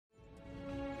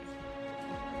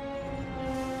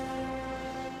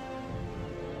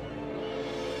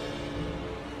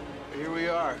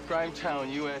Crime Town,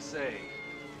 USA,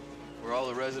 where all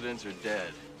the residents are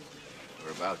dead,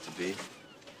 or about to be.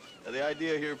 Now, the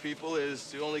idea here, people,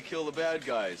 is to only kill the bad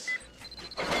guys.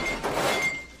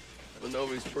 But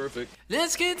nobody's perfect.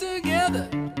 Let's get together.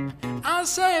 I'll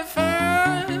say it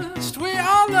first. We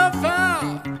all love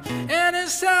Val, and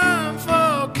it's time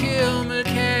for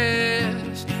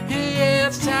Kilmercast. Yeah,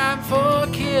 it's time for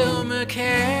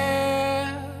Kilmercast.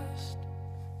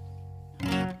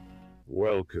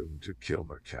 Welcome to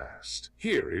Kilmercast.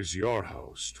 Here is your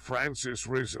host, Francis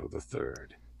Rizzo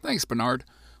III. Thanks, Bernard.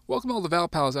 Welcome all the Val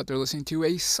pals out there listening to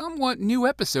a somewhat new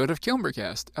episode of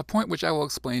Kilmercast, a point which I will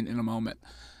explain in a moment.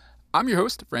 I'm your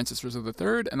host, Francis Rizzo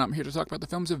III, and I'm here to talk about the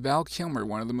films of Val Kilmer,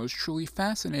 one of the most truly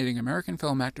fascinating American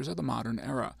film actors of the modern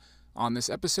era. On this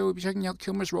episode, we'll be checking out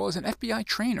Kilmer's role as an FBI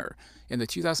trainer in the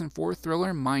 2004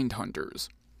 thriller Mindhunters.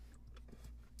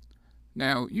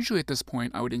 Now, usually at this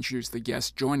point, I would introduce the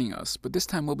guests joining us, but this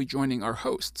time we'll be joining our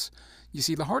hosts. You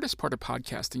see, the hardest part of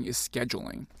podcasting is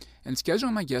scheduling, and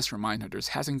scheduling my guests for Mindhunters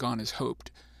hasn't gone as hoped.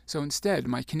 So instead,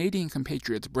 my Canadian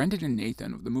compatriots Brendan and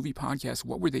Nathan of the movie podcast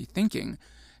What Were They Thinking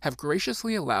have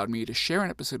graciously allowed me to share an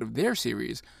episode of their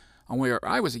series on where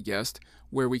I was a guest,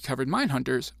 where we covered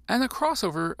Mindhunters and a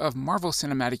crossover of Marvel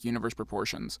Cinematic Universe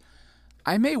proportions.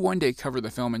 I may one day cover the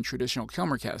film in traditional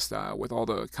Kilmercast style with all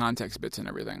the context bits and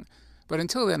everything, but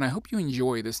until then I hope you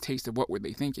enjoy this taste of What Were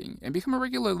They Thinking and become a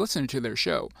regular listener to their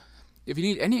show. If you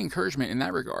need any encouragement in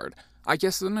that regard, I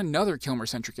guested on another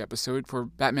Kilmer-centric episode for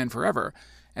Batman Forever,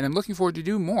 and I'm looking forward to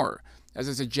do more, as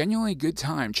it's a genuinely good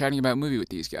time chatting about movie with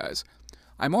these guys.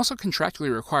 I'm also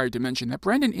contractually required to mention that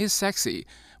Brendan is sexy,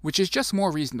 which is just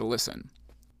more reason to listen.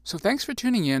 So thanks for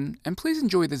tuning in, and please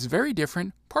enjoy this very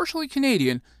different, partially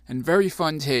Canadian, and very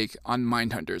fun take on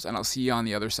Mindhunters, and I'll see you on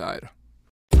the other side.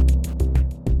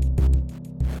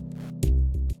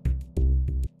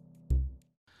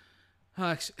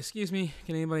 Excuse me,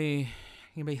 can anybody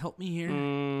help me here?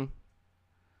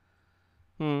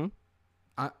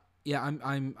 Yeah,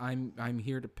 I'm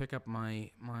here to pick up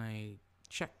my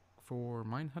check for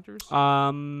Mindhunters.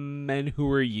 And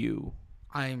who are you?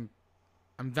 I'm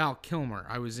Val Kilmer.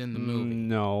 I was in the movie.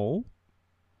 No.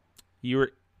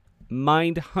 You're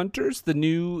Mindhunters, the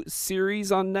new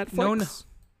series on Netflix? No.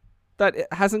 That it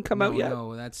hasn't come out yet?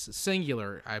 No, that's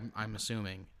singular, I'm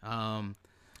assuming.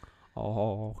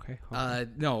 Oh, okay.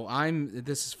 No,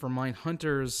 this is for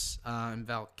Mindhunters. I'm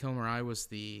Val Kilmer. I was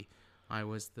the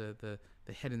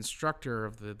head instructor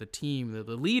of the team,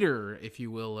 the leader, if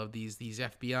you will, of these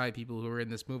FBI people who are in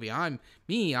this movie. I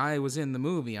was in the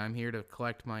movie. I'm here to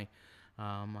collect my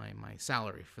my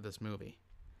salary for this movie.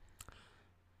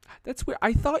 That's weird.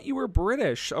 I thought you were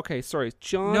British. Okay, sorry.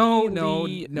 No,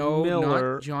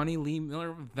 Miller. not Johnny Lee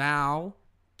Miller. Val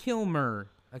Kilmer.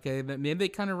 Okay, maybe they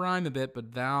kind of rhyme a bit, but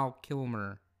Val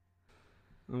Kilmer.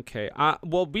 Okay.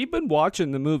 Well, we've been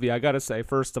watching the movie, I gotta say,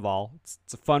 first of all.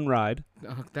 It's a fun ride.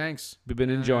 Thanks. We've been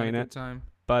enjoying it. Good time.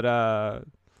 But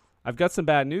I've got some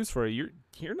bad news for you.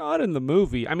 You're not in the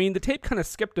movie. I mean, the tape kind of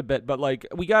skipped a bit, but like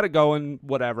we gotta go and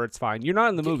whatever. It's fine. You're not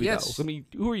in the movie though. I mean,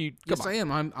 who are you? I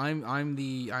am. I'm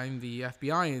the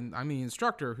FBI, and I'm the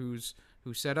instructor who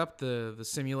set up the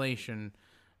simulation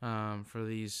for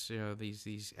these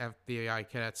these FBI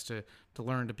cadets to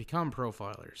learn to become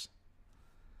profilers.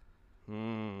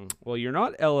 Well, you're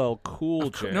not LL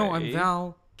Cool J. No, I'm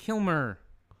Val Kilmer.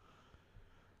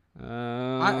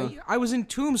 I was in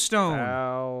Tombstone.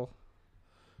 Val.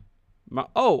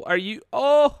 Are you?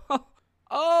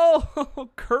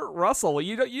 Kurt Russell.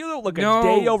 You don't look a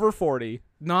day over 40.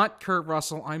 Not Kurt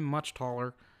Russell. I'm much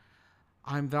taller.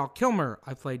 I'm Val Kilmer.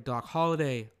 I played Doc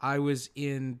Holliday. I was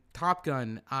in Top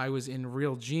Gun. I was in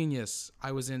Real Genius.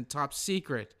 I was in Top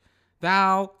Secret.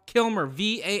 Val Kilmer.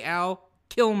 V-A-L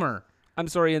Kilmer. I'm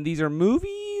sorry, and these are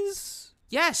movies?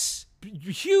 Yes.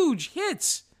 Huge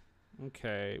hits.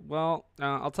 Okay. Well,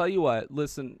 I'll tell you what.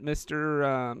 Listen,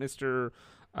 Mr.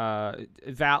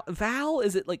 Val,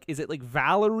 is it like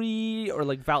Valerie or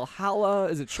like Valhalla?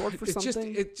 Is it short for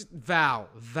something? It's just Val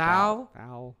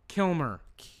Kilmer.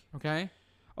 Okay,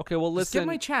 well, listen. Just get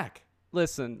my check.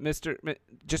 Listen,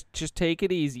 just take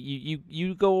it easy.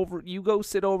 You go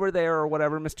sit over there or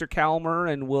whatever, Mr. Calmer,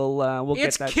 and we'll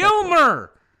get that. It's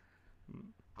Kilmer.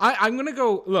 I'm gonna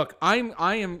go. Look, I am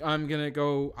going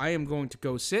to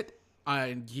go sit.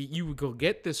 You go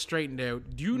get this straightened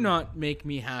out. Do not make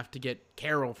me have to get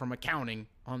Carol from accounting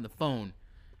on the phone.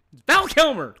 Val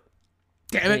Kilmer.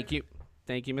 Damn it.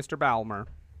 Thank you, Mr. Balmer.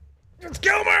 It's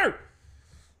Kilmer.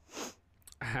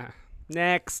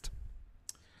 Next.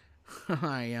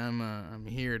 Hi, I'm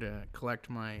here to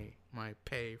collect my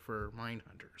pay for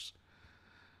Mindhunters.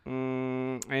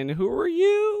 And who are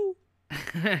you?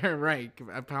 Right.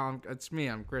 It's me.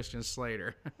 I'm Christian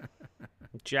Slater.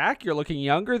 Jack, you're looking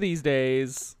younger these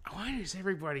days. Why does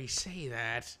everybody say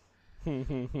that?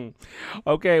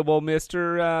 Okay, well,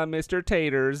 Mr.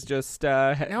 Taters just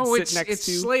No, sit it's next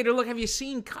to Slater. Look, have you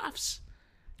seen Cuffs?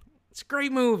 It's a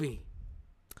great movie.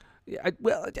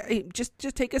 Just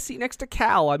take a seat next to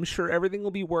Cal. I'm sure everything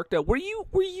will be worked out. Were you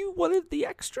one of the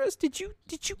extras? Did you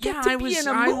get to be in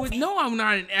a movie? No, I'm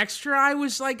not an extra. I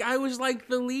was like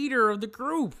the leader of the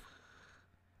group.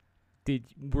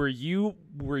 Were you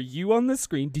on the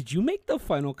screen? Did you make the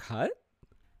final cut?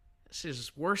 This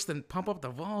is worse than Pump Up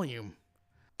the Volume.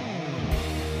 You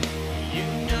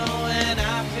know when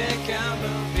I pick a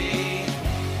movie,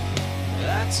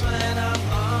 that's when I'm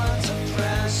under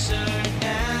pressure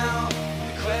now.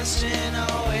 The question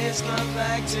always comes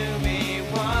back to me,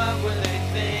 what were they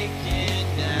thinking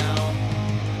now?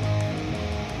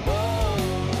 Whoa,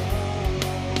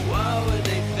 what were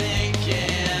they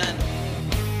thinking?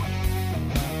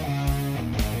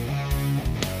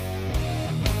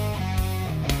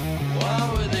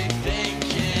 What were they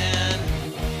thinking?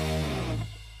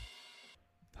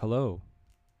 Hello,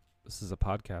 this is a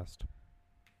podcast.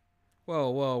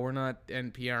 Whoa, we're not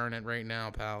NPRing it right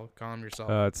now, pal. Calm yourself.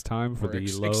 It's time for Or the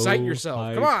low excite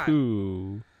yourself. Come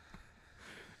on.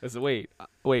 haiku.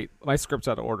 Wait, my script's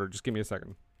out of order. Just give me a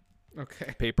second.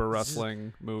 Okay. Paper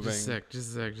rustling, moving. Just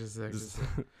a sec.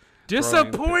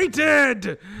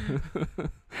 Disappointed.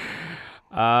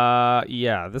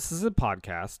 Yeah, this is a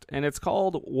podcast, and it's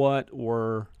called "What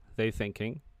Were They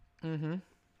Thinking?" Mm-hmm.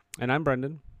 And I'm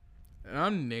Brendan, And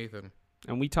I'm Nathan.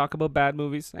 and we talk about bad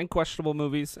movies and questionable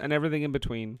movies and everything in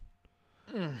between.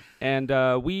 And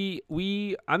I'm just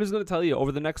going to tell you,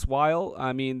 over the next while,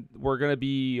 I mean, we're going to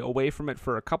be away from it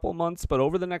for a couple months, but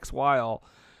over the next while,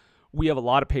 we have a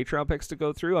lot of Patreon picks to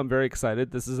go through. I'm very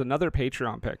excited. This is another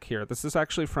Patreon pick here. This is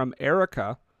actually from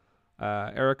Erica.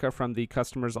 Erica from the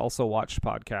Customers Also Watched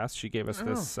podcast. She gave us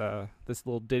this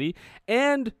little ditty.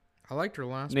 And I liked her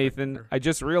last Nathan, pick. I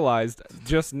just realized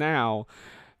just now,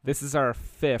 this is our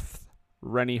 5th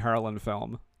Rennie Harlan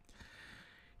film.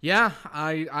 Yeah,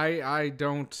 I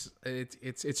don't.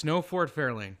 It's no Fort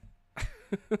Fairlane.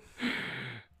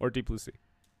 Or Deep Blue Sea.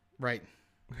 Right.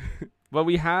 But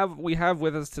we have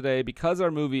with us today, because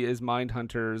our movie is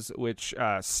Mindhunters, which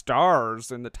stars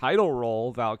in the title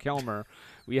role Val Kilmer.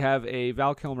 We have a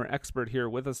Val Kilmer expert here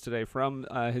with us today from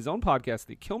his own podcast,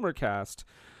 the Kilmer Cast.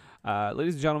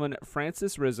 Ladies and gentlemen,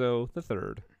 Francis Rizzo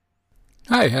III.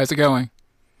 Hi, how's it going?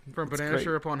 From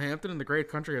Banana upon Hampton in the great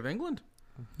country of England.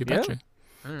 You Yeah. betcha.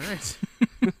 All right.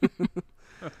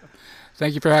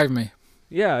 Thank you for having me.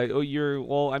 Yeah,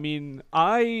 well, I mean,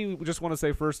 I just want to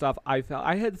say first off, I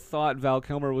had thought Val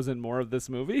Kilmer was in more of this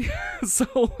movie.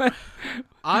 So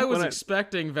I was when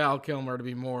expecting Val Kilmer to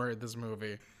be more in this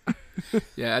movie.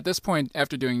 Yeah, at this point,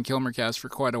 after doing Kilmer Cast for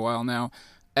quite a while now,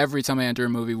 every time I enter a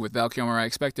movie with Val Kilmer, I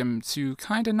expect him to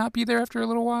kind of not be there after a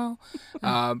little while.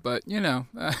 But,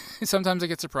 sometimes I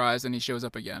get surprised and he shows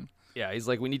up again. Yeah, he's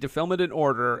like, we need to film it in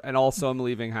order, and also I'm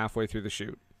leaving halfway through the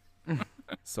shoot.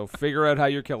 So figure out how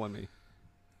you're killing me.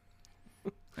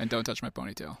 And don't touch my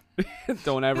ponytail.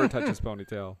 Don't ever touch his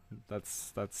ponytail.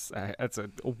 That's a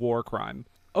war crime.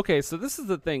 Okay, so this is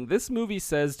the thing. This movie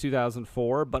says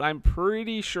 2004, but I'm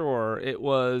pretty sure it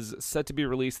was set to be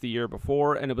released the year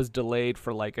before, and it was delayed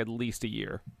for like at least a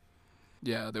year.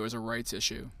 Yeah, there was a rights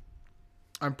issue.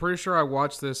 I'm pretty sure I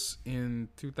watched this in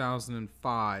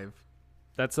 2005.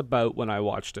 That's about when I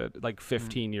watched it, like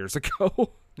 15 years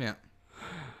ago. Yeah.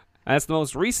 And that's the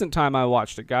most recent time I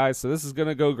watched it, guys, so this is going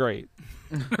to go great.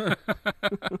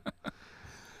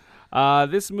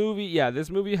 This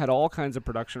movie had all kinds of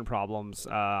production problems,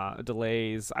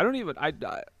 delays. I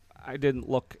didn't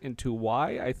look into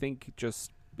why. I think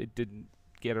just it didn't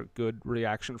get a good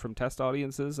reaction from test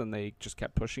audiences, and they just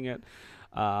kept pushing it.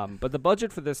 But the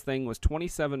budget for this thing was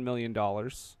 $27 million.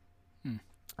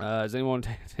 Does anyone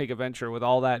take a venture, with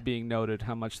all that being noted,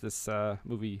 how much this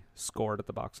movie scored at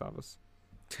the box office?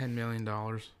 $10 million.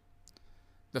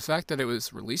 The fact that it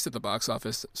was released at the box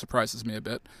office surprises me a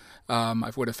bit.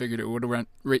 I would have figured it would have went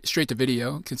straight to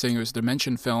video, considering it was a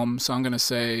Dimension film, so I'm going to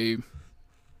say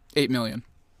 $8 million.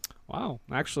 Wow.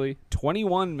 Actually,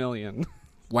 $21 million.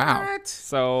 Wow. What?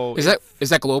 So Is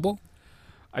that global?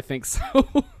 I think so.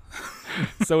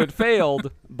 So it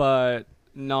failed, but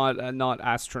not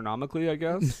astronomically, I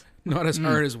guess. Not as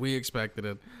hard as we expected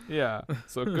it. Yeah.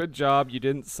 So good job. You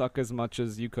didn't suck as much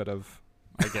as you could have,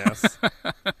 I guess.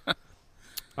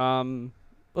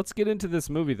 Let's get into this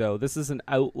movie, though. This is an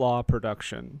outlaw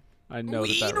production. I know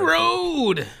Weed that.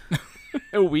 Road.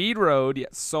 Weed Road. Yeah.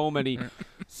 So many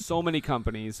so many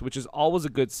companies, which is always a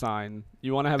good sign.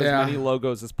 You want to have as many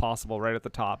logos as possible right at the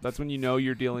top. That's when you know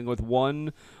you're dealing with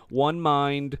one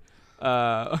mind,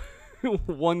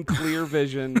 one clear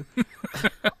vision.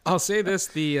 I'll say this: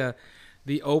 the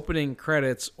opening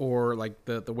credits, or like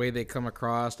the way they come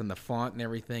across and the font and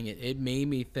everything, it made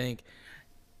me think,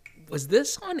 was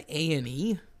this on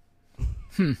A&E?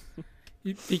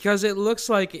 Because it looks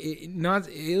like it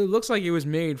looks like it was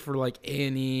made for like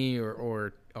A&E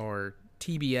or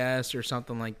TBS or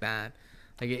something like that.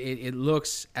 Like it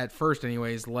looks at first,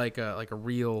 anyways, like a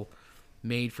real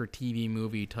made for TV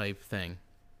movie type thing.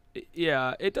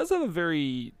 Yeah, it does have a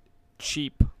very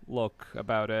cheap look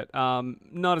about it.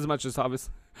 Not as much as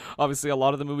obviously a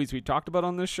lot of the movies we talked about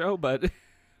on this show, but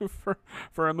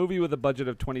for a movie with a budget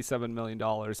of $27 million,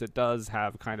 it does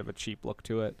have kind of a cheap look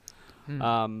to it.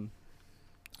 I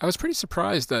was pretty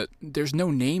surprised that there's no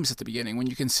names at the beginning when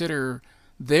you consider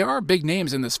there are big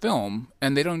names in this film,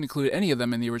 and they don't include any of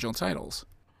them in the original titles.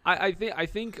 I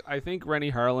think Rennie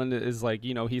Harlan is like,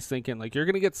 he's thinking like, you're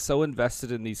gonna get so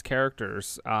invested in these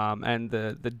characters, and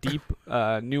the deep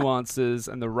nuances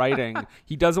and the writing.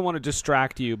 He doesn't want to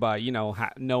distract you by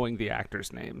knowing the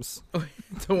actors' names.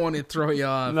 Don't want to throw you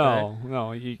off.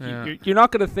 No, you're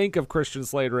not gonna think of Christian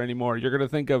Slater anymore. You're gonna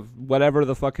think of whatever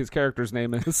the fuck his character's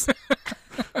name is.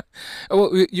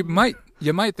 Well, you might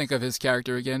think of his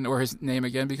character again or his name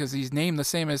again because he's named the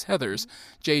same as Heather's,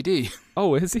 JD.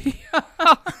 Oh, is he?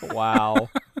 Wow.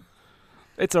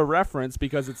 It's a reference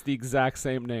because it's the exact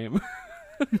same name.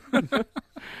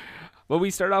 Well, we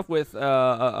start off with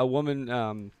a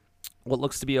woman, what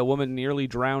looks to be a woman nearly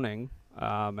drowning,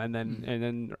 and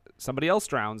then somebody else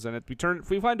drowns, and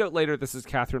we find out later this is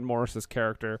Catherine Morris's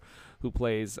character, who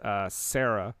plays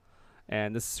Sarah,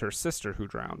 and this is her sister who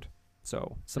drowned.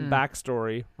 So some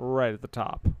backstory right at the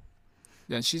top.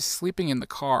 Yeah, she's sleeping in the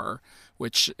car,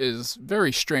 which is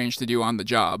very strange to do on the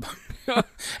job.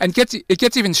 And it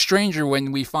gets even stranger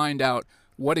when we find out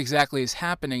what exactly is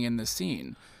happening in the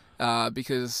scene,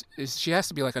 because she has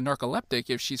to be like a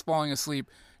narcoleptic if she's falling asleep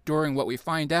during what we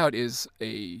find out is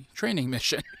a training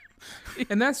mission.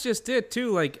 And that's just it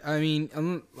too. Like, I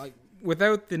mean,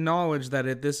 without the knowledge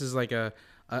that this is like a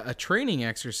training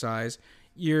exercise,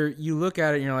 you look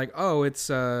at it and you're like, oh, it's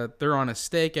they're on a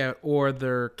stakeout or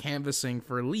they're canvassing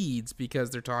for leads because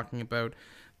they're talking about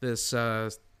this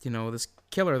this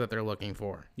killer that they're looking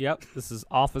for. Yep, this is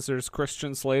Officers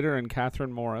Christian Slater and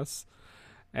Catherine Morris,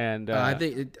 and I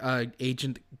think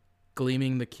Agent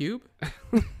Gleaming the Cube.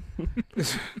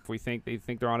 They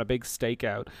think they're on a big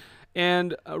stakeout.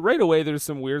 And right away, there's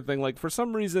some weird thing. Like, for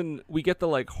some reason, we get the,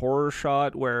 like, horror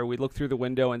shot where we look through the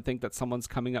window and think that someone's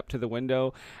coming up to the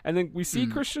window. And then we see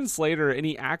Christian Slater, and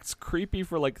he acts creepy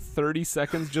for, like, 30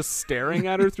 seconds just staring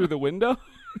at her through the window.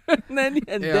 Then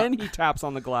he taps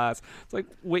on the glass. It's like,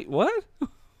 wait, what?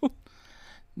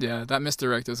 Yeah, that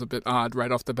misdirect is a bit odd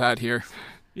right off the bat here.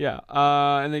 Yeah,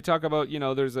 and they talk about,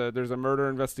 there's a murder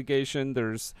investigation.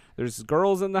 There's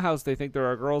girls in the house. They think there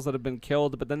are girls that have been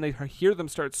killed, but then they hear them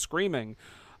start screaming.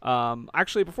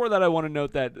 Actually, before that, I want to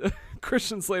note that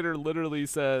Christian Slater literally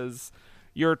says,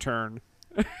 "Your turn."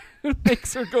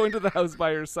 Makes her go into the house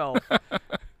by herself.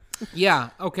 Yeah,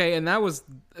 okay, and that was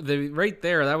right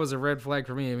there. That was a red flag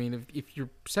for me. I mean, if you're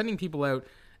sending people out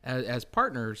as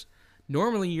partners,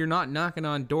 normally you're not knocking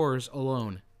on doors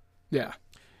alone. Yeah.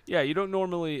 Yeah, you don't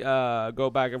normally go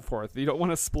back and forth. You don't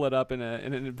want to split up in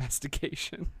an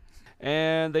investigation.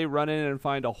 And they run in and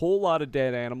find a whole lot of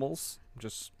dead animals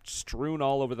just strewn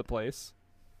all over the place.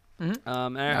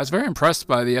 Mm-hmm. I was very impressed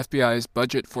by the FBI's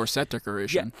budget for set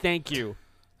decoration. Yeah, thank you.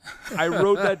 I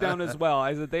wrote that down as well.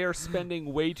 I said they are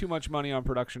spending way too much money on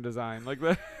production design. Like,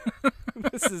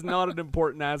 this is not an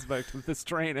important aspect of this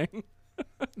training.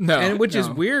 No, and which is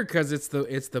weird because it's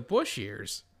the Bush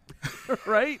years.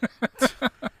 Right?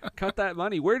 Cut that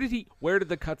money. Where did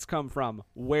the cuts come from?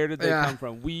 Where did they come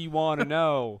from? We want to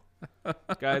know.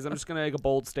 Guys, I'm just going to make a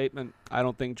bold statement. I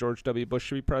don't think George W. Bush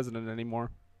should be president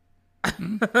anymore.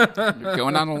 You're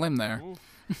going on a limb there.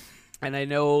 And I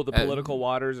know the political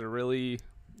waters are really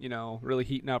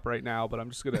heating up right now, but I'm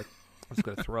just going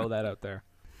to throw that out there.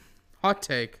 Hot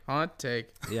take.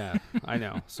 Yeah, I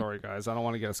know. Sorry, guys. I don't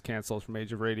want to get us canceled from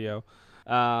Age of Radio.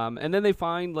 And then they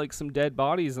find like some dead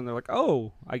bodies and they're like,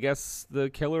 oh, I guess the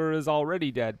killer is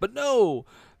already dead. But no,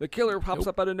 the killer pops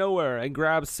up out of nowhere and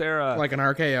grabs Sarah. Like an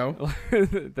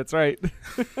RKO. That's right.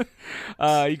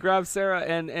 He grabs Sarah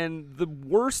and the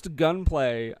worst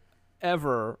gunplay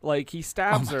ever. Like, he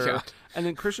stabs Oh my her, God. and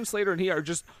then Christian Slater and he are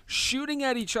just shooting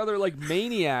at each other like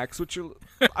maniacs, which are,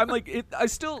 I'm like, I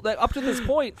still, that up to this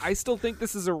point, I still think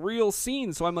this is a real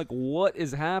scene, so I'm like, what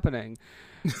is happening?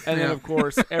 And then, of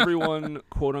course, everyone,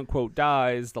 quote-unquote,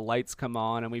 dies, the lights come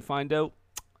on, and we find out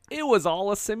it was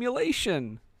all a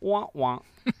simulation. Wah, wah.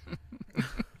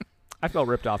 I felt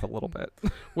ripped off a little bit.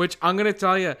 Which I'm gonna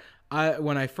tell you,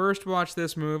 when I first watched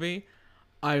this movie,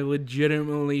 I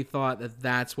legitimately thought that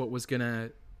that's what was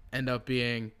gonna end up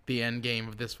being the end game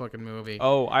of this fucking movie.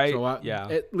 Oh, Yeah.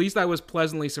 At least I was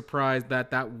pleasantly surprised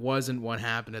that that wasn't what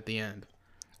happened at the end.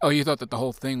 Oh, you thought that the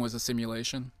whole thing was a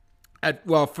simulation?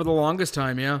 Well, for the longest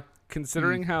time, yeah.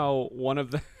 Considering how one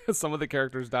of the some of the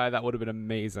characters die, that would have been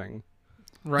amazing.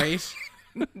 Right?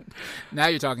 Now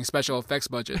you're talking special effects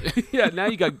budget. Yeah, now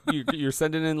you're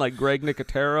sending in like Greg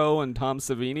Nicotero and Tom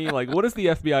Savini. Like, what is the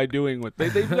FBI doing with?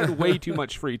 They've got way too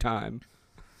much free time.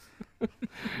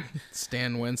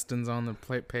 Stan Winston's on the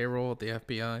payroll at the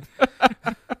FBI.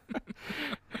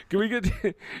 Can we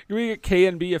get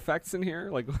K&B effects in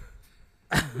here? Like,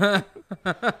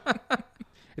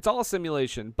 it's all a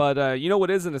simulation. But you know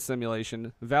what isn't a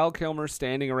simulation? Val Kilmer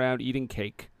standing around eating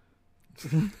cake.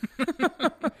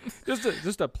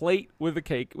 just a plate with a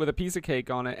cake, with a piece of cake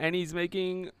on it, and he's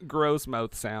making gross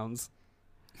mouth sounds.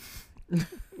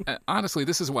 Honestly,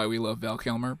 this is why we love Val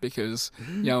Kilmer, because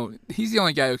he's the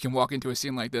only guy who can walk into a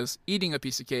scene like this, eating a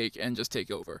piece of cake, and just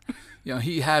take over.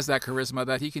 He has that charisma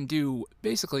that he can do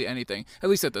basically anything. At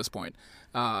least at this point.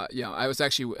 I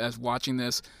was watching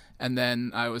this, and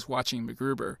then I was watching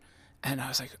MacGruber, and I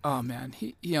was like, oh man,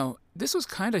 this was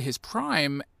kind of his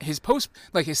prime, his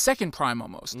second prime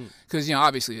almost, because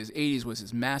obviously his 80s was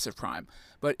his massive prime,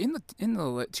 but in the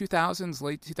 2000s,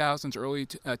 late 2000s, early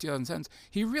 2010s,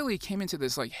 he really came into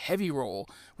this like heavy role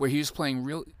where he was playing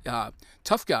real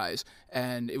tough guys,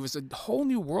 and it was a whole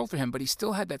new world for him. But he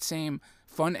still had that same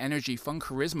fun energy, fun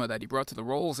charisma that he brought to the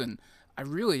roles, and I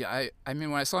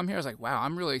mean, when I saw him here, I was like, wow,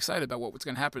 I'm really excited about what's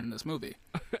going to happen in this movie.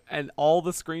 And all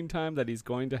the screen time that he's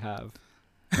going to have.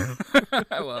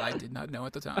 Well, I did not know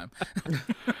at the time.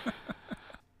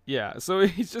 Yeah, so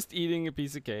he's just eating a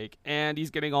piece of cake, and he's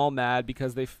getting all mad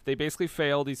because they basically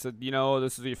failed. He said,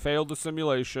 he failed the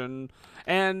simulation.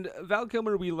 And Val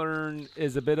Kilmer, we learn,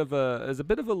 is a bit of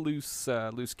a loose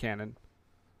cannon,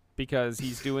 because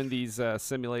he's doing these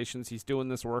simulations. He's doing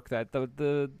this work that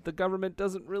the government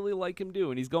doesn't really like him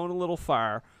doing. He's going a little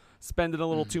far, spending a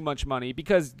little too much money,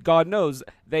 because God knows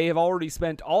they have already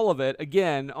spent all of it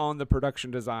again on the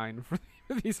production design for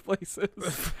these places.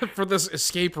 For this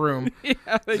escape room.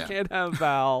 Yeah, they can't have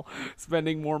Val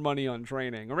spending more money on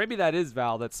training. Or maybe that is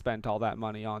Val that spent all that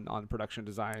money on production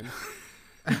design.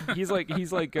 He's like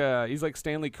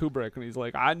Stanley Kubrick, and he's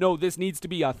like, I know this needs to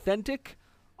be authentic.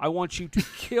 I want you to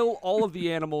kill all of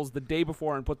the animals the day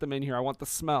before and put them in here. I want the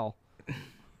smell.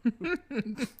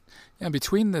 Yeah,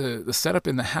 between the setup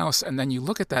in the house and then you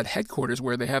look at that headquarters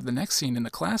where they have the next scene in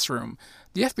the classroom,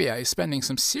 the FBI is spending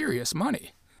some serious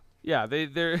money. Yeah,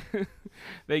 they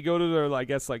go to their, I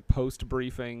guess, like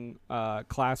post-briefing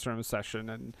classroom session,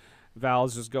 and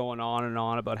Val's just going on and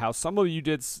on about how some of you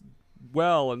did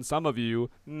well and some of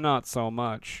you not so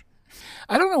much.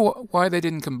 I don't know why they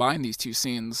didn't combine these two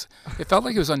scenes. It felt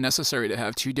like it was unnecessary to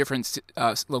have two different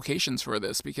locations for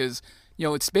this, because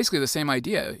it's basically the same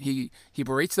idea. He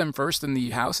berates them first in the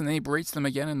house, and then he berates them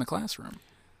again in the classroom.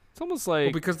 It's almost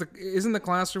like because isn't the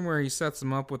classroom where he sets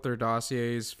them up with their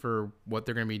dossiers for what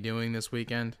they're going to be doing this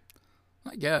weekend?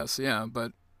 I guess, yeah,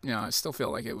 but I still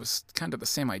feel like it was kind of the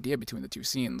same idea between the two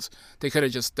scenes. They could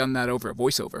have just done that over a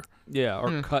voiceover. Yeah,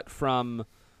 or cut from.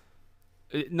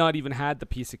 Not even had the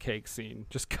piece of cake scene.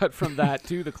 Just cut from that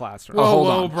to the classroom.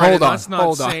 Whoa, Brandon, let's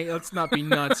not be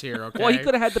nuts here, okay? Well, he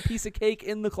could have had the piece of cake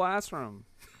in the classroom.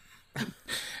 That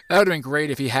would have been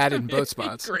great if he had it in both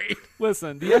spots. Great.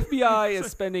 Listen, the FBI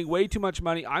is spending way too much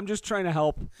money. I'm just trying to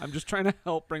help.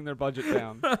 Bring their budget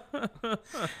down.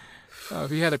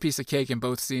 If he had a piece of cake in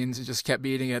both scenes and just kept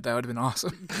eating it, that would have been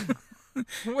awesome.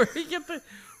 Where'd he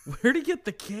get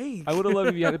the cake? I would have loved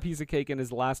if he had a piece of cake in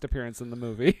his last appearance in the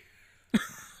movie.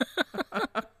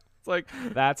 It's like,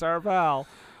 that's our pal.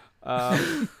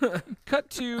 Cut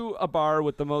to a bar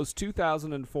with the most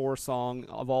 2004 song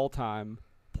of all time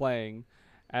playing,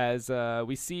 as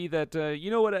we see that you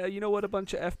know what a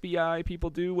bunch of FBI people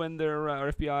do when they're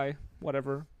or FBI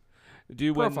whatever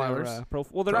do when profilers.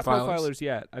 They're not profilers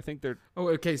yet. I think they're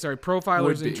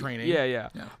profilers in training. Yeah.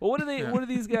 Well, what do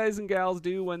these guys and gals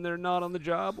do when they're not on the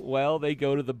job? Well, they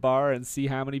go to the bar and see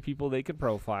how many people they can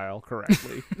profile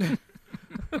correctly.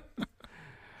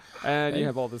 And you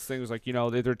have all these things like,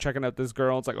 they're checking out this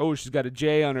girl. It's like, oh, she's got a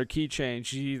J on her keychain.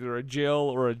 She's either a Jill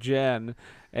or a Jen.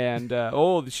 And,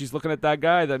 she's looking at that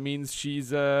guy. That means she's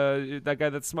that guy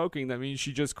that's smoking. That means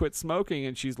she just quit smoking,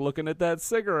 and she's looking at that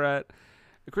cigarette.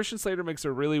 Christian Slater makes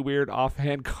a really weird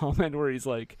offhand comment where he's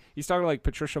talking like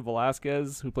Patricia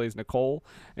Velasquez, who plays Nicole,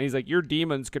 and he's like, your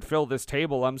demons could fill this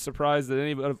table. I'm surprised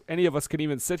that any of us can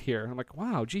even sit here. I'm like,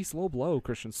 wow, geez, low blow,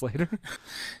 Christian Slater.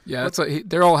 Yeah, that's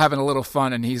they're all having a little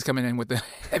fun, and he's coming in with the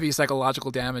heavy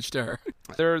psychological damage to her.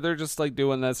 They're just like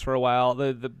doing this for a while.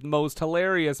 The most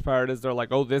hilarious part is they're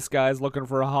like, oh, this guy's looking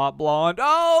for a hot blonde.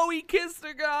 Oh, he kissed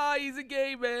a guy. He's a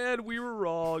gay man. We were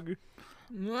wrong.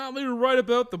 Well, they were right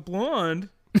about the blonde.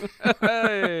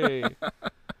 Hey.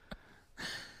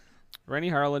 Rennie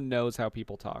Harlan knows how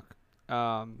people talk.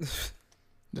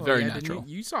 Very natural.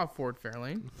 You saw Ford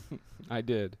Fairlane. I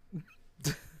did.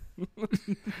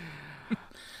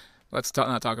 Let's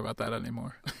not talk about that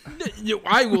anymore.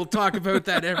 I will talk about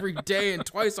that every day and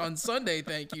twice on Sunday.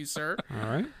 Thank you, sir. All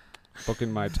right.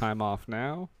 Booking my time off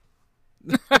now.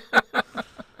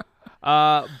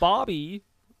 Bobby,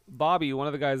 one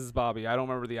of the guys is Bobby. I don't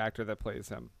remember the actor that plays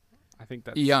him. I think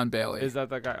that's Ian Bailey. Is that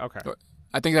guy? Okay.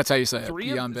 I think that's how you say it.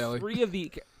 Ian Bailey.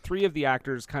 Three of the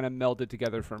actors kind of melded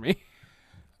together for me.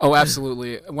 Oh,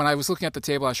 absolutely. When I was looking at the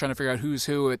table, I was trying to figure out who's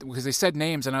who because they said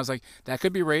names, and I was like, that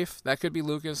could be Rafe, that could be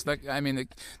Lucas.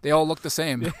 They all look the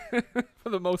same. For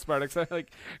the most part, except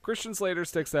like Christian Slater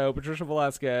sticks out, Patricia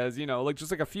Velasquez,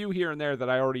 just like a few here and there that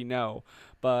I already know.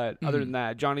 But other than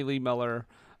that, Johnny Lee Miller,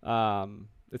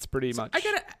 it's pretty much.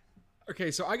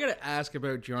 So I gotta ask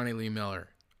about Johnny Lee Miller.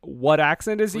 What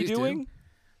accent is Please he doing?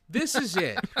 This is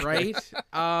it, right?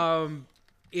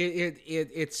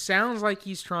 It sounds like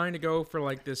he's trying to go for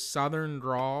like this southern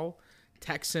drawl,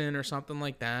 Texan or something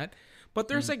like that. But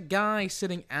there's a guy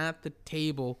sitting at the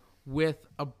table with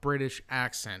a British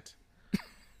accent.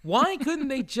 Why couldn't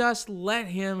they just let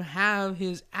him have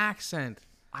his accent?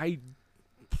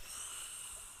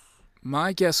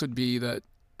 My guess would be that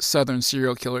Southern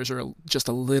serial killers are just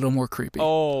a little more creepy.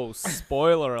 Oh,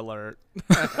 spoiler alert.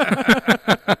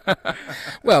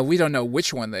 Well, we don't know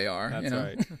which one they are. That's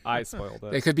right. I spoiled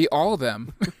it. They could be all of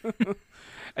them.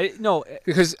 No.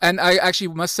 And I actually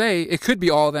must say, it could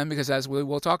be all of them because as we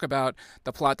will talk about,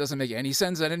 the plot doesn't make any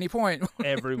sense at any point.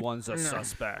 Everyone's a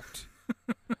suspect.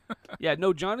 Yeah,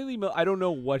 no, Johnny Lee Miller, I don't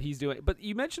know what he's doing. But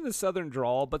you mentioned the Southern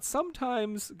drawl, but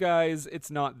sometimes, guys,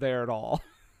 it's not there at all.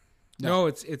 No,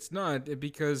 it's not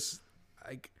because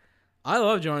I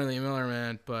love Johnny Lee Miller,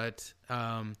 man, but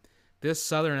this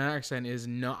Southern accent is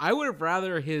no. I would have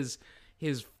rather his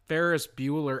Ferris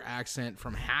Bueller accent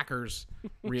from Hackers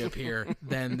reappear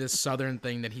than this Southern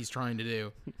thing that he's trying to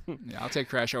do. Yeah, I'll take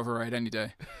Crash Override any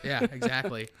day. Yeah,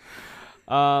 exactly.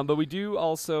 But we do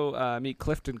also meet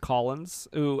Clifton Collins,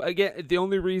 who again the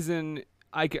only reason.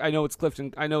 I know it's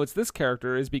Clifton. I know it's this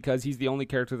character is because he's the only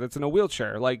character that's in a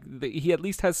wheelchair. He at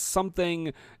least has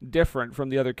something different from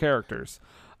the other characers.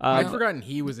 I'd forgotten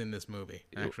he was in this movie.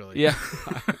 Actually, yeah.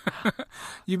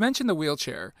 You mentioned the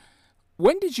wheelchair.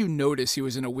 When did you notice he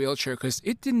was in a wheelchair? Because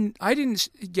I didn't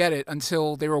get it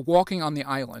until they were walking on the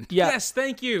island. Yeah. Yes,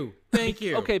 thank you.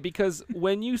 Okay, because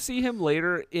when you see him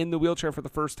later in the wheelchair for the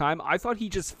first time, I thought he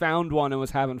just found one and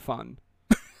was having fun.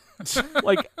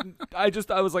 I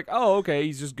was like, oh, okay,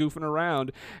 he's just goofing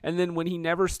around. And then when he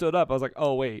never stood up, I was like,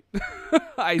 oh, wait,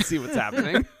 I see what's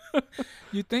happening.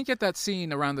 You'd think at that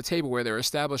scene around the table where they're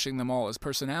establishing them all as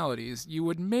personalities, you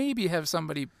would maybe have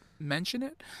somebody mention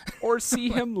it. Or see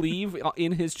him leave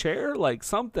in his chair, like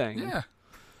something. Yeah.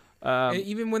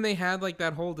 Even when they had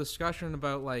that whole discussion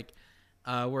about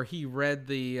where he read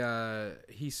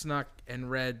he snuck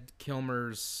and read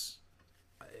Kilmer's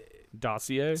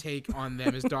dossier take on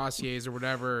them, his dossiers or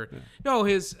whatever. Yeah. No,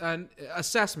 his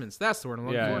assessments. That's the word I'm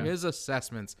looking for. His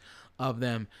assessments of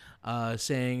them,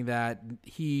 saying that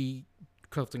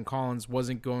Clifton Collins,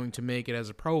 wasn't going to make it as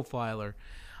a profiler,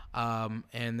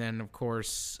 and then of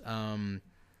course, not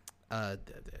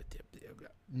Anne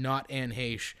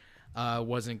Heche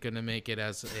wasn't going to make it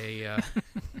as a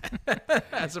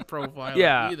as a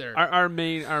profiler either. Our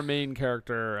main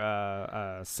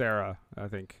character, Sarah, I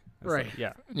think. Right.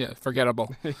 Yeah.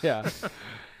 Forgettable. Yeah.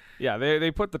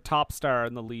 They put the top star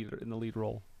in the lead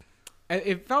role.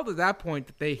 It felt at that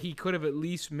point that he could have at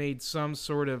least made some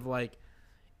sort of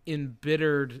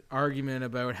embittered argument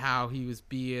about how he was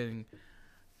being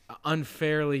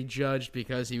unfairly judged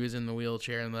because he was in the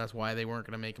wheelchair, and that's why they weren't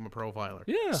going to make him a profiler.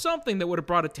 Yeah. Something that would have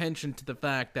brought attention to the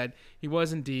fact that he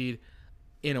was indeed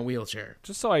in a wheelchair.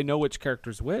 Just so I know which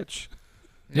character's which.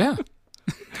 Yeah.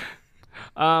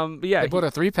 But yeah, they put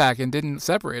a 3-pack and didn't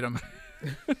separate them.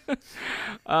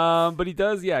 But he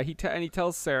does, yeah. He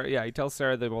tells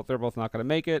Sarah, they're both not going to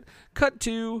make it. Cut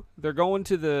to they're going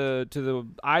to the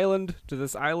island, to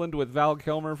this island with Val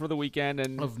Kilmer for the weekend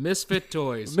and Of misfit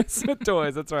toys. Misfit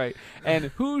Toys. That's right. And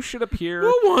who should appear?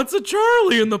 Who wants a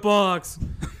Charlie in the box?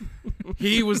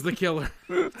 He was the killer.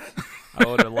 I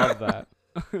would have loved that.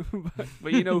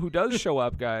 but you know who does show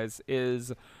up, guys,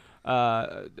 is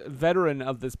veteran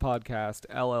of this podcast,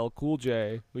 LL Cool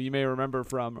J, who you may remember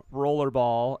from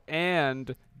Rollerball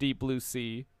and Deep Blue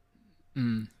Sea.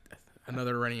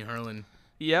 Another Rennie Harlan.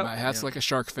 Yep. My hat's like a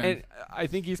shark fin. And I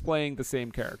think he's playing the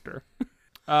same character.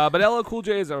 But LL Cool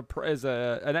J is an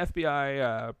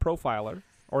FBI profiler,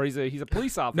 or he's a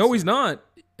police officer. No, he's not.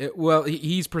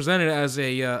 He's presented as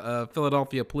a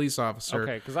Philadelphia police officer.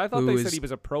 Okay, because I thought they said he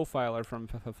was a profiler from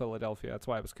Philadelphia. That's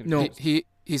why I was confused.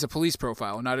 He's a police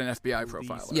profiler, not an FBI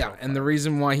profiler. Yeah, and the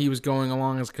reason why he was going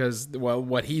along is because, well,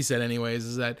 what he said anyways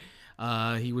is that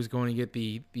he was going to get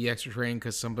the extra training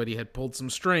because somebody had pulled some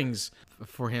strings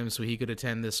for him so he could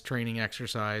attend this training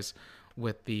exercise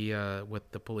with the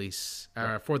police,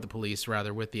 for the police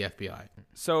rather, with the FBI.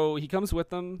 So he comes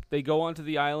with them. They go onto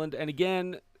the island, and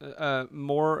again,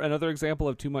 another example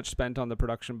of too much spent on the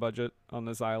production budget on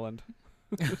this island.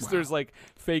 There's like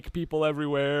fake people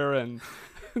everywhere, and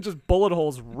just bullet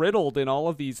holes riddled in all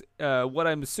of these. What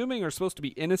I'm assuming are supposed to be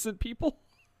innocent people.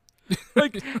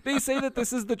 Like they say that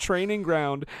this is the training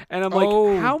ground, and I'm like,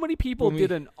 how many people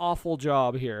did an awful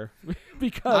job here?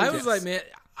 Because I was like, man.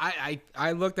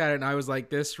 I looked at it and I was like,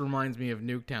 this reminds me of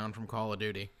Nuketown from Call of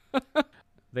Duty.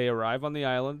 They arrive on the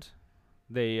island.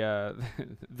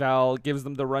 Val gives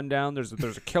them the rundown. There's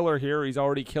a killer here. He's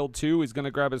already killed 2. He's going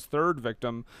to grab his 3rd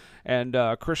victim. And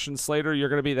Christian Slater, you're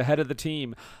going to be the head of the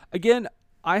team. Again,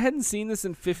 I hadn't seen this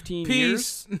in 15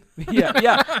 years.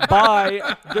 Yeah.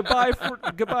 Bye.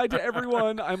 Goodbye to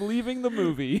everyone. I'm leaving the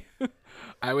movie.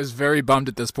 I was very bummed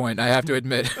at this point, I have to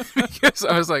admit, because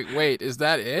I was like, wait, is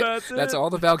that it? That's all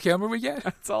the Val Kilmer we get?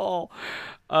 That's all.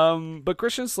 But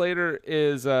Christian Slater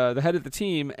is the head of the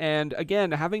team, and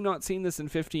again, having not seen this in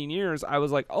 15 years, I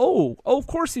was like, oh, of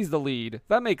course he's the lead.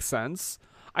 That makes sense.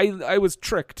 I was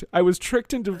tricked. I was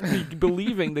tricked into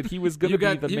believing that he was going to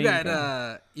be the main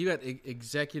guy. You got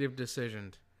executive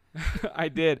decisioned. I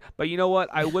did, but you know what?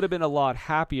 I would have been a lot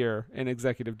happier in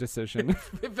Executive Decision.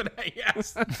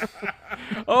 Yes.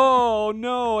 Oh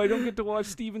no, I don't get to watch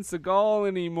Steven Seagal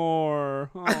anymore.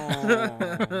 Oh.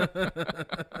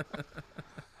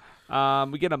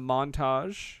 We get a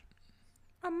montage.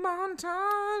 A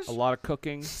lot of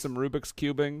cooking, some Rubik's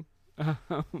cubing.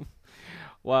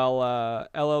 While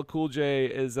LL Cool J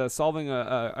is solving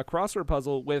a crossword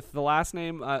puzzle with the last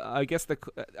name, I guess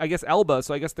Elba.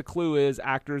 So I guess the clue is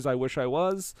actors I wish I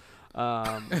was.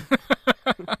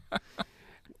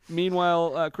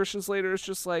 Meanwhile, Christian Slater is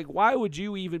just like, why would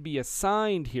you even be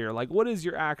assigned here? Like, what is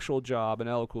your actual job? And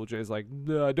LL Cool J is like,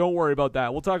 don't worry about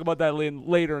that. We'll talk about that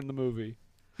later in the movie.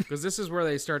 Because this is where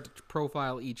they start to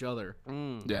profile each other.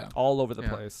 Yeah, all over the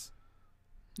place.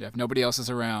 Yeah, if nobody else is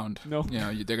around, no.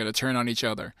 They're going to turn on each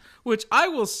other. Which I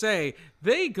will say,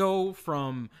 they go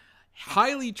from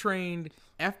highly trained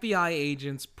FBI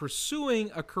agents pursuing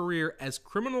a career as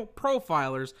criminal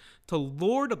profilers to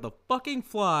Lord of the fucking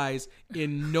Flies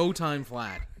in no time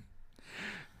flat.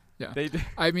 Yeah,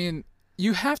 I mean,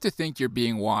 you have to think you're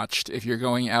being watched if you're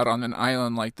going out on an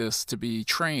island like this to be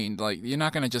trained. Like, you're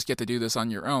not going to just get to do this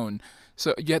on your own.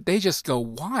 So, yet they just go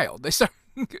wild. They start...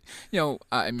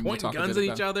 I mean, pointing guns at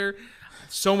each other.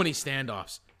 So many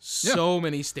standoffs.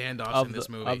 Many standoffs in this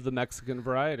movie. Of the Mexican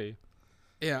variety.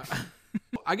 Yeah.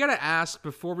 I gotta ask,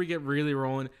 before we get really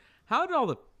rolling, how did all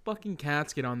the fucking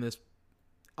cats get on this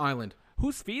island?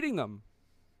 Who's feeding them?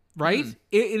 Right?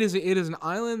 It is an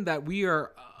island that we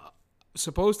are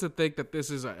supposed to think that this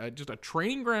is just a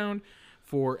training ground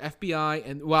for FBI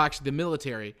and, well, actually the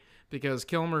military. Because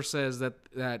Kilmer says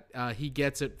that he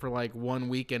gets it for like 1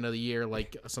 weekend of the year,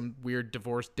 like some weird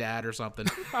divorced dad or something.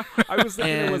 I was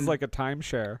thinking it was like a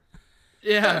timeshare.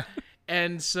 Yeah,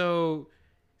 and so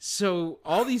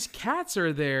all these cats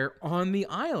are there on the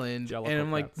island, Jellicle and I'm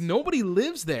like, cats. nobody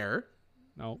lives there.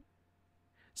 No.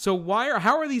 So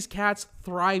how are these cats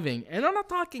thriving? And I'm not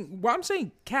talking. Well, I'm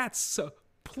saying cats.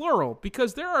 Plural,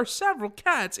 because there are several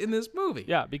cats in this movie.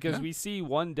 Yeah, because we see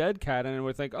one dead cat and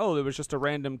we think, oh, it was just a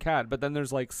random cat. But then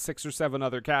there's like 6 or 7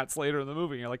 other cats later in the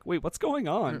movie. And you're like, wait, what's going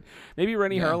on? Maybe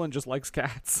Rennie Harlan just likes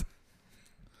cats.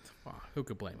 Oh, who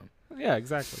could blame him? Yeah,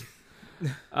 exactly.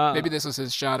 Maybe this was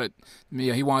his shot at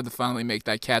Mia. He wanted to finally make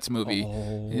that Cats movie.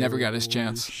 He never got his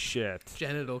chance. Shit.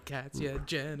 Genital cats, yeah,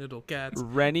 genital cats.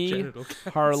 Rennie Genital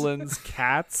cats. Harlan's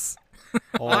Cats.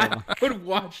 Oh, I would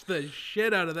watch the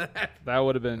shit out of that. that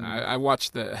would have been. I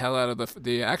watched the hell out of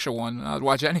the actual one. I'd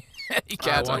watch any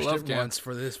cats. I watched love it cats. once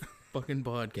for this fucking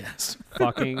podcast.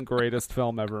 Fucking greatest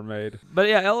film ever made. But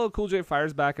yeah, LL Cool J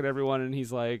fires back at everyone, and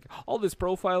he's like, all this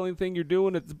profiling thing you're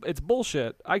doing, it's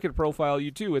bullshit. I could profile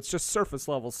you too. It's just surface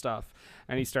level stuff.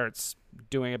 And he starts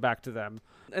doing it back to them.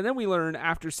 And then we learn,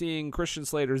 after seeing Christian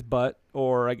Slater's butt,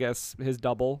 or I guess his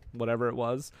double, whatever it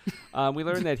was, we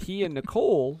learn that he and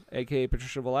Nicole, a.k.a.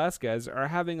 Patricia Velasquez, are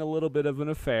having a little bit of an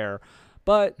affair.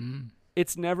 But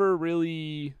it's never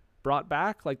really brought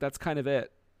back. Like, that's kind of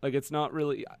it. Like, it's not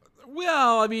really...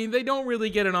 Well, I mean, they don't really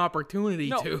get an opportunity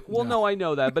No, to. well, no, I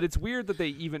know that, but it's weird that they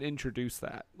even introduce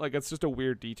that. Like, it's just a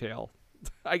weird detail.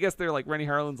 I guess they're like, Rennie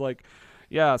Harlan's like,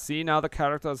 yeah, see, now the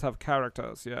characters have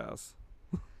characters, yes.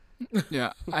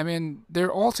 Yeah, I mean,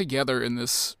 they're all together in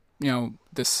this,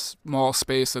 this small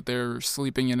space that they're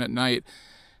sleeping in at night.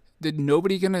 Did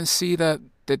nobody gonna see that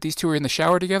these two are in the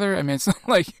shower together? I mean, it's not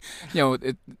like,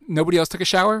 nobody else took a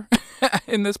shower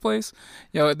in this place.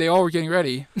 They all were getting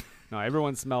ready. No,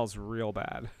 everyone smells real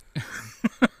bad.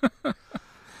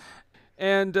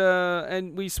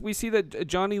 And we see that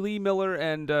Johnny Lee Miller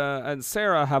and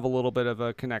Sarah have a little bit of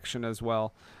a connection as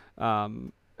well.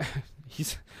 He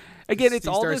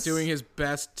starts doing his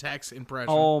best Tex impression.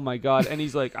 Oh my god! And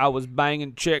he's like, I was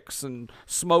banging chicks and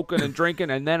smoking and drinking,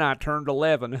 and then I turned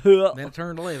 11. Then it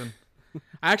turned 11.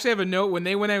 I actually have a note. When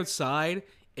they went outside,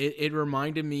 it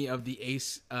reminded me of the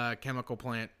Ace chemical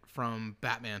plant from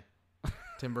Batman.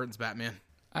 Tim Burton's Batman.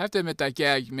 I have to admit that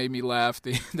gag made me laugh.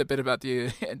 The bit about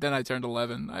then I turned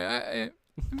 11. It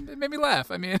made me laugh.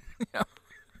 I mean,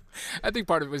 I think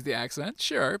part of it was the accent,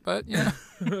 sure, but yeah.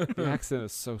 The accent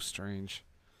is so strange.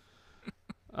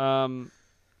 Yeah,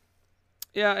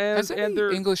 and has any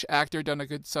they're English actor done a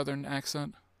good Southern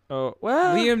accent? Oh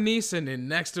well, Liam Neeson in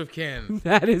Next of Kin.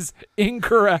 that is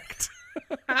incorrect.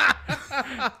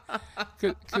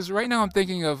 Because right now I'm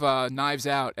thinking of Knives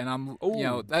Out, and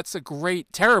that's a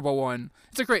great, terrible one.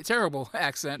 It's a great, terrible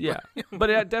accent. Yeah, but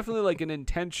it definitely like an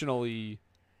intentionally.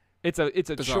 It's a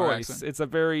Bizarre choice. accent. It's a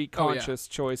very conscious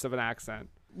choice of an accent.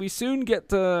 We soon get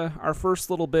to our first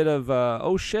little bit of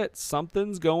oh shit,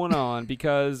 something's going on,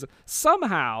 because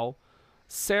somehow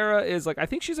Sarah is like, I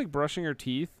think she's like brushing her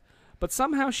teeth. But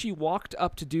somehow she walked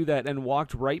up to do that and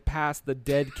walked right past the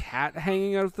dead cat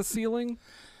hanging out of the ceiling.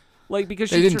 Like,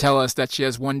 because they didn't tell us that she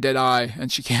has one dead eye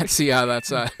and she can't see out of that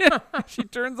side. She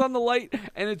turns on the light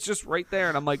and it's just right there.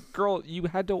 And I'm like, girl, you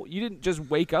didn't just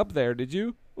wake up there, did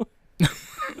you?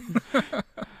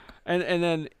 and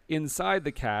then inside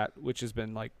the cat, which has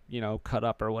been like, cut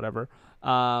up or whatever,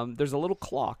 there's a little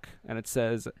clock and it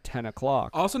says 10 o'clock.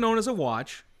 Also known as a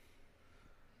watch.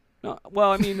 No,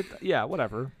 well, I mean, yeah,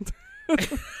 whatever.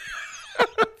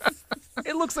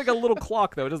 It looks like a little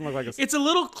clock, though. It doesn't look like a... It's a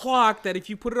little clock that if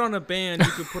you put it on a band,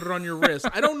 you could put it on your wrist.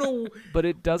 I don't know... But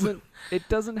it doesn't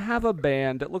have a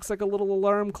band. It looks like a little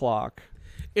alarm clock.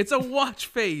 It's a watch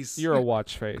face. You're a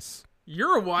watch face.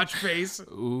 You're a watch face.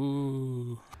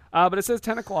 Ooh. But it says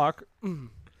 10 o'clock.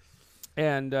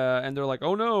 And they're like,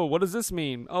 oh, no, what does this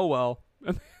mean? Oh, well.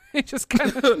 They just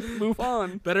kind of move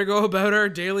on. Better go about our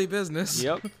daily business.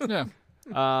 Yep. Yeah.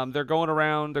 They're going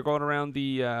around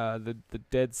the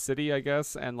dead city, I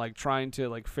guess, and like trying to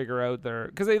like figure out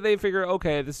because they figure,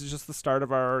 okay, this is just the start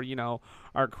of our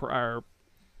our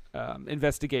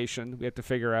investigation. We have to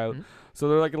figure out. Mm-hmm. So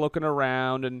they're like looking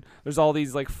around, and there's all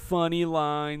these like funny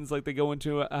lines. Like they go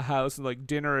into a house and like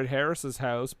dinner at Harris's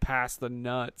house, past the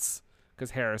nuts,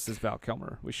 because Harris is Val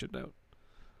Kilmer. We should note.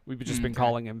 We've just been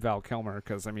calling him Val Kilmer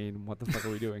because, I mean, what the fuck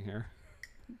are we doing here?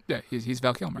 Yeah, he's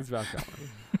Val Kilmer. He's Val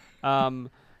Kilmer.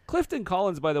 Clifton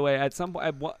Collins, by the way, at some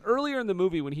point earlier in the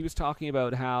movie when he was talking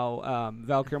about how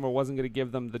Val Kilmer wasn't going to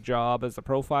give them the job as a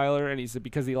profiler, and he said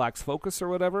because he lacks focus or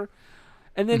whatever.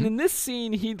 And then in this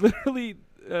scene, he literally,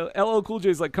 LL Cool J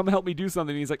is like, come help me do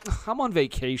something. And he's like, I'm on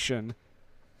vacation.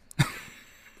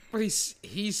 Well,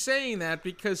 he's saying that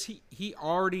because he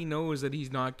already knows that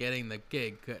he's not getting the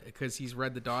gig because he's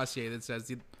read the dossier that says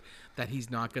that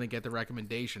he's not going to get the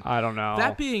recommendation. I don't know.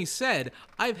 That being said,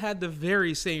 I've had the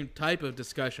very same type of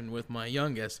discussion with my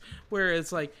youngest where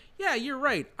it's like, yeah, you're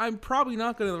right. I'm probably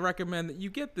not going to recommend that you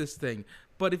get this thing.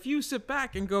 But if you sit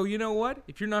back and go, you know what?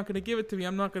 If you're not going to give it to me,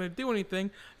 I'm not going to do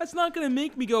anything. That's not going to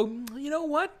make me go, you know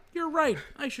what? You're right.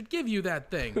 I should give you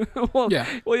that thing. Well, yeah,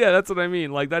 that's what I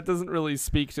mean. Like, that doesn't really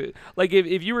speak to... Like,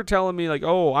 if you were telling me, like,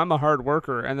 oh, I'm a hard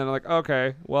worker, and then I'm like,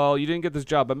 okay, well, you didn't get this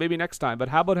job, but maybe next time. But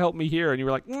how about help me here? And you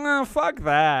were like, no, fuck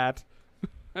that.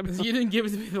 I mean, you didn't give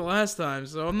it to me the last time,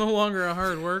 so I'm no longer a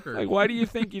hard worker. Like, why do you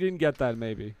think you didn't get that,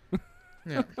 maybe?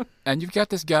 Yeah. And you've got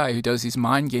this guy who does these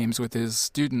mind games with his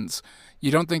students. You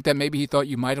don't think that maybe he thought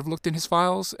you might have looked in his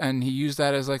files and he used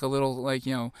that as like a little, like,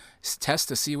 test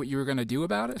to see what you were going to do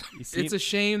about it? It's a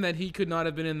shame that he could not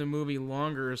have been in the movie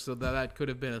longer so that could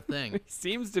have been a thing. He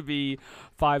seems to be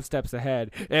 5 steps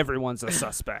ahead. Everyone's a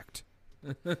suspect.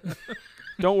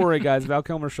 Don't worry, guys. Val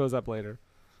Kilmer shows up later.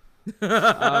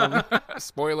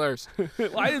 Spoilers.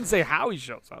 Well, I didn't say how he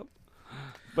shows up.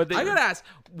 But I gotta ask,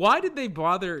 why did they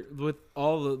bother with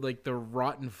all the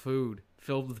rotten food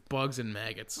filled with bugs and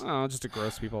maggots? Oh, just to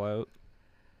gross people out.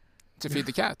 To feed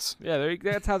the cats. Yeah,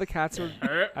 that's how the cats are.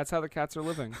 That's how the cats are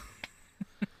living.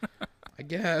 I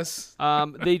guess.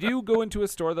 They do go into a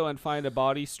store though and find a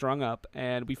body strung up,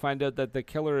 and we find out that the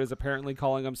killer is apparently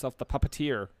calling himself the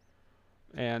Puppeteer.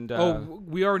 And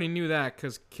we already knew that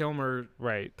because Kilmer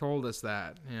right told us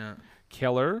that. Yeah.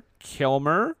 Kilmer.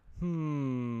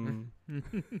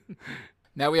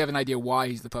 Now we have an idea why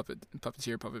he's the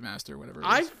puppeteer, puppet master, whatever it is.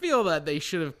 I feel that they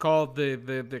should have called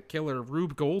the killer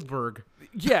Rube Goldberg.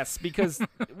 Yes, because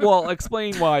well,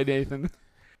 explain why, Nathan.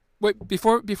 Wait,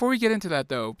 before we get into that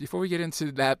though, before we get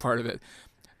into that part of it,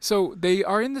 so they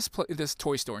are in this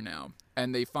toy store now,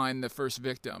 and they find the first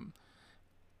victim,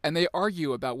 and they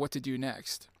argue about what to do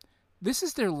next. This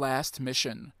is their last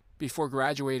mission before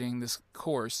graduating this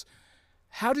course.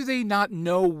 How do they not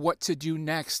know what to do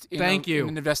next in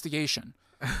an investigation?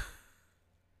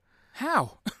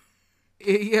 How?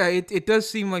 It does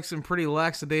seem like some pretty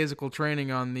lackadaisical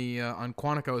training on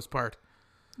Quantico's part.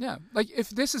 Yeah, like if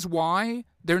this is why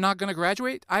they're not going to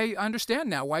graduate, I understand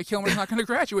now why Kilmer's not going to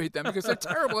graduate them, because they're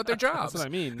terrible at their jobs. That's what I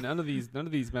mean. None of these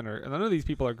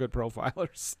people are good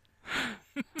profilers.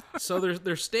 So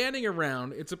they're standing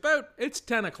around. It's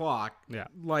 10:00. Yeah.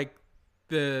 Like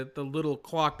the little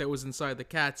clock that was inside the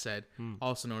cat said,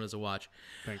 also known as a watch.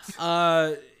 Thanks.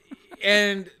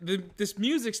 And this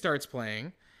music starts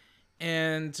playing,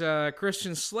 and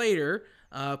Christian Slater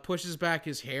pushes back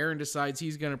his hair and decides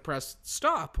he's going to press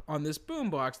stop on this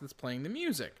boombox that's playing the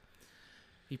music.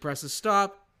 He presses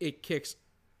stop. It kicks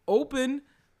open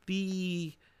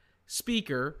the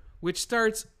speaker, which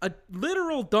starts a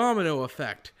literal domino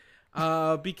effect.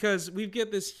 Because we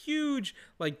get this huge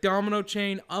domino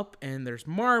chain up, and there's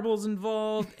marbles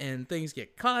involved, and things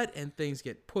get cut and things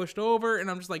get pushed over,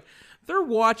 and I'm just like, they're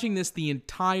watching this the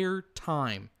entire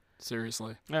time.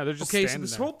 Seriously. Yeah, they're just okay. So standing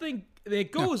this there. whole thing,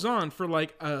 it goes on for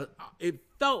it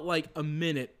felt like a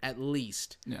minute at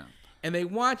least. Yeah. And they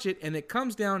watch it, and it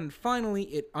comes down, and finally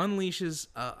it unleashes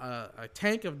a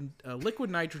tank of liquid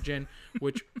nitrogen,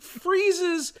 which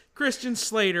freezes Christian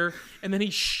Slater, and then he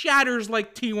shatters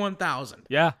like T-1000.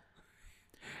 Yeah.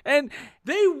 And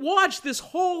they watch this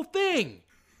whole thing.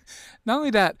 Not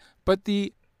only that, but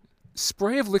the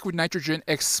spray of liquid nitrogen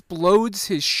explodes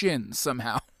his shins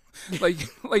somehow. like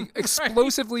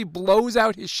explosively blows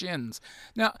out his shins.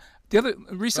 Now,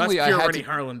 recently That's pure I had Eddie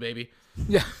Harlan, baby.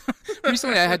 Yeah.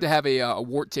 Recently, I had to have a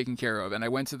wart taken care of, and I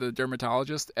went to the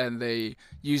dermatologist, and they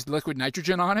used liquid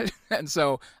nitrogen on it, and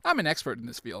so I'm an expert in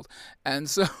this field. And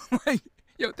so,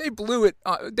 they blew it.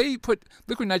 They put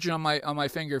liquid nitrogen on my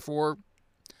finger for,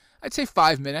 I'd say,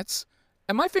 5 minutes,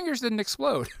 and my fingers didn't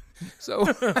explode. So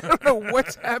I don't know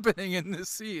what's happening in this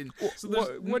scene.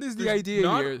 So what is the idea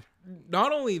here?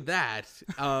 Not only that,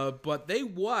 but they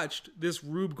watched this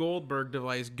Rube Goldberg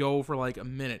device go for a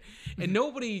minute, and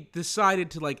nobody decided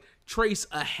to trace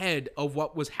ahead of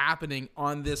what was happening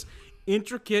on this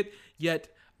intricate yet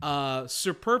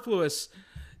superfluous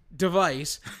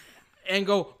device, and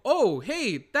go, oh,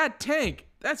 hey, that tank,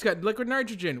 that's got liquid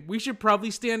nitrogen. We should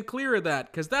probably stand clear of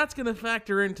that, because that's going to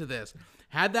factor into this.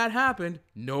 Had that happened,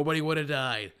 nobody would have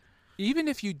died. Even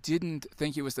if you didn't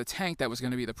think it was the tank that was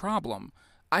going to be the problem,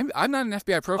 I'm not an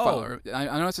FBI profiler. Oh.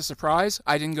 I know it's a surprise.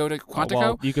 I didn't go to Quantico.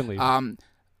 Well, you can leave.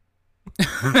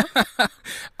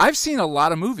 I've seen a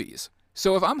lot of movies.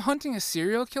 So if I'm hunting a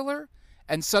serial killer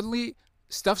and suddenly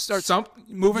stuff starts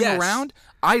moving around,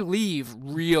 I leave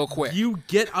real quick. You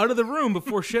get out of the room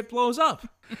before shit blows up.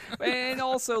 And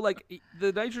also,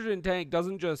 the nitrogen tank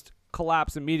doesn't just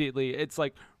collapse immediately. It's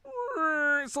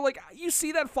so you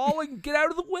see that falling, get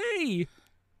out of the way.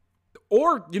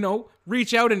 Or,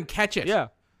 reach out and catch it. Yeah.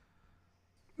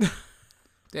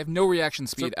 They have no reaction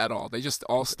speed at all. They just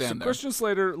all stand there. Christian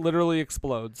Slater literally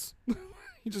explodes.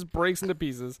 He just breaks into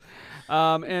pieces.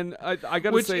 And I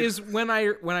gotta Which say, is when I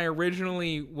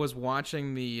originally was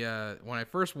watching when I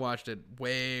first watched it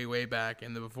way back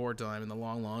in the before time, in the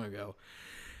long ago,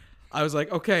 I was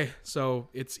like, okay, so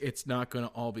it's not going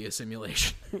to all be a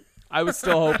simulation. I was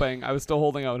still hoping. I was still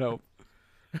holding out hope.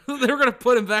 They were gonna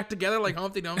put him back together like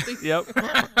Humpty Dumpty. Yep.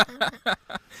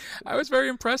 I was very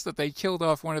impressed that they killed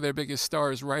off one of their biggest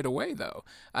stars right away, though.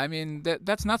 I mean,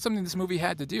 that's not something this movie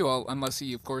had to do, unless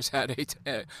he, of course, had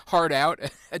a hard out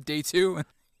at day 2 and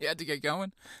he had to get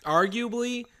going.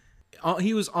 Arguably,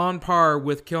 he was on par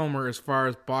with Kilmer as far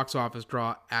as box office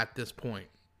draw at this point.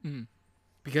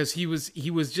 Because he was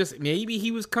just, maybe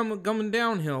he was coming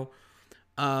downhill,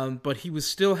 but he was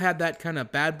still had that kind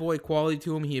of bad boy quality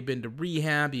to him. He had been to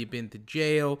rehab, he had been to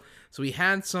jail, so he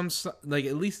had some, like,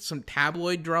 at least some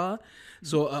tabloid draw.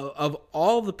 So of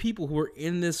all the people who were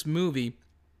in this movie,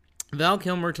 Val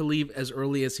Kilmer to leave as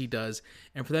early as he does,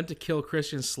 and for them to kill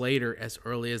Christian Slater as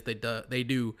early as they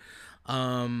do,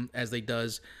 I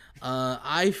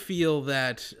feel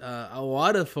that a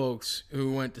lot of folks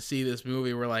who went to see this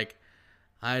movie were like,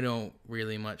 I don't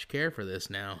really much care for this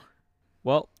now.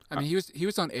 Well, I mean, he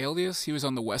was on Alias. He was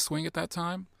on The West Wing at that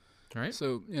time. Right.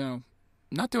 So,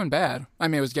 not doing bad. I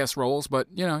mean, it was guest roles, but,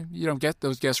 you don't get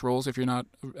those guest roles if you're not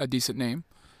a decent name.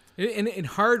 And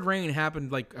Hard Rain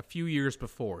happened like a few years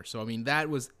before, so I mean that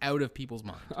was out of people's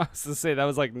minds. I was to say that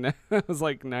was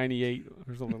like 98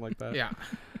 or something like that. Yeah.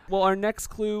 Well, our next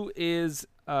clue is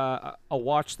a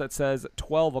watch that says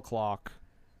 12 o'clock,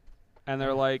 and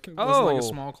they're like, Was "Oh, it like a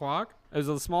small clock?" It was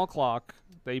a small clock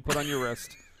that you put on your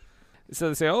wrist. So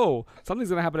they say, "Oh, something's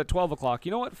gonna happen at 12 o'clock."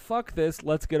 You know what? Fuck this.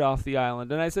 Let's get off the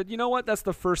island. And I said, "You know what? That's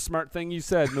the first smart thing you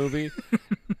said, movie."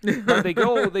 But they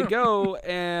go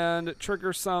and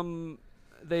trigger some.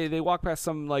 They walk past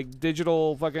some like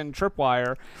digital fucking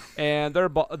tripwire, and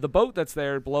the boat that's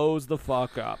there blows the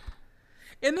fuck up.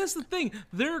 And that's the thing.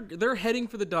 They're heading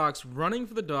for the docks, running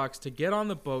for the docks to get on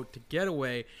the boat to get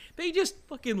away. They just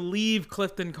fucking leave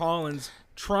Clifton Collins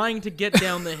trying to get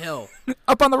down the hill.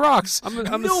 Up on the rocks.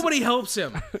 Nobody helps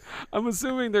him. I'm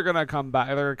assuming they're gonna come back.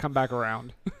 They're gonna come back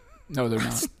around. No, they're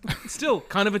not. Still,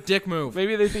 kind of a dick move.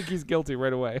 Maybe they think he's guilty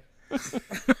right away.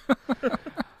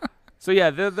 So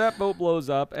yeah, that boat blows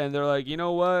up, and they're like, you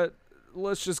know what?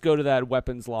 Let's just go to that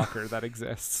weapons locker that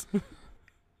exists.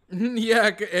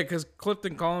 Yeah, because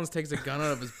Clifton Collins takes a gun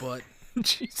out of his butt.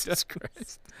 Jesus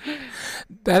Christ.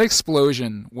 That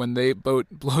explosion when the boat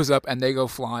blows up and they go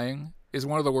flying is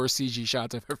one of the worst CG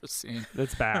shots I've ever seen.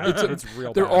 That's bad. It's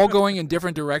real They're bad. all going in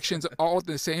different directions, all at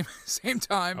the same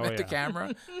time Oh, at the yeah.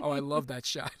 camera. Oh, I love that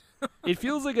shot. It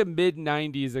feels like a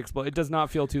mid-90s explosion. It does not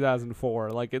feel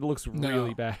 2004. Like, it looks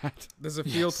really bad. Does it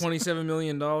feel $27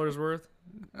 million worth?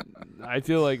 I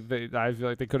feel like they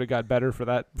could have got better for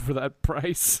that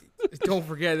price. Don't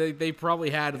forget, they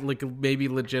probably had like maybe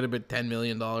legitimate $10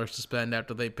 million to spend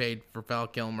after they paid for Val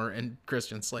Kilmer and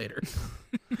Christian Slater.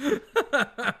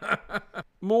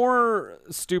 More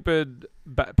stupid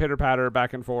pitter-patter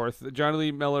back and forth. Johnny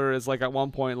Lee Miller is like at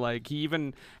one point, like he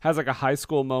even has like a high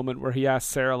school moment where he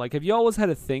asks Sarah, like, have you always had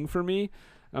a thing for me?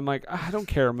 I'm like, I don't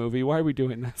care, movie. Why are we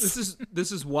doing this?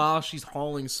 This is while she's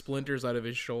hauling splinters out of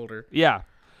his shoulder. Yeah.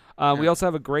 We also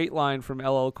have a great line from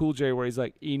LL Cool J where he's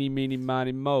like, eeny, meeny,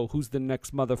 miny, mo, who's the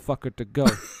next motherfucker to go?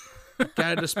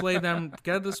 Gotta display them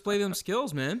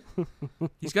skills, man.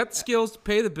 He's got the skills to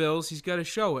pay the bills. He's got to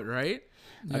show it, right?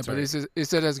 Yeah, That's but right.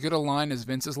 is it as good a line as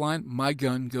Vince's line? My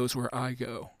gun goes where I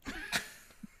go.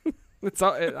 It's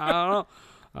all, I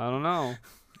don't know.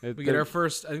 We get our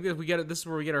first. I think we get it. This is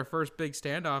where we get our first big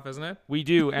standoff, isn't it? We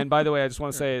do. And by the way, I just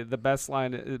want to say the best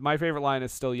line, my favorite line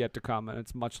is still yet to come, and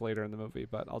it's much later in the movie,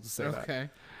 but I'll just say that. Okay.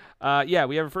 Yeah,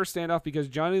 we have a first standoff because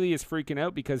Johnny Lee is freaking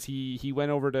out because he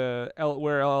went over to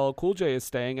where LL Cool J is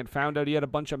staying and found out he had a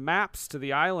bunch of maps to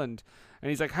the island. And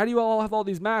he's like, how do you all have all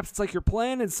these maps? It's like you're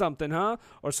planning something, huh?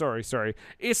 Or sorry.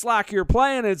 It's like you're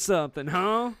planning something,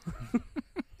 huh?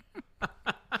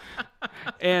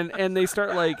 and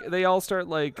they all start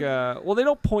like well, they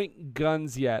don't point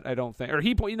guns yet, I don't think. Or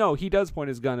he does point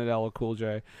his gun at LL Cool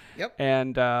J. Yep.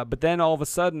 And but then all of a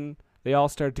sudden they all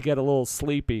start to get a little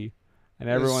sleepy. And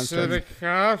everyone starts,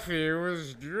 coffee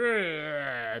was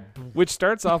drip. which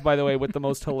starts off, by the way, with the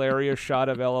most hilarious shot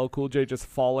of LL Cool J just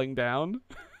falling down.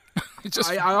 It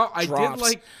just I did drops.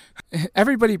 like.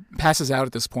 Everybody passes out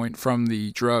at this point from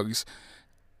the drugs.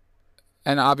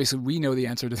 And obviously we know the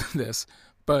answer to this,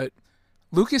 but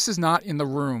Lucas is not in the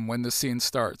room when the scene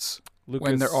starts.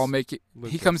 When they're all making,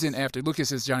 he comes in after.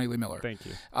 Lucas is Johnny Lee Miller. Thank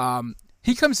you.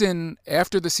 He comes in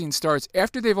after the scene starts,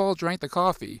 after they've all drank the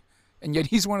coffee, and yet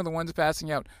he's one of the ones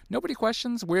passing out. Nobody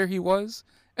questions where he was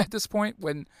at this point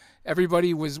when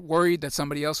everybody was worried that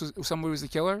somebody was the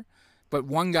killer, but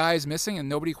one guy is missing and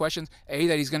nobody questions A,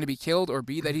 that he's going to be killed, or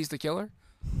B, that he's the killer.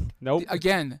 Nope.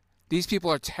 Again, these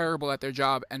people are terrible at their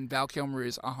job, and Val Kilmer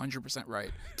is 100%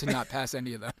 right to not pass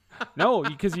any of them. No,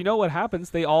 because you know what happens?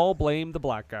 They all blame the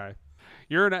black guy.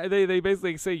 They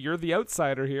basically say you're the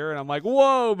outsider here, and I'm like,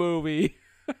 whoa, movie.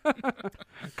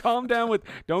 Calm down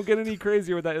don't get any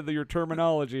crazier with your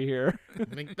terminology here. I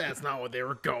think that's not what they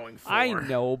were going for. I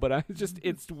know, but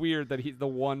it's weird that the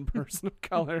one person of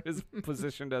color is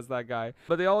positioned as that guy.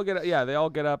 But they all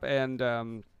get up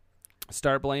and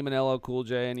start blaming LL Cool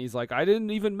J, and he's like, I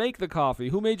didn't even make the coffee.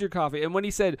 Who made your coffee? And when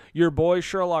he said, your boy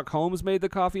Sherlock Holmes made the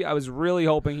coffee, I was really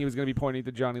hoping he was going to be pointing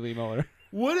to Johnny Lee Miller.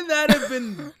 Wouldn't that have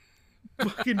been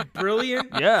fucking brilliant?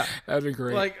 Yeah. That'd be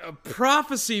great. Like a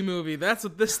prophecy movie. That's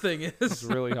what this thing is. It's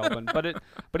really helping. But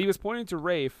he was pointing to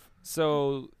Rafe,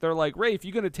 so they're like, Rafe,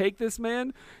 you gonna take this,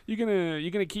 man? You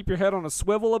gonna keep your head on a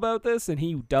swivel about this? And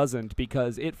he doesn't,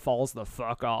 because it falls the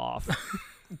fuck off.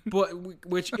 But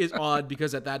which is odd,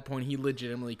 because at that point he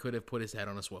legitimately could have put his head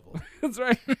on a swivel. That's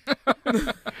right.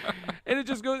 And it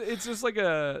just goes. It's just like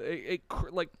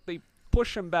like they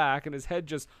push him back, and his head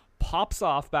just pops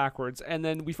off backwards, and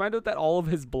then we find out that all of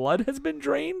his blood has been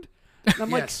drained. And I'm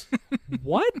Yes. like,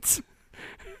 what?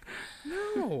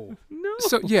 No. No.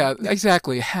 So yeah,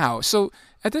 exactly. How? So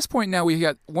at this point now we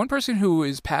got one person who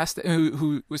is passed,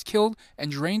 who was killed and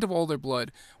drained of all their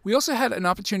blood. We also had an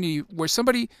opportunity where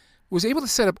somebody was able to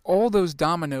set up all those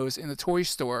dominoes in the toy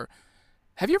store.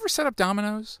 Have you ever set up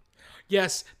dominoes?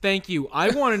 Yes, thank you. I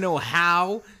want to know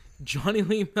how Johnny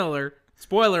Lee Miller,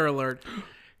 spoiler alert,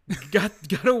 got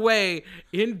away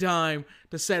in time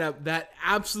to set up that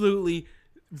absolutely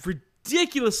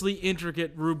ridiculously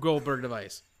intricate Rube Goldberg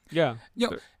device. Yeah.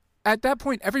 You know, at that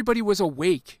point, everybody was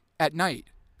awake at night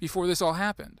before this all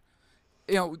happened.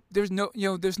 There's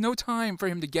no time for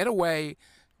him to get away,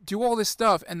 do all this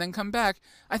stuff, and then come back.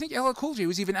 I think LL Cool J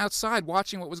was even outside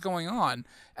watching what was going on,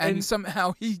 and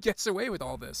somehow he gets away with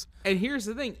all this. And here's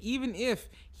the thing, even if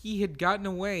he had gotten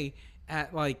away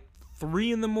at like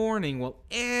 3 a.m. while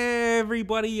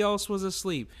everybody else was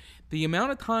asleep, the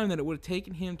amount of time that it would have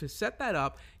taken him to set that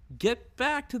up, get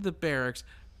back to the barracks,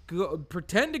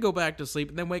 pretend to go back to sleep,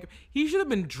 and then wake up, he should have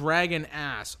been dragging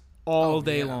ass all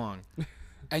day long.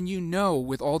 And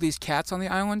with all these cats on the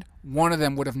island, one of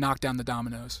them would have knocked down the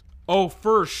dominoes. Oh,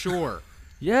 for sure.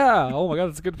 Yeah. Oh my God,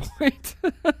 that's a good point.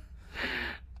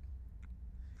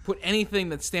 Put anything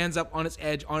that stands up on its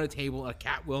edge on a table, a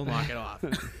cat will knock it off.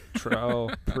 True.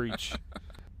 Preach.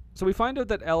 So we find out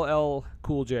that LL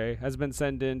Cool J has been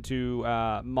sent in to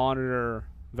monitor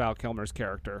Val Kilmer's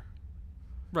character.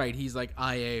 Right, he's like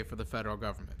IA for the federal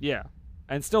government. Yeah.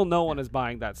 And still no one is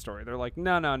buying that story. They're like,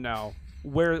 no.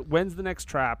 When's the next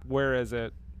trap? Where is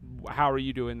it? How are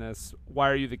you doing this? Why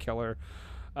are you the killer?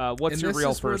 What's and your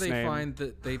real first name?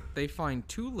 name? They find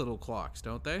 2 little clocks,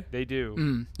 don't they? They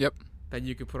do. Yep. That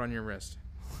you could put on your wrist.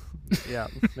 Yeah.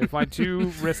 They find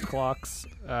 2 wrist clocks.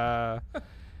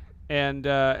 And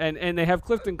they have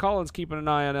Clifton Collins keeping an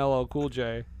eye on LL Cool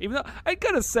J. Even though I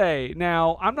gotta say,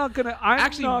 now I'm not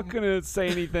gonna say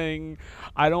anything.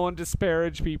 I don't want to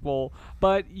disparage people,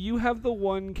 but you have the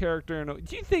one character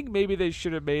do you think maybe they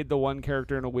should have made the one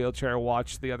character in a wheelchair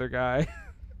watch the other guy?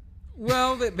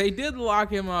 Well, they did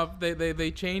lock him up.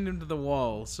 They chained him to the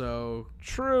wall. So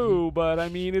true, but I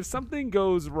mean, if something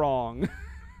goes wrong.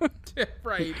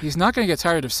 Right. He's not going to get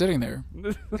tired of sitting there.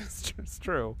 It's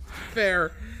true.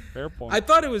 Fair point. I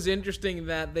thought it was interesting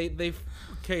that they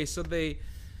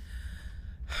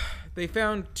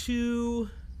found 2.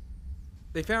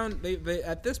 They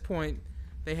at this point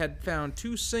they had found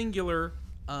 2 singular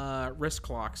wrist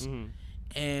clocks,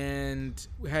 and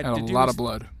had a lot of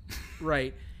blood.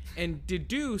 Right, and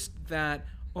deduced that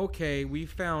we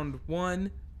found one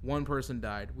person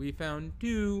died. We found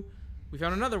 2. We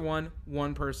found another one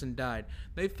person died.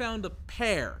 They found a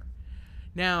pair.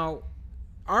 Now,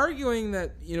 arguing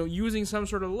that, using some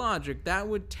sort of logic, that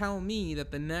would tell me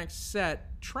that the next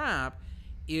set trap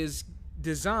is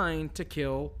designed to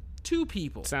kill 2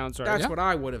 people. Sounds right. That's what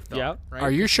I would have thought. Yep. Right?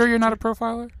 Are you sure you're not a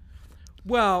profiler?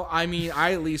 Well, I mean,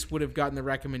 I at least would have gotten the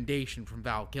recommendation from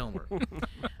Val Kilmer.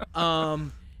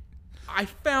 I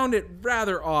found it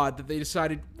rather odd that they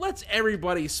decided, let's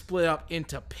everybody split up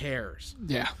into pairs.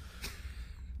 Yeah.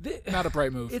 Not a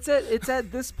bright move. It's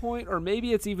at this point, or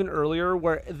maybe it's even earlier,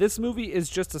 where this movie is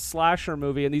just a slasher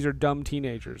movie, and these are dumb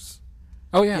teenagers.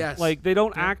 Oh yeah. Yes. Like, they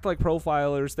don't act like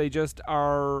profilers; they just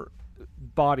are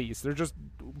bodies. They're just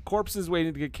corpses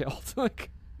waiting to get killed.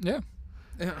 Like, yeah.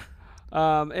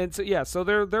 And so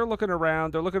they're looking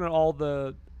around. They're looking at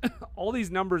all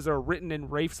these numbers are written in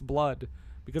Rafe's blood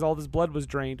because all this blood was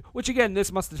drained. Which again,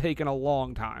 this must have taken a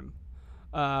long time.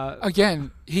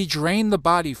 Again, he drained the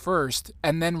body first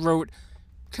and then wrote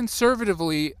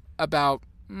conservatively about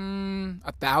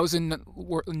 1,000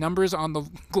 numbers on the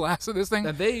glass of this thing.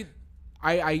 And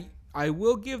I I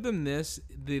will give them this.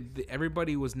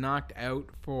 Everybody was knocked out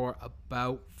for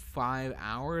about 5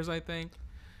 hours, I think,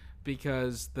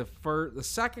 because the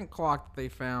second clock that they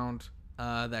found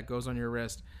that goes on your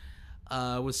wrist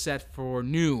was set for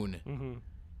noon,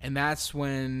 and that's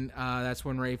when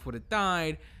Rafe would have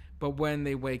died. But when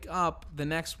they wake up, the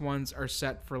next ones are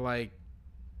set for like,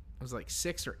 it was like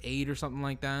 6 or 8 or something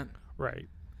like that. Right.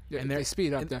 Yeah, And they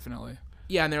speed up definitely.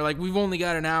 Yeah, and they're like, we've only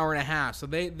got an hour and a half, so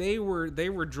they were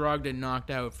drugged and knocked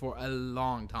out for a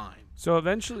long time. So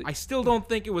eventually, I still don't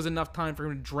think it was enough time for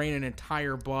him to drain an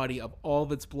entire body of all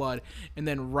of its blood and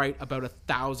then write about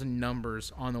 1,000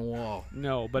 numbers on the wall,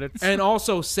 no, but it's and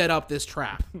also set up this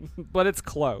trap. but it's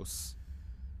close.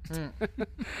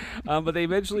 But they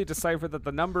eventually decipher that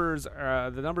the numbers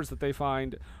that they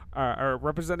find are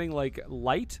representing like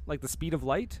light, like the speed of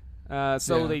light.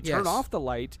 So Yeah. they turn Yes. off the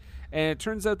light, and it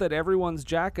turns out that everyone's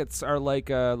jackets are like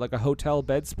a hotel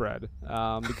bedspread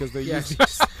because they Yes. use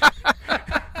these.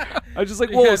 I was just like,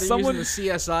 Yeah, whoa, they're someone. using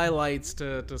the CSI lights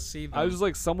to see them. I was just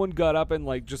like, someone got up and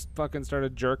like just fucking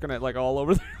started jerking it like all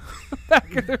over the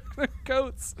back of their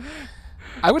coats.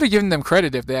 I would have given them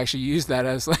credit if they actually used that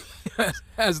as like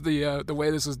as the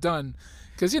way this was done,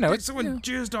 because it's someone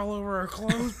jizzed all over our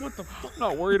clothes. What the fuck? I'm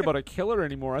not worried about a killer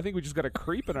anymore. I think we just got a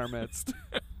creep in our midst.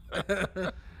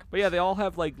 But yeah, they all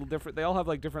have like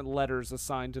different letters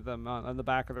assigned to them on the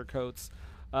back of their coats.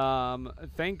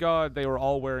 Thank God they were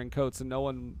all wearing coats and no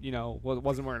one,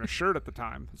 wasn't wearing a shirt at the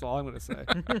time. That's all I'm going to say.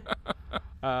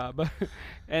 But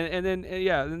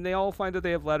then they all find that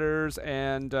they have letters,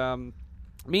 and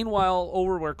meanwhile,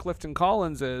 over where Clifton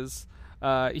Collins is,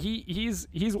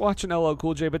 he's watching LL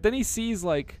Cool J, but then he sees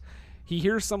he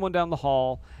hears someone down the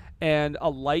hall, and a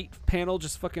light panel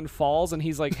just fucking falls, and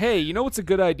he's like, "Hey, you know what's a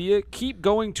good idea? Keep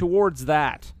going towards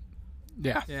that."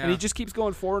 yeah. Yeah. And he just keeps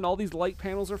going forward, and all these light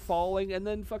panels are falling, and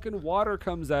then fucking water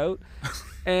comes out,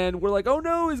 and we're like, "Oh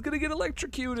no, he's gonna get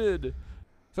electrocuted."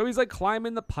 So he's like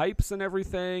climbing the pipes and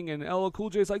everything, and LL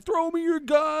Cool J's like, "Throw me your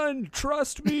gun,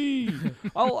 trust me.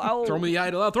 I'll Throw me the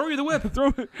idol. I'll throw you the whip. throw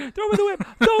me the whip.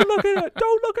 Don't look at it.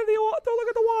 Don't look at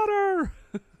the water."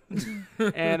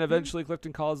 And eventually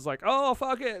Clifton Collins is like, "Oh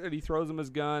fuck it," and he throws him his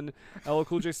gun. LL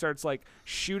Cool J starts like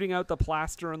shooting out the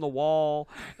plaster in the wall,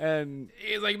 and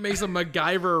He makes a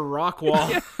MacGyver rock wall.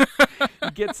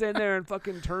 he gets in there and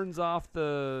fucking turns off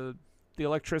the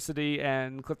electricity,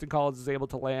 and Clifton Collins is able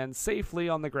to land safely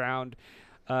on the ground.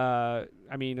 As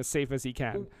safe as he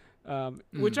can.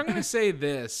 Which I'm going to say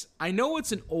this. I know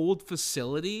it's an old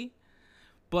facility,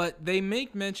 but they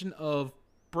make mention of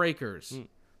breakers.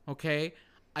 Okay?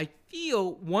 I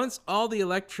feel once all the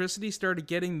electricity started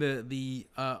getting the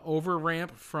over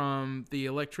ramp from the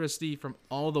electricity from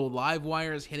all the live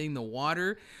wires hitting the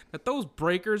water, that those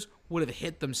breakers would have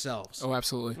hit themselves. Oh,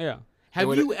 absolutely. Yeah. Have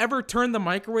would've- you ever turned the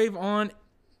microwave on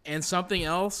and something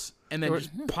else and then Or-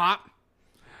 just pop?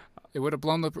 It would have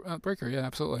blown the breaker. Yeah,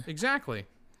 absolutely. Exactly.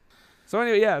 So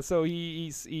anyway, yeah. So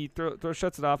he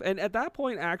shuts it off, and at that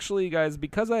point, actually, guys,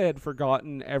 because I had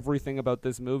forgotten everything about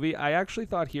this movie, I actually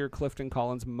thought here Clifton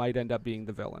Collins might end up being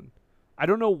the villain. I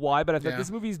don't know why, but I thought Yeah.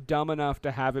 this movie's dumb enough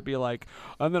to have it be like,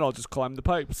 and then I'll just climb the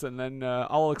pipes, and then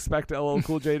I'll expect LL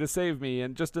Cool J to save me,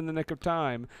 and just in the nick of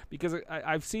time. Because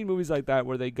I've seen movies like that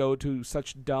where they go to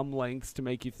such dumb lengths to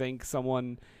make you think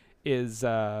someone is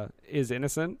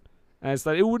innocent, and I just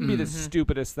thought it wouldn't be the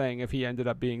stupidest thing if he ended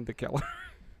up being the killer.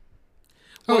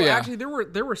 Oh, Well, yeah. actually,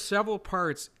 there were several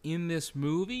parts in this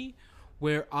movie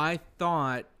where I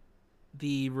thought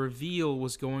the reveal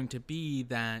was going to be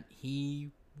that he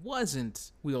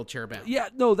wasn't wheelchair bound. Yeah,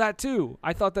 no, that too.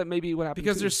 I thought that maybe what happened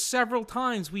Because too. there's several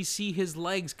times we see his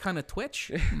legs kind of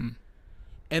twitch.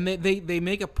 And they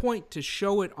make a point to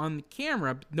show it on the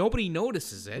camera. Nobody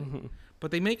notices it,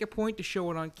 but they make a point to show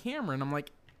it on camera. And I'm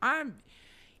like, I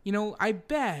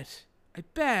bet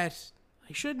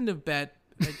I shouldn't have bet,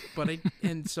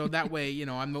 and so that way, I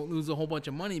don't lose a whole bunch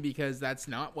of money because that's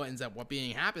not what ends up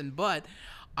being happened. But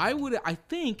I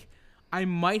think I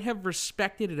might have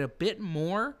respected it a bit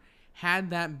more had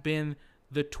that been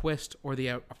the twist or the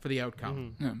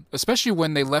outcome. Yeah. Especially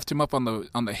when they left him up on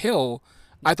the hill.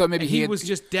 I thought maybe And he was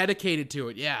just dedicated to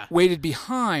it. Yeah. waited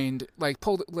behind,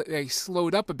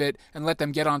 slowed up a bit and let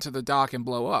them get onto the dock and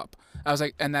blow up. I was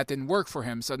like, and that didn't work for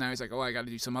him. So now he's like, oh, I got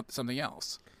to do something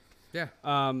else. Yeah.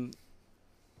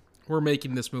 We're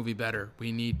making this movie better.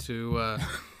 We need to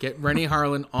get Rennie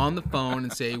Harlan on the phone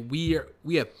and say, we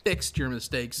have fixed your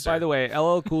mistakes, sir. By the way,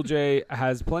 LL Cool J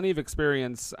has plenty of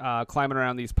experience climbing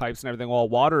around these pipes and everything while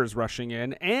water is rushing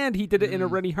in, and he did it in a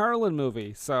Rennie Harlan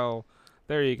movie. So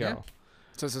there you go. Yeah.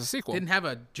 So it's a sequel. Didn't have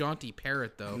a jaunty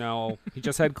parrot, though. No, he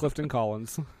just had Clifton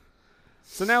Collins.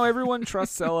 So now everyone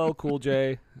trusts LL Cool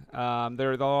J.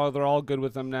 They're all good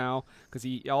with him now because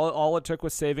all it took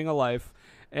was saving a life.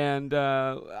 And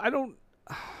I don't.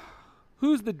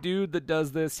 Who's the dude that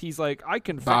does this? He's like, I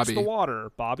can fix the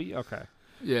water. Bobby? Okay.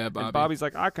 Yeah, Bobby. And Bobby's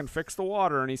like, I can fix the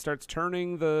water. And he starts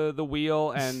turning the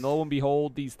wheel. And lo and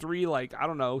behold, these 3, like, I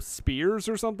don't know, spears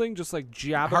or something, just like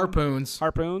jabbing.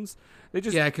 Harpoons. They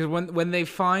just because when they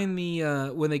find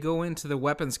the when they go into the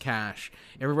weapons cache,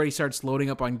 everybody starts loading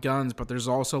up on guns, but there's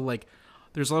also like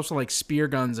spear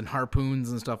guns and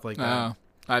harpoons and stuff like that.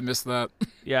 I missed that.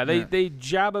 Yeah, they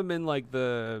jab him in like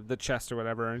the chest or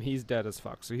whatever, and he's dead as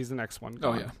fuck. So he's the next one.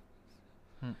 Oh yeah.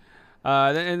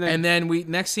 And then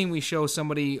next scene we show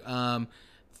somebody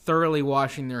thoroughly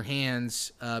washing their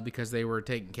hands because they were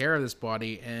taking care of this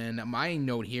body. And my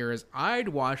note here is I'd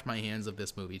wash my hands of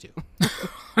this movie too.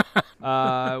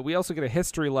 We also get a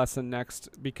history lesson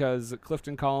next because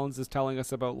Clifton Collins is telling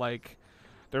us about like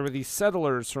there were these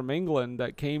settlers from England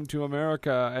that came to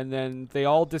America and then they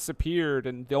all disappeared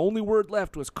and the only word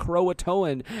left was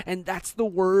Croatoan, and that's the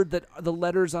word that the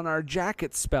letters on our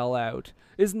jackets spell out.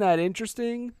 Isn't that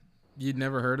interesting? You'd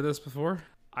never heard of this before?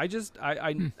 I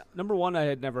number one, I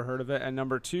had never heard of it, and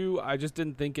number two, I just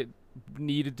didn't think it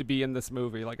needed to be in this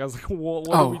movie. Like I was like, what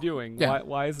are we doing? Yeah.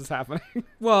 Why is this happening?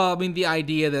 Well, I mean, the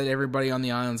idea that everybody on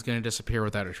the island is going to disappear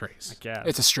without a trace. I guess.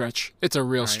 It's a stretch. It's a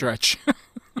real stretch.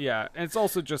 Yeah, and it's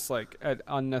also just like an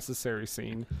unnecessary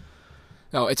scene.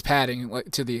 No, it's padding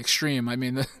to the extreme. I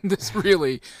mean, this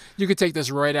really, you could take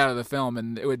this right out of the film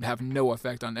and it would have no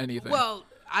effect on anything. Well,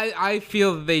 I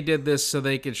feel that they did this so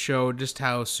they could show just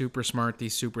how super smart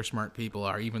these super smart people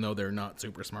are, even though they're not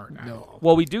super smart at all.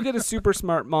 Well, we do get a super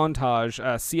smart montage,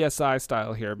 CSI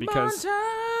style here, because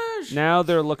now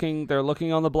they're looking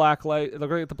on the black light. They're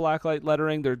looking at the black light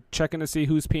lettering. They're checking to see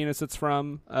whose penis it's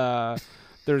from.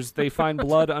 They find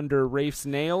blood under Rafe's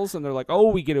nails, and they're like, "Oh,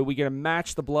 we get to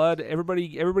match the blood. Everybody,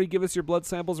 give us your blood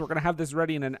samples. We're gonna have this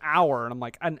ready in an hour." And I'm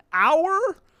like, "An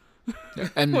hour?"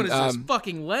 And What is this,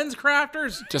 fucking lens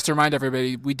crafters? just to remind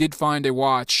everybody, we did find a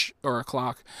watch or a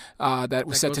clock that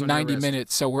was set goes to on your 90 wrist.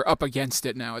 minutes, so we're up against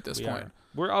it now at this point.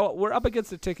 We're up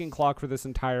against a ticking clock for this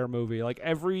entire movie. Like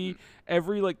every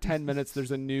like 10 minutes,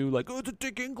 there's a new like, oh, it's a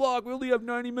ticking clock. We only have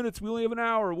 90 minutes. We only have an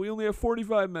hour. We only have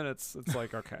 45 minutes. It's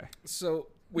like, okay. So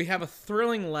we have a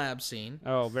thrilling lab scene.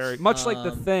 Oh, very much like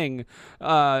The Thing,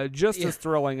 just as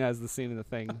thrilling as the scene in The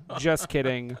Thing. Just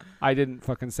kidding. I didn't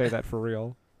fucking say that for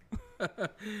real.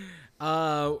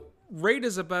 Right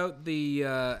about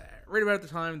the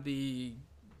time the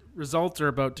results are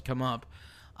about to come up,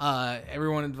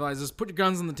 everyone advises put your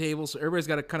guns on the table. So everybody's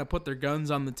got to kind of put their guns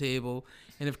on the table,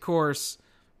 and of course,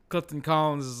 Clifton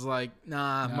Collins is like,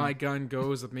 "Nah, my gun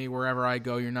goes with me wherever I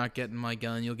go. You're not getting my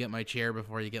gun. You'll get my chair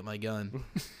before you get my gun."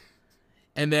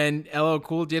 And then LL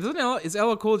Cool J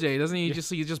doesn't he?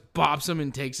 He just bops him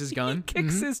and takes his gun.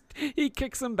 He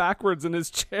kicks him backwards in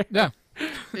his chair. Yeah.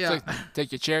 Yeah. It's like,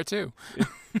 take your chair too.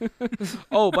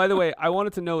 Oh, by the way, I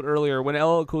wanted to note earlier when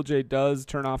LL Cool J does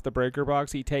turn off the breaker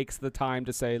box, he takes the time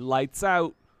to say "lights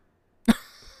out."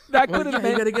 That could have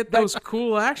you got to get those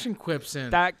cool action quips in.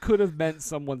 That could have meant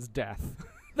someone's death.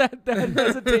 That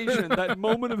hesitation, that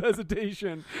moment of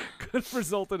hesitation, could have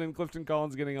resulted in Clifton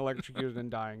Collins getting electrocuted and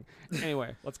dying.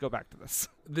 Anyway, let's go back to this.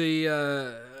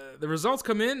 The results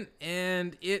come in,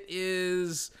 and it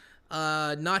is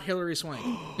not Hillary Swank.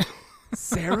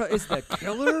 Sarah is the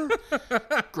killer?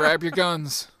 Grab your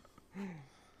guns.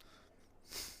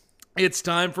 It's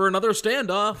time for another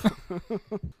standoff.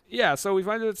 Yeah, so we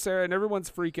find out it's Sarah, and everyone's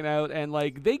freaking out, and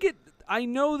like I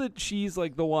know that she's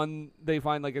like the one they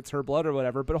find like it's her blood or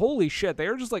whatever, but holy shit, they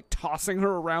are just like tossing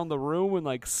her around the room and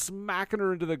like smacking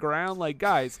her into the ground. Like,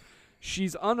 guys,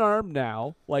 she's unarmed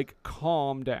now. Like,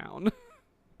 calm down.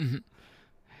 Mm-hmm.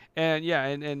 And yeah,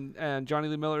 and Johnny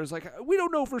Lee Miller is like, we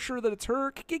don't know for sure that it's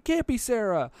her. It can't be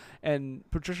Sarah. And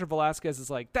Patricia Velasquez is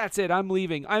like, that's it. I'm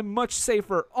leaving. I'm much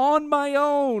safer on my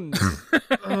own.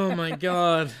 Oh my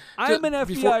God. I'm an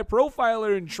FBI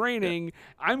profiler in training.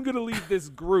 I'm going to leave this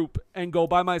group and go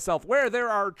by myself where there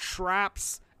are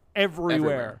traps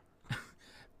everywhere.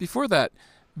 Before that,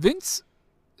 Vince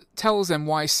tells them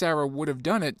why Sarah would have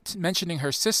done it, mentioning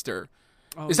her sister.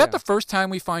 Is that the first time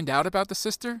we find out about the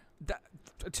sister?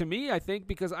 To me, I think,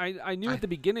 because I knew at the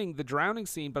beginning the drowning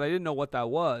scene, but I didn't know what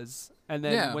that was. And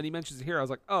then when he mentions it here, I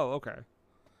was like, oh, okay.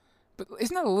 But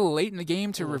isn't that a little late in the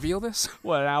game to reveal this?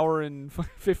 What, an hour and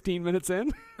 15 minutes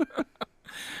in?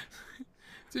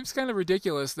 Seems kind of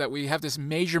ridiculous that we have this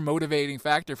major motivating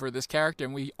factor for this character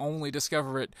and we only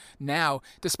discover it now,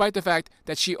 despite the fact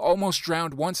that she almost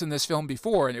drowned once in this film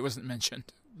before and it wasn't mentioned.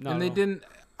 They didn't.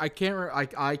 I can't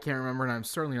remember, and I'm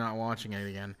certainly not watching it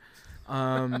again.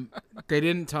 They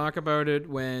didn't talk about it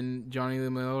when Johnny Lee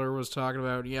Miller was talking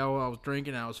about, well, I was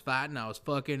drinking, I was fat, and I was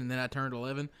fucking, and then I turned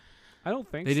 11. I don't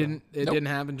think They so. didn't. It Nope. didn't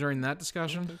happen during that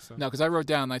discussion. I think so. No, because I wrote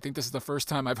down, I think this is the first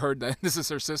time I've heard that this is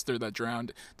her sister that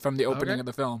drowned from the opening Okay. of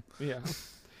the film. Yeah.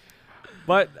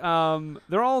 But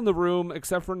they're all in the room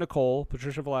except for Nicole,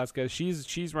 Patricia Velasquez.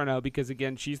 She's run out because,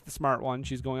 again, she's the smart one.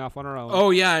 She's going off on her own.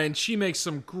 Oh yeah, and she makes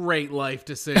some great life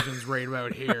decisions right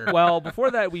about here. Well,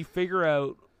 before that, we figure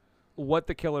out what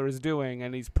the killer is doing,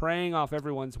 and he's preying off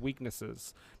everyone's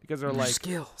weaknesses because they're like,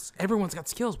 skills. Everyone's got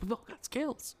skills. We've all got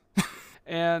skills.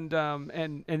 and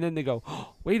then they go,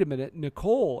 oh, wait a minute,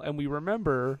 Nicole, and we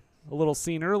remember a little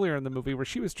scene earlier in the movie where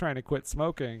she was trying to quit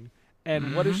smoking,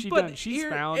 and what has she But done? She's here-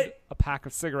 found a pack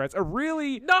of cigarettes, a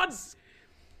really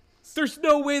There's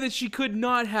no way that she could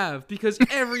not have, because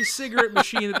every cigarette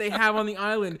machine that they have on the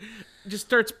island just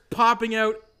starts popping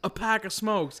out a pack of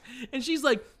smokes. And she's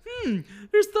like,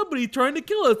 there's somebody trying to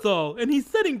kill us all, and he's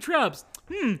setting traps.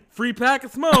 Free pack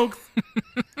of smokes.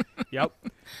 Yep.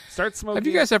 Start smoking. Have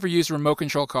you guys ever used remote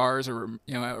control cars or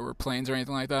or planes or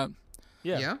anything like that?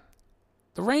 Yeah.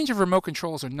 The range of remote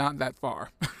controls are not that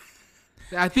far.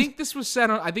 I think this was set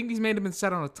on. I think these may have been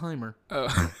set on a timer.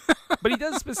 But he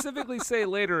does specifically say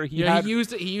later he Yeah, had. he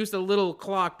used a little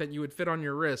clock that you would fit on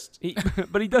your wrist.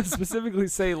 But he does specifically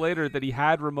say later that he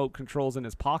had remote controls in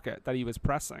his pocket that he was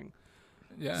pressing.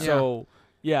 Yeah. So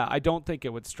yeah, I don't think it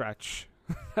would stretch.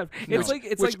 It's like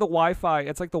the Wi-Fi.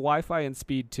 It's like the Wi-Fi in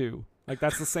Speed 2. Like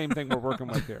that's the same thing we're working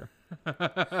with here.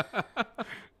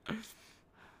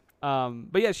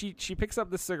 But yeah, she picks up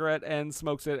the cigarette and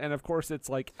smokes it, and of course it's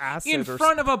like acid In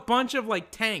front of a bunch of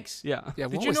like tanks. Yeah. Yeah.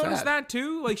 Did what you was notice that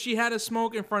too? Like she had a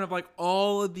smoke in front of like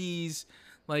all of these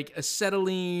like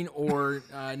acetylene or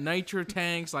nitro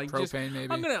tanks. Like just, Propane,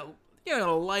 maybe. I'm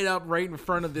gonna light up right in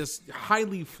front of this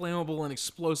highly flammable and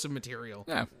explosive material.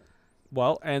 Yeah.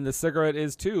 Well, and the cigarette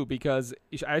is too, because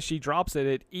as she drops it,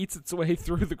 it eats its way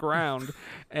through the ground,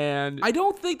 and I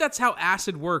don't think that's how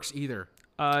acid works either.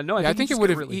 no, I think you it just would get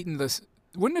have really- eaten this.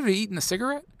 Wouldn't it have eaten the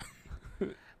cigarette?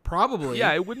 Probably.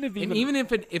 Yeah, it wouldn't have even. And even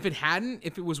if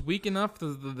it was weak enough,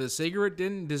 the cigarette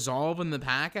didn't dissolve in the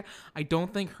pack, I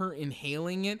don't think her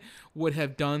inhaling it would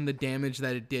have done the damage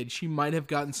that it did. She might have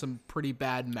gotten some pretty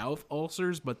bad mouth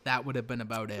ulcers, but that would have been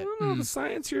about it. I don't know, the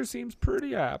science here seems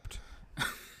pretty apt.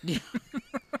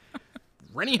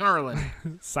 Rennie Harlan.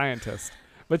 Scientist,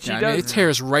 but she Yeah, I does. mean, it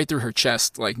tears right through her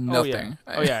chest like nothing.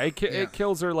 Oh yeah, it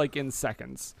kills her like in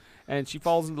seconds, and she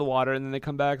falls into the water. And then they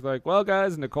come back like, "Well,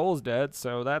 guys, Nicole's dead,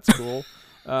 so that's cool."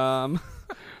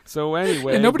 So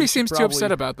anyway, And nobody we should seems too probably-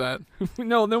 upset about that.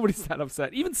 No, nobody's that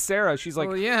upset. Even Sarah, she's like,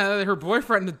 Well, yeah, her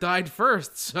boyfriend had died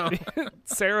first, so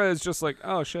Sarah is just like,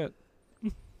 "Oh shit."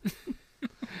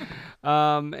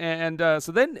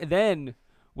 So then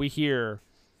we hear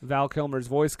Val Kilmer's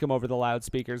voice come over the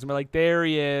loudspeakers, and we're like, "There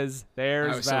he is.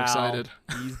 There's I was so Val. excited.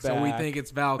 He's back." so we think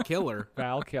it's Val Killer.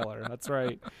 Val Killer. That's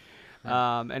right.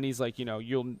 And he's like,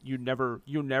 you're never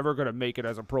gonna make it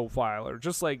as a profiler.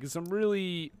 Just like some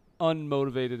really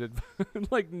unmotivated,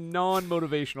 like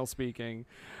non-motivational speaking.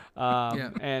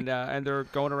 And they're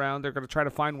going around. They're gonna try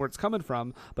to find where it's coming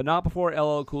from, but not before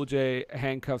LL Cool J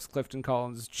handcuffs Clifton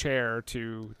Collins' chair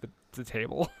to the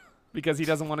table because he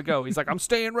doesn't want to go. He's like, I'm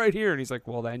staying right here, and he's like,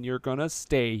 well, then you're gonna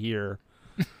stay here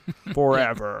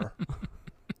forever.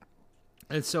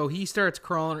 And so he starts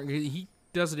crawling. He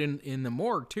does it in the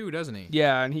morgue too, doesn't he?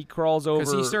 Yeah, and he crawls over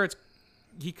Because he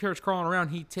starts crawling around.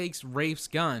 He takes Rafe's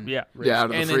gun. Yeah, Yeah, out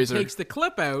of and the then freezer. takes the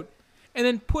clip out, and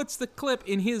then puts the clip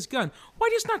in his gun. Why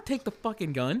just not take the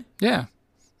fucking gun? Yeah.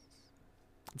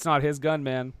 It's not his gun,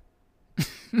 man.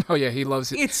 Oh yeah, he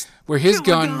loves it. It's Where his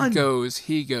still a gun goes,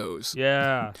 he goes.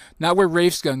 Yeah. Not where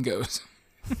Rafe's gun goes.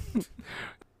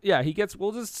 Yeah,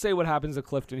 we'll just say what happens to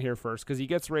Clifton here first, because he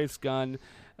gets Rafe's gun,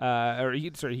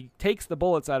 he takes the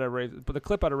bullets out of the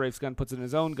clip out of Rafe's gun, puts it in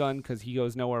his own gun, because he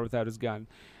goes nowhere without his gun.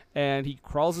 And he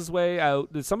crawls his way out.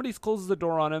 Somebody closes the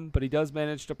door on him, but he does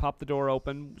manage to pop the door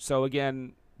open. So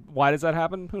again, why does that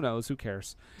happen? Who knows? Who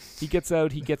cares? He gets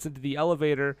out. He gets into the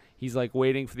elevator. He's like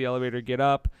waiting for the elevator to get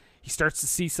up. He starts to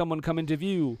see someone come into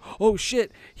view. Oh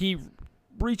shit! He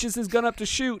reaches his gun up to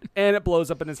shoot, and it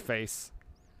blows up in his face.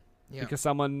 Yeah. Because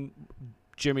someone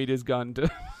jimmied his gun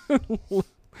to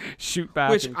shoot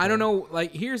back. Which and I don't kill him. know.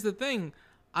 Like, here's the thing.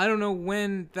 I don't know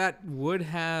when that would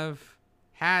have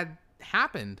had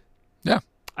happened. Yeah.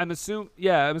 I'm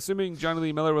assuming Johnny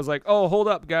Lee Miller was like, "Oh, hold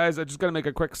up, guys! I just gotta make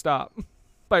a quick stop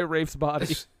by Rafe's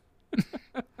body."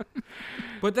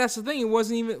 But that's the thing. It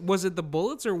wasn't even. Was it the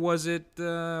bullets or was it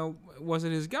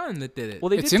his gun that did it? Well,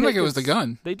 they It did seemed take like it was his- the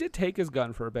gun. They did take his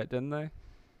gun for a bit, didn't they?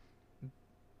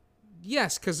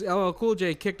 Yes, because LL Cool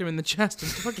J kicked him in the chest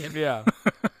and took it. Yeah.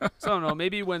 So I don't know.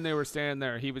 Maybe when they were standing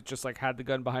there, he was just like had the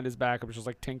gun behind his back and was just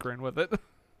like tinkering with it.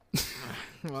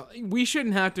 Well, we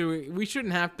shouldn't have to.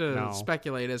 No.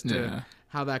 Speculate as to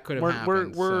how that could have We're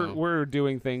happened. we're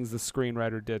doing things the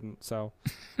screenwriter didn't. So.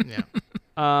 Yeah.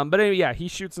 But anyway, yeah, he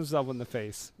shoots himself in the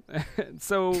face.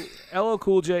 So LL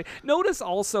Cool J. Notice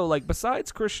also, like,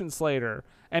 besides Christian Slater,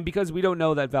 and because we don't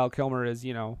know that Val Kilmer is,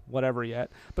 whatever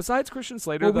yet. Besides Christian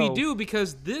Slater, Well, though, we do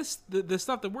because the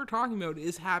stuff that we're talking about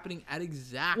is happening at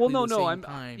exactly the same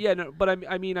time. Yeah, no, but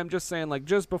I mean, I'm just saying, like,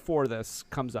 just before this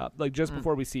comes up, like, just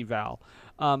before we see Val.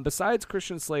 Besides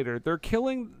Christian Slater, they're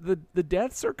killing the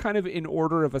deaths are kind of in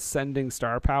order of ascending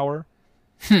star power.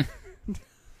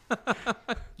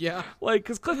 Yeah. Like,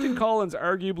 because Clifton Collins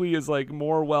arguably is, like,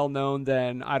 more well-known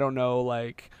than, I don't know,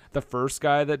 like, the first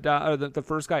guy that died, or the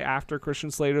first guy after Christian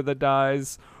Slater that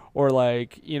dies, or,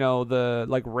 like, the,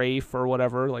 like, Rafe or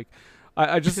whatever. Like,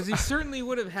 I just... Because he certainly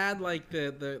would have had, like,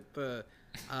 the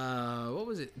what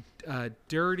was it?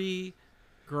 Dirty,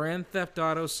 Grand Theft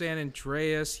Auto San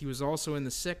Andreas. He was also in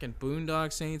the second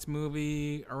Boondock Saints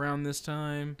movie around this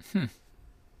time.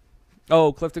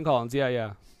 Oh, Clifton Collins, yeah.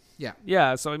 Yeah.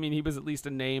 Yeah, so, I mean, he was at least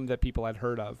a name that people had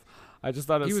heard of. I just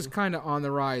thought He was kind of on the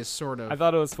rise, sort of. I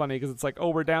thought it was funny because it's like, oh,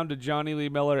 we're down to Johnny Lee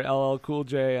Miller, LL Cool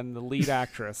J, and the lead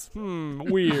actress.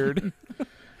 Weird.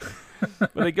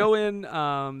 But they go in.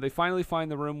 They finally find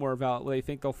the room where they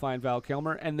think they'll find Val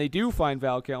Kilmer, and they do find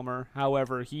Val Kilmer.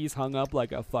 However, he's hung up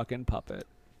like a fucking puppet.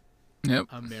 Yep.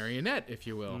 A marionette, if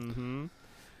you will. Mm-hmm.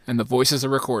 And the voice is a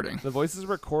recording. The voice is a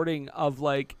recording of,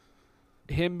 like,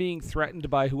 him being threatened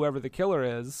by whoever the killer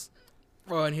is.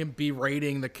 Oh, and him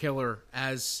berating the killer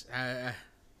as...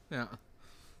 yeah.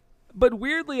 But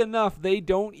weirdly enough, they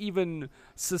don't even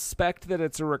suspect that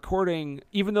it's a recording,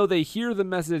 even though they hear the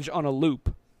message on a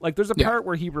loop. Like, there's a part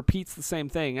where he repeats the same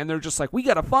thing, and they're just like, we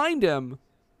gotta find him.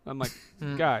 I'm like,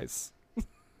 guys,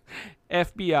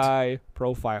 FBI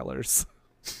profilers.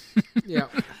 Yeah.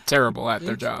 Terrible at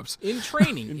their jobs. In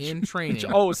training.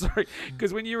 Oh, sorry.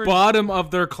 Because when you were... Bottom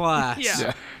of their class.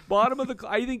 Yeah. Bottom of the...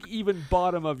 I think even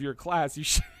bottom of your class,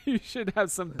 you should have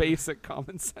some basic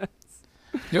common sense.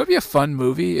 It would be a fun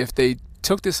movie if they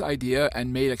took this idea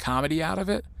and made a comedy out of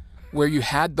it, where you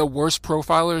had the worst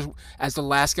profilers as the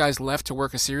last guys left to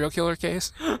work a serial killer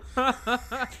case.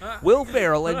 Will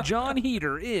Ferrell and John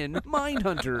Heder in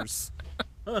Mindhunters.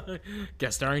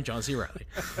 Guest starring John C. Reilly.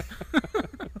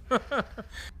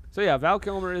 So yeah, Val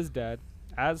Kilmer is dead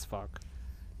as fuck.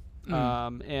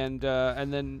 And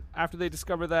then after they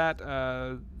discover that,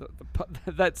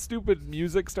 that stupid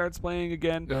music starts playing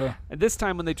again. And this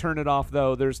time when they turn it off,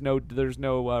 though, there's no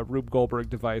Rube Goldberg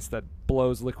device that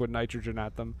blows liquid nitrogen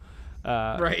at them.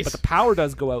 Right. But the power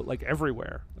does go out, like,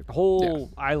 everywhere. Like, the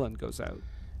whole island goes out.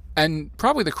 And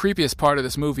probably the creepiest part of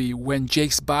this movie, when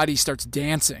Jake's body starts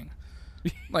dancing.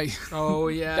 Like, oh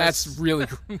yeah, that's really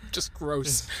just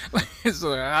gross. It's like,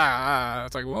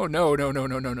 it's like, whoa, no.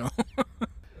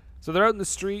 So they're out in the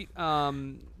street.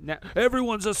 Now,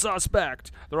 everyone's a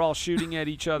suspect. They're all shooting at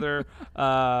each other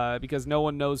because no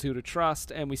one knows who to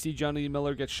trust. And we see Johnny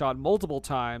Miller get shot multiple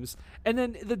times. And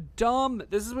then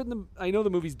this is when I know the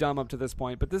movie's dumb up to this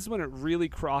point, but this is when it really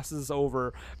crosses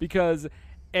over, because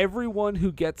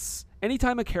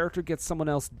anytime a character gets someone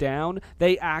else down,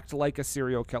 they act like a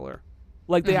serial killer.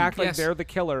 Like, they act like they're the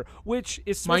killer, which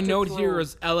is my note here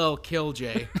is LL Kill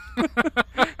J.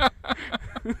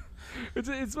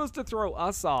 It's supposed to throw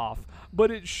us off, but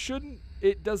it shouldn't.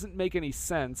 It doesn't make any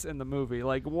sense in the movie.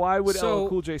 Like, why would LL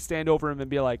Cool J stand over him and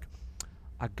be like,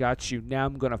 I got you, now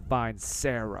I'm going to find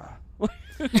Sarah?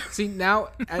 See, and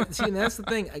that's the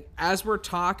thing. As we're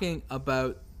talking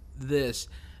about this,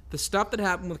 the stuff that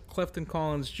happened with Clifton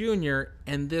Collins Jr.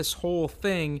 and this whole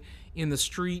thing in the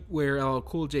street where LL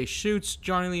Cool J shoots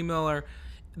Johnny Lee Miller,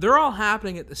 they're all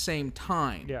happening at the same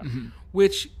time. Yeah.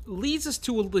 Which leads us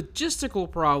to a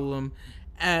logistical problem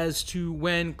as to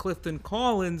when Clifton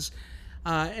Collins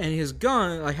and his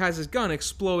gun, has his gun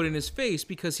explode in his face,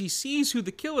 because he sees who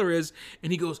the killer is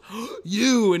and he goes,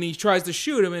 you, and he tries to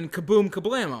shoot him, and kaboom,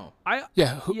 kablamo.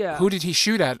 Who did he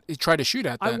shoot at? He tried to shoot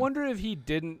at then? I wonder if he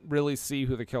didn't really see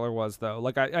who the killer was, though.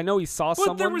 Like, I know he saw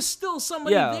someone. But there was still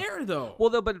somebody there, though.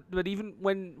 Well, but even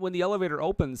when the elevator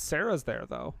opens, Sarah's there,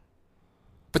 though.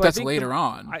 But so that's later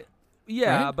on. Right?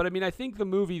 But I mean, I think the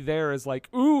movie there is like,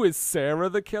 ooh, is Sarah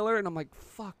the killer? And I'm like,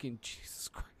 fucking Jesus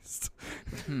Christ.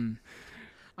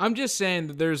 I'm just saying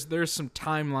that there's some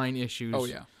timeline issues. Oh,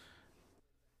 yeah.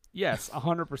 Yes,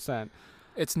 100%.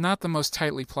 It's not the most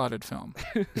tightly plotted film.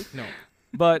 No.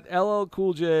 But LL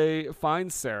Cool J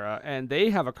finds Sarah, and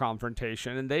they have a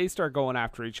confrontation, and they start going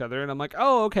after each other. And I'm like,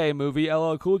 oh, okay, movie.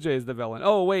 LL Cool J is the villain.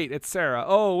 Oh, wait, it's Sarah.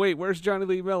 Oh, wait, where's Johnny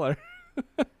Lee Miller?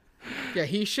 Yeah,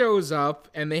 he shows up,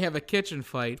 and they have a kitchen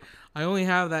fight. I only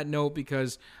have that note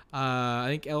because I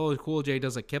think LL Cool J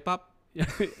does a kip up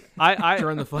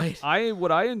during the fight.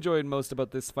 What I enjoyed most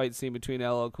about this fight scene between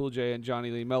LL Cool J and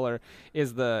Johnny Lee Miller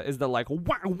is the like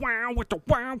wow wow with the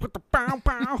bow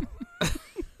bow.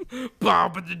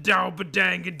 Bob the dow ba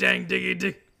dang a dang diggy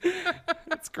dig.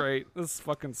 That's great. This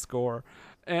fucking score.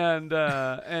 And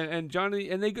Johnny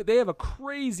and they have a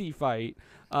crazy fight.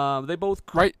 They both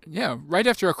Right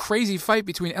after a crazy fight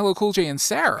between LL Cool J and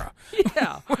Sarah.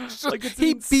 yeah. Like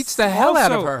he beats the hell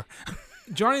out of Also, her.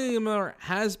 Johnny Lee Miller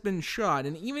has been shot,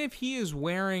 and even if he is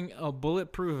wearing a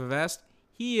bulletproof vest,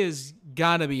 he is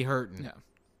gotta be hurting. Yeah.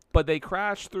 But they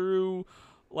crash through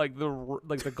like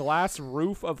the glass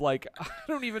roof of like I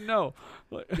don't even know.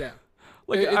 Yeah.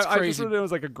 Like It's I just crazy. thought it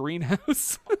was like a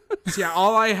greenhouse. So yeah,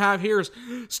 all I have here is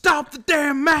stop the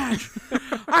damn match.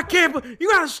 I can't. You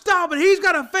gotta stop it. He's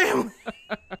got a family.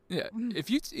 Yeah. If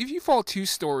you fall 2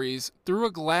 stories through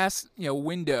a glass,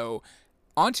 window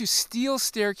onto steel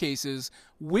staircases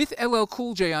with LL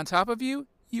Cool J on top of you,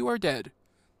 you are dead.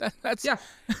 That's Yeah.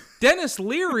 Dennis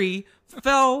Leary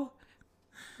fell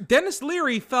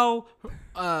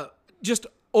just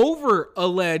over a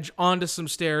ledge onto some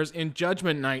stairs in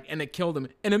Judgment Night, and it killed him.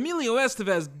 And Emilio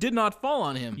Estevez did not fall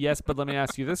on him. Yes, but let me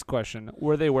ask you this question: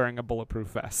 were they wearing a bulletproof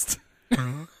vest?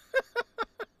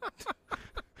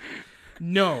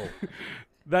 No.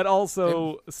 That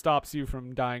also stops you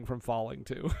from dying from falling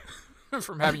too.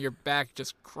 from having your back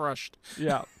just crushed.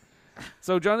 Yeah.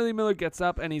 So Johnny Lee Miller gets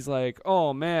up and he's like,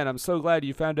 "Oh man, I'm so glad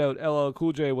you found out LL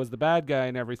Cool J was the bad guy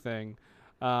and everything.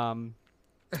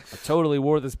 I totally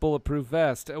wore this bulletproof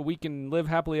vest. We can live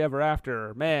happily ever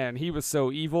after. Man, he was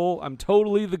so evil. I'm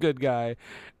totally the good guy."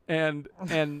 And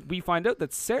we find out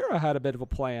that Sarah had a bit of a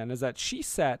plan, is that she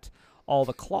set all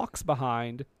the clocks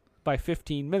behind by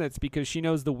 15 minutes because she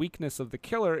knows the weakness of the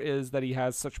killer is that he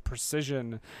has such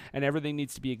precision and everything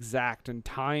needs to be exact and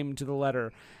timed to the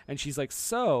letter. And she's like,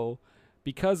 so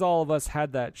because all of us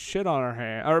had that shit on our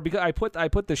hand, or because I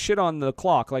put the shit on the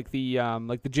clock, like the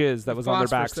jizz that was on their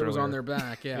backs. That was on earlier. their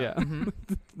back, yeah. Yeah.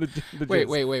 the Wait,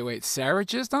 jizz. wait. Sarah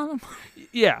jizzed on him?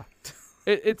 Yeah.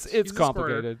 It's She's a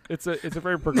complicated. It's a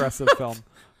very progressive film.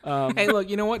 Hey, look,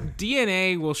 you know what?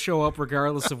 DNA will show up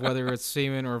regardless of whether it's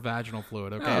semen or vaginal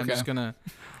fluid, okay? I'm Okay. just gonna...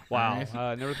 Wow.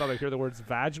 Never thought I'd hear the words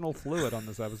vaginal fluid on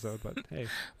this episode, but hey.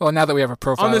 Well, now that we have a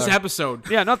profile. On this episode.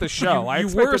 Yeah, not the show. I You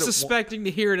expected were it- suspecting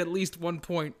to hear it at least one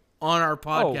point on our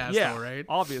podcast, oh, yeah, though, right?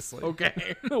 obviously.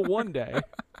 Okay. One day.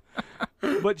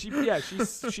 But she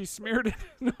smeared it.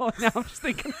 No, now I'm just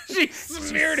thinking She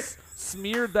smeared it.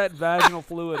 smeared that vaginal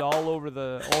fluid all over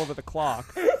the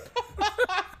clock.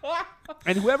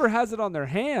 And whoever has it on their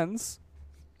hands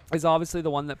is obviously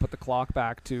the one that put the clock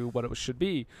back to what it should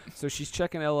be. So she's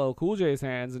checking LL Cool J's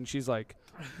hands, and she's like,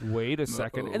 wait a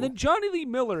second. And then Johnny Lee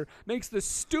Miller makes the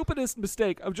stupidest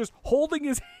mistake of just holding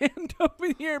his hand up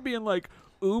in the air, being like,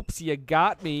 oops, you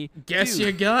got me. Guess Dude,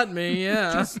 you got me,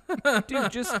 yeah.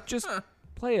 dude, just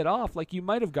play it off like you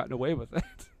might have gotten away with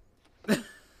it.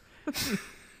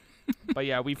 But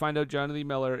yeah, we find out Johnny Lee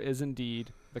Miller is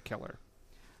indeed the killer.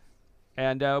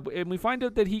 And we find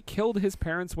out that he killed his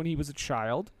parents when he was a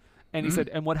child. And he said,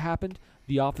 and what happened?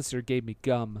 The officer gave me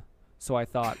gum. So I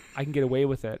thought, I can get away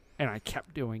with it. And I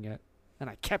kept doing it. And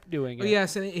I kept doing it. Oh,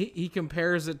 yes, and he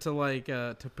compares it to like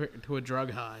to a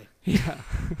drug high. Yeah.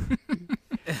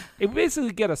 We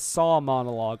basically get a Saw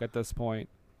monologue at this point.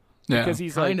 Yeah. Because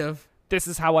he's Kind like, of. this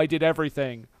is how I did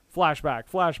everything. Flashback,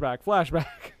 flashback, flashback.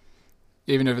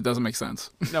 Even if it doesn't make sense.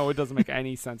 No, it doesn't make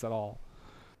any sense at all.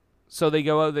 So they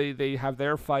go out, they have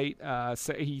their fight.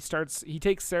 He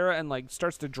takes Sarah and like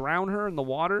starts to drown her in the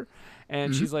water,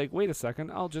 and she's like, "Wait a second,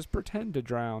 I'll just pretend to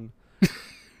drown."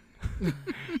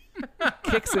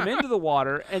 Kicks him into the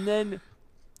water, and then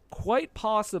quite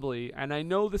possibly, and I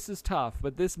know this is tough,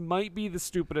 but this might be the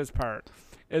stupidest part,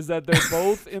 is that they're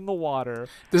both in the water.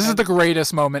 This is the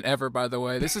greatest moment ever, by the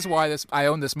way. This is why I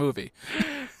own this movie.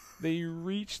 They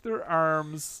reach their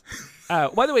arms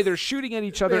out. By the way, they're shooting at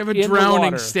each other They have a in the drowning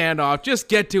water. standoff. Just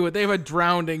get to it. They have a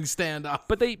drowning standoff.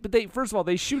 But they first of all,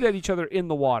 they shoot at each other in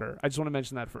the water. I just want to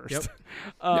mention that first. Yep.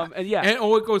 And yeah, And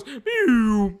it goes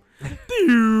pew,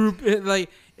 pew.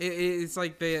 It's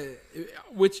like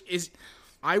which is,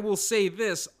 I will say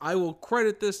this. I will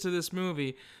credit this to this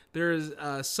movie. There is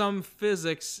some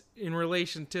physics in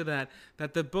relation to that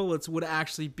the bullets would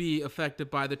actually be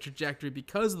affected by the trajectory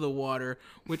because of the water,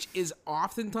 which is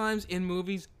oftentimes in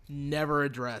movies never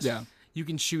addressed. Yeah. you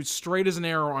can shoot straight as an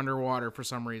arrow underwater for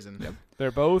some reason. Yep.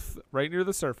 They're both right near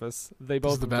the surface. They is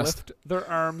both the best. lift their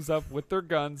arms up with their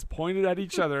guns pointed at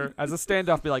each other as a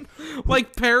standoff. Be like,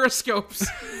 Like periscopes.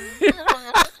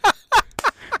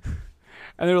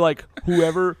 and they're like,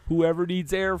 whoever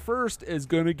needs air first is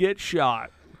gonna get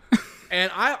shot.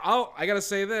 And I gotta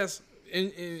say this,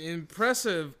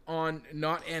 impressive on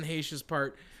not Anne Heche's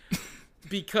part,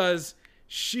 because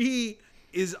she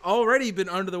is already been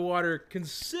under the water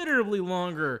considerably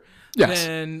longer Yes.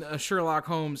 than Sherlock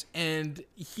Holmes, and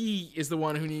he is the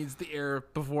one who needs the air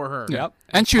before her. Yep.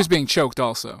 And she was being choked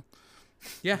also.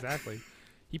 Yeah. Exactly.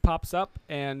 He pops up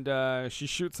and she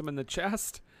shoots him in the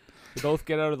chest. They both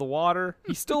get out of the water.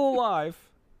 He's still alive,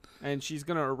 and she's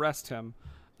gonna arrest him.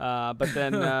 But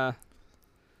then,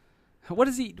 what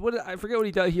is he? I forget what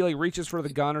he does. He like reaches for the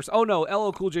gun or oh no,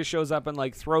 LL Cool J shows up and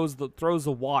like throws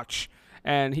the watch,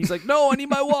 and he's like, no, I need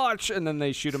my watch, and then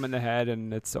they shoot him in the head,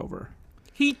 and it's over.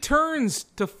 He turns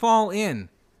to fall in.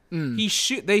 They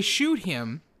shoot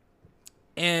him,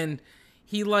 and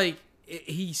he like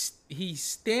he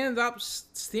stands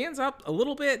up a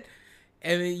little bit,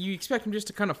 and you expect him just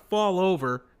to kind of fall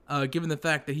over, given the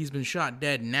fact that he's been shot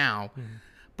dead now.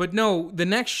 But no, the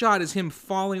next shot is him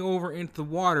falling over into the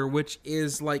water, which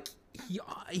is like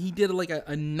he did like a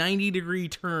 90-degree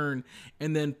turn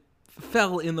and then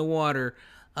fell in the water,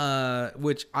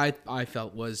 which I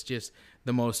felt was just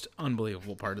the most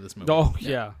unbelievable part of this movie. Oh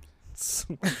yeah. If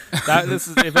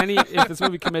this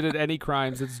movie committed any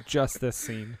crimes, it's just this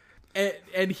scene.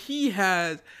 And he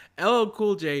has LL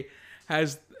Cool J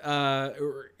has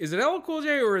is it LL Cool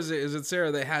J or is it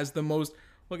Sarah that has the most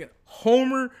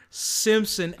Homer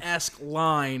Simpson-esque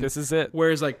line? This is it.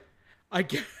 Where it's like,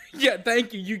 yeah,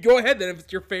 thank you. You go ahead then if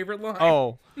it's your favorite line.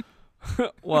 Oh.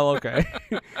 Well, okay.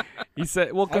 He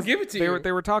said, well, I'll give it to you.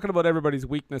 They were talking about everybody's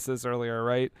weaknesses earlier,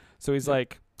 right? So he's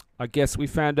like, I guess we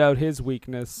found out his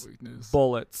weakness.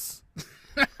 Bullets.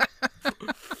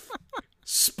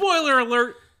 Spoiler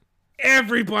alert,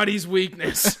 everybody's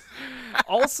weakness.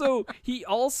 He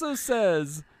also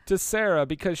says to Sarah,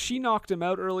 because she knocked him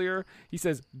out earlier, he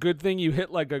says, good thing you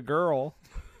hit like a girl.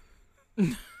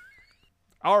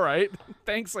 All right.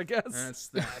 Thanks, I guess. That's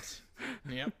that.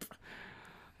 Yep.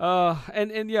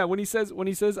 And yeah, when he says,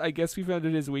 I guess we found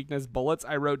out his weakness, bullets,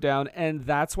 I wrote down, and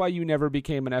that's why you never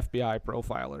became an FBI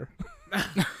profiler.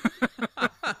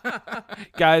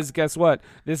 Guys, guess what?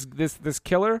 This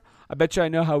killer, I bet you I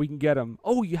know how we can get him.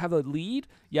 Oh, you have a lead?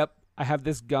 Yep. I have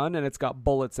this gun and it's got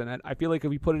bullets in it. I feel like if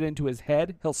we put it into his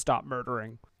head, he'll stop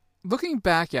murdering. Looking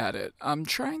back at it, I'm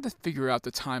trying to figure out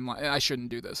the timeline. I shouldn't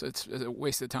do this. It's a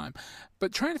waste of time.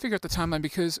 But trying to figure out the timeline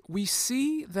because we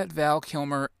see that Val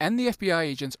Kilmer and the FBI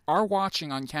agents are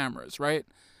watching on cameras, right?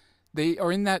 They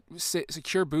are in that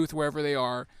secure booth wherever they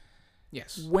are.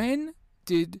 Yes. When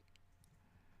did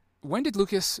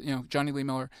Lucas, Johnny Lee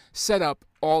Miller, set up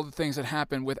all the things that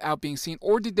happened without being seen?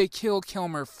 Or did they kill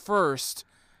Kilmer first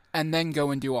and then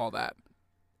go and do all that?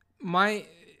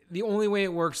 The only way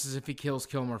it works is if he kills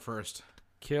Kilmer first.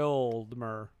 Killed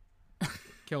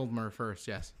Kilmer first,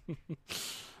 yes.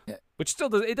 Which still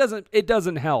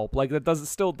doesn't help. Like that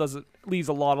doesn't leaves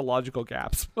a lot of logical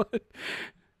gaps.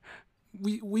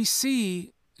 we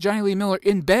see Johnny Lee Miller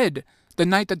in bed the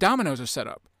night the dominoes are set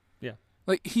up. Yeah.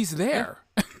 Like he's there.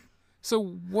 Yeah. So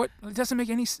what? It doesn't make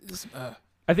any sense.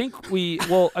 I think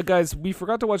guys, we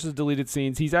forgot to watch the deleted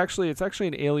scenes. It's actually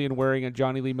an alien wearing a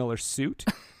Johnny Lee Miller suit.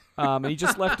 And he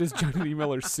just left his Johnny Lee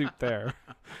Miller suit there.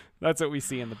 That's what we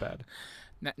see in the bed.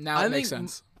 Now it makes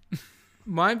sense.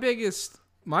 My biggest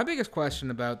question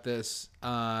about this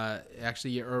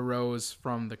actually arose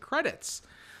from the credits,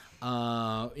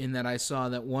 in that I saw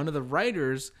that one of the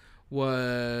writers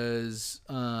was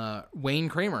Wayne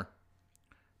Kramer.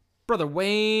 Brother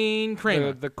Wayne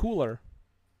Kramer. The cooler.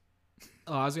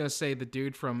 Oh, I was gonna say the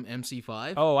dude from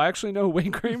MC5. Oh, I actually know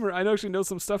Wayne Kramer. I actually know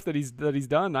some stuff that he's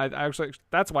done. I actually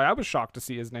that's why I was shocked to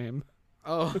see his name.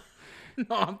 Oh,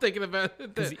 no, I'm thinking about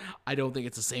it. I don't think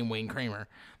it's the same Wayne Kramer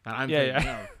that I'm thinking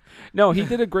of. No, he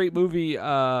did a great movie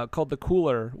called The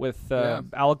Cooler with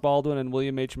Alec Baldwin and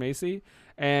William H. Macy,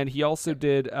 and he also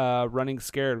did Running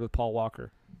Scared with Paul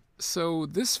Walker. So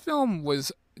this film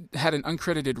had an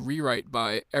uncredited rewrite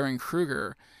by Aaron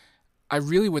Kruger. I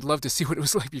really would love to see what it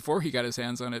was like before he got his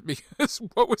hands on it, because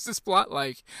what was this plot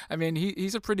like? I mean,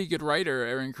 he's a pretty good writer,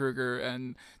 Aaron Kruger,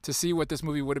 and to see what this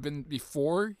movie would have been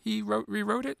before he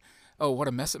rewrote it, oh, what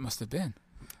a mess it must have been.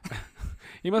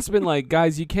 He must have been like,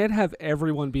 guys, you can't have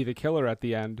everyone be the killer at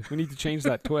the end. We need to change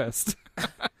that twist.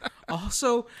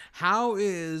 Also, how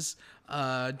is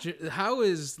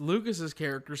Lucas's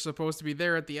character supposed to be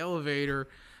there at the elevator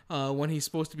when he's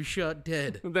supposed to be shot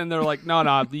dead. And then they're like,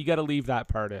 no, you got to leave that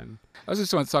part in. I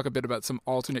just want to talk a bit about some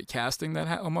alternate casting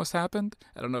that almost happened.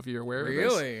 I don't know if you're aware of this.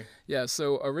 Really? Yeah,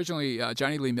 so originally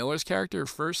Johnny Lee Miller's character,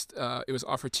 first it was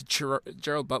offered to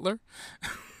Gerald Butler,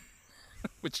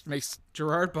 which makes...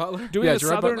 Gerard Butler? Doing Yeah, a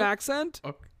Gerard southern Butler. accent?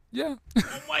 Okay. Yeah.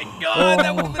 Oh my god,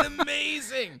 that would have been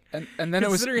amazing! And then it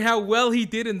was... Considering how well he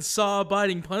did in Saw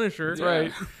Abiding Punisher.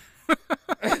 Right.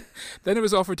 Then it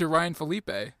was offered to Ryan Felipe.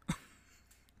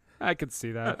 I could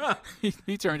see that.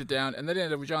 He turned it down, and then it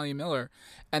ended up with Johnny Miller.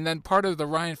 And then part of the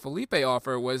Ryan Felipe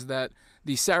offer was that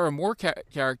the Sarah Moore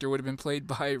character would have been played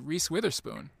by Reese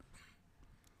Witherspoon.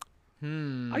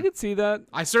 I could see that.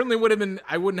 I certainly would have been.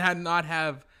 I wouldn't have not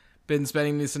have been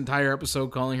spending this entire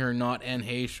episode calling her not Anne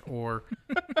Heche or.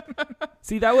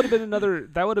 See, that would have been another.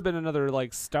 That would have been another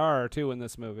like star too in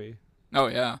this movie. Oh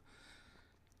yeah.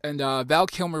 And Val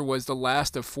Kilmer was the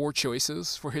last of 4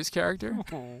 choices for his character.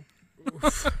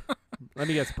 Let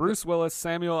me guess: Bruce Willis,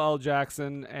 Samuel L.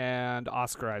 Jackson, and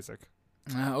Oscar Isaac.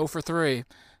 0 for 3.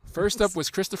 First up was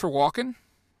Christopher Walken.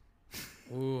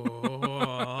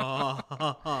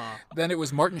 Then it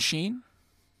was Martin Sheen.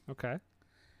 Okay.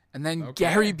 And then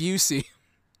Gary Busey.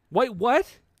 Wait,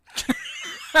 what?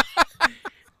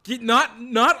 Not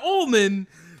Ullman,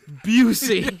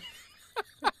 Busey.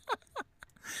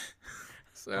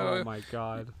 So, Oh my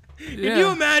god. Can you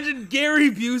imagine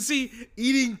Gary Busey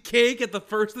eating cake at the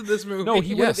first of this movie? No,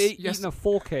 he would have Yes. eaten a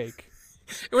full cake.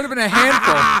 It would have been a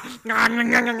handful.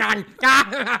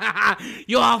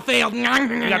 You all failed. You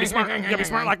gotta be smart. You gotta be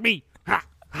smart like me. Ha,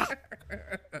 ha.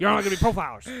 You're only gonna be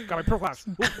profilers. You gotta be profilers.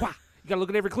 Ooh, wah. You gotta look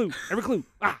at every clue. Every clue.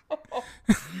 Ah.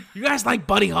 You guys like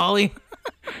Buddy Holly?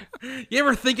 You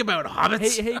ever think about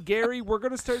hobbits? Hey, Gary, we're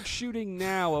gonna start shooting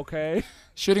now, okay?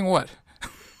 Shooting what?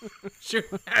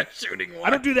 Shooting I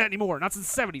don't do that anymore. Not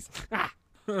since the 70s. Ah.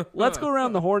 Let's go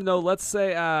around the horn though. Let's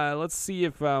see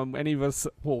if any of us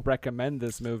will recommend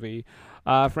this movie.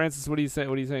 Francis, what do you say?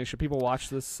 What do you think? Should people watch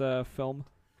this film?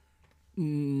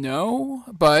 No,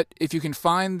 but if you can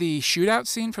find the shootout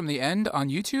scene from the end on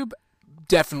YouTube,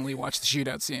 definitely watch the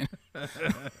shootout scene.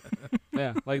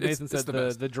 Yeah, like Nathan It's said, the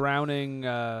best. the drowning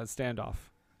standoff.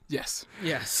 Yes.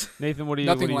 Yes. Nathan, what are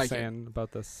Nothing you like saying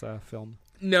about this film?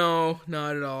 No,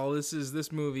 not at all.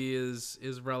 This movie is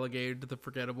relegated to the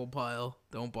forgettable pile.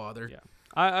 Don't bother. Yeah.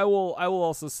 I will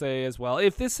also say as well,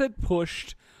 if this had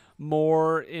pushed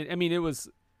more I mean, it was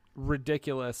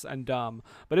ridiculous and dumb,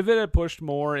 but if it had pushed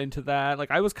more into that, like,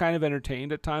 I was kind of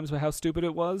entertained at times by how stupid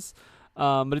it was,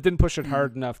 but it didn't push it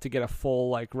hard enough to get a full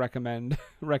like recommend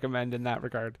in that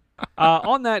regard.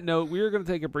 On that note, we are going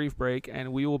to take a brief break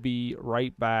and we will be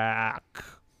right back.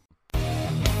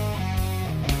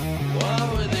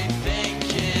 What were they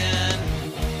thinking?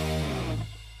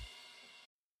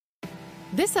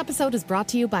 This episode is brought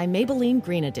to you by Maybelline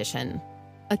Green Edition,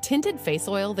 a tinted face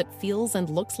oil that feels and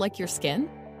looks like your skin,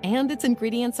 and its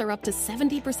ingredients are up to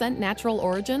 70% natural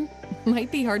origin.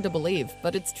 Might be hard to believe,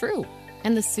 but it's true.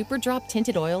 And the Super Drop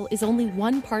Tinted Oil is only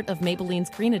one part of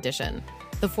Maybelline's Green Edition.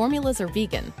 The formulas are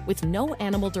vegan, with no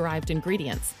animal-derived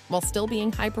ingredients, while still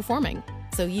being high-performing,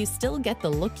 so you still get the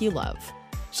look you love.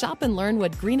 Shop and learn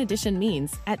what Green Edition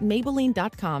means at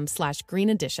Maybelline.com/Green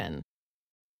Edition.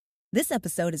 This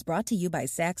episode is brought to you by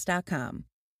Sax.com.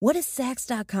 What does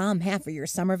Sax.com have for your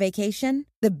summer vacation?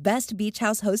 The best beach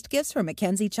house host gifts from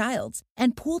Mackenzie Childs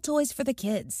and pool toys for the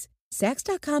kids.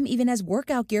 Sax.com even has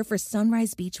workout gear for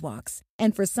sunrise beach walks.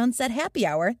 And for sunset happy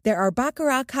hour, there are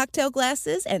Baccarat cocktail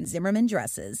glasses and Zimmermann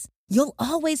dresses. You'll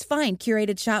always find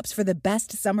curated shops for the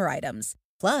best summer items.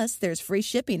 Plus, there's free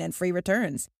shipping and free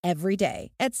returns every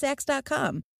day at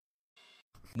Sax.com.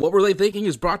 What Were They Thinking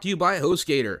is brought to you by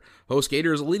HostGator.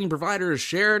 HostGator is a leading provider of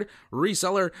shared,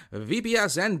 reseller,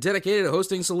 VPS, and dedicated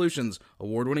hosting solutions.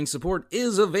 Award-winning support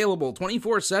is available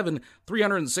 24/7,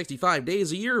 365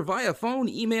 days a year via phone,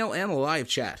 email, and live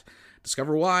chat.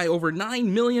 Discover why over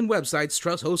 9 million websites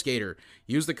trust HostGator.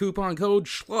 Use the coupon code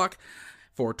SCHLOCK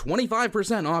for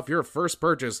 25% off your first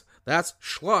purchase. That's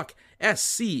SCHLOCK,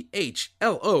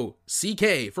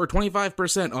 SCHLOCK, for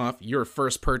 25% off your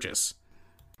first purchase.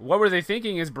 What Were They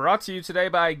Thinking is brought to you today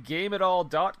by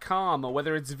GameItAll.com.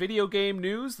 Whether it's video game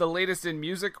news, the latest in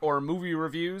music, or movie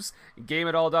reviews,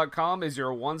 GameItAll.com is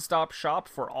your one-stop shop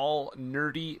for all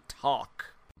nerdy talk.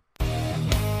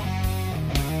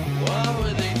 What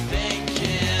were they thinking?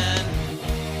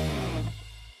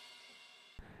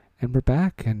 And we're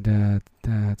back, and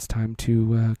it's time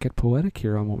to get poetic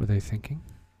here on What Were They Thinking.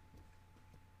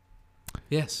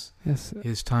 Yes, Yes.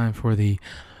 it's time for the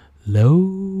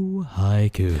low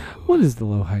haiku. What is the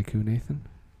low haiku, Nathan?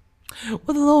 Well,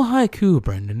 the little haiku,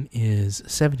 Brendan, is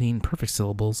 17 perfect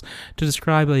syllables to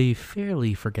describe a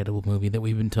fairly forgettable movie that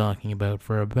we've been talking about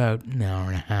for about an hour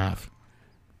and a half.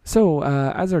 So,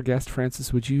 as our guest,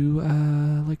 Francis, would you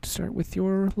like to start with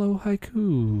your low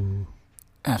haiku?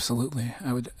 Absolutely.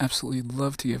 I would absolutely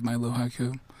love to give my low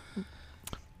haiku.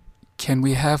 Can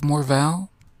we have more Val?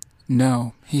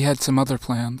 No, he had some other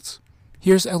plans.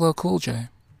 Here's LL Cool J.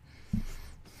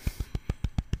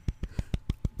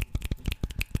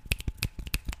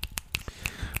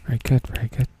 Very good, very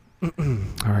good.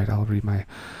 All right, I'll read my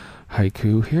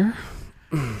haiku here.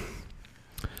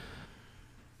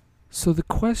 So the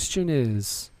question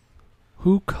is,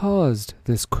 who caused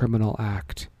this criminal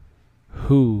act?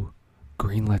 Who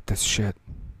greenlit this shit?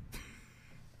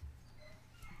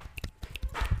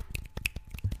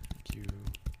 Thank you.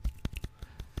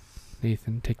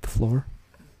 Nathan, take the floor.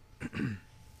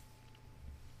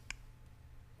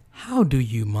 How do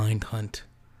you mind hunt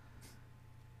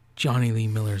Johnny Lee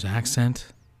Miller's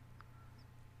accent?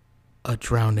 A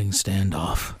drowning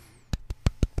standoff.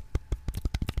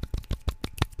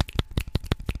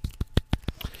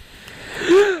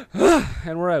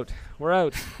 And we're out. We're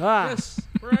out. Ah. Yes,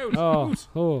 we're out. Oh. Oot.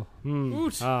 Oh.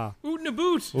 Oot. Ah. Oot in a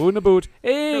boot. Oot in a boot.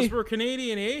 Hey. Because we're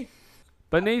Canadian, eh?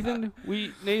 But Nathan,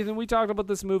 we talked about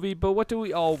this movie, but what do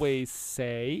we always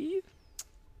say?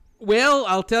 Well,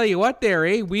 I'll tell you what there,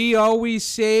 eh? We always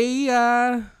say,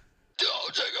 Don't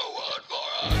take a word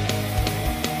for it.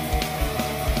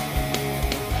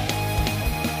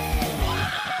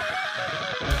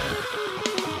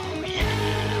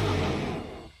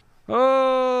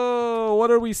 Oh,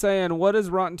 what are we saying? What is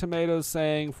Rotten Tomatoes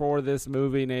saying for this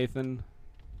movie, Nathan?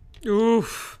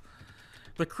 oof.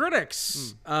 The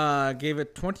critics gave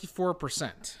it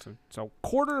 24%. So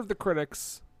quarter of the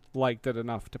critics liked it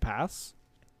enough to pass.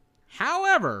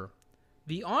 However,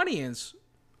 the audience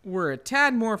were a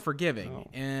tad more forgiving.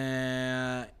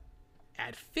 At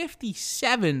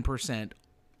 57%,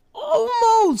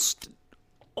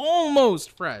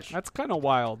 almost fresh. That's kind of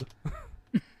wild.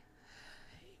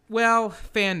 Well,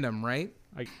 fandom, right?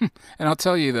 And I'll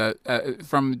tell you that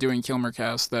from doing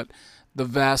Kilmercast that the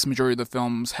vast majority of the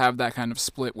films have that kind of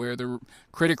split where the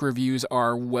critic reviews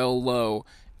are well low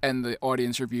and the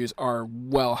audience reviews are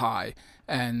well high.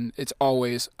 And it's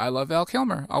always, I love Val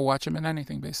Kilmer. I'll watch him in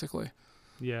anything, basically.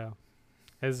 Yeah.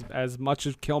 As much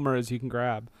of Kilmer as you can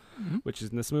grab, which is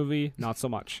in this movie, not so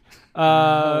much.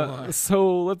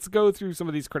 So let's go through some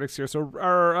of these critics here. So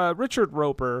our Richard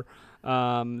Roper,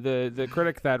 the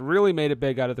critic that really made it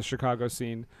big out of the Chicago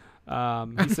scene,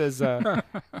 he says,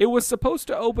 it was supposed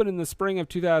to open in the spring of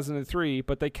 2003,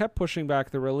 but they kept pushing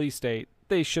back the release date.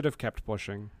 They should have kept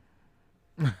pushing.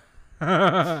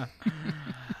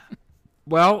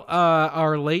 Well,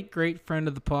 our late great friend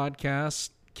of the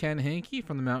podcast, Ken Hankey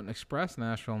from the Mountain Express,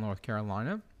 Nashville, North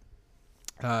Carolina,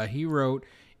 he wrote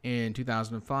in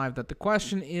 2005 that the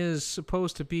question is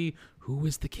supposed to be, who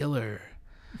is the killer?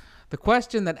 The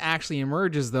question that actually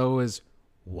emerges, though, is,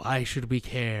 why should we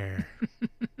care?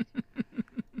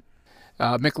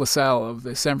 Mick LaSalle of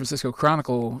the San Francisco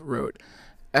Chronicle wrote,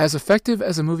 as effective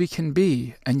as a movie can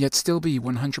be and yet still be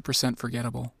 100%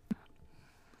 forgettable.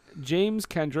 James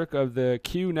Kendrick of the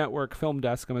Q Network Film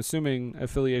Desk, I'm assuming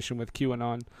affiliation with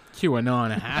QAnon.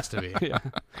 QAnon, it has to be. Yeah.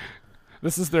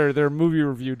 This is their movie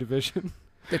review division.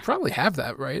 They probably have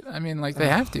that, right? I mean, like, they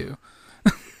have to.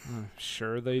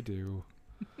 Sure they do.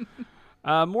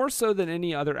 More so than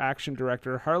any other action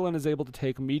director, Harlan is able to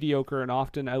take mediocre and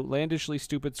often outlandishly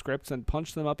stupid scripts and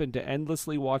punch them up into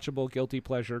endlessly watchable guilty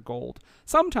pleasure gold.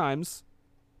 Sometimes.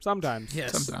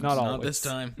 Yes, Sometimes. Not always. not this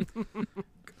time.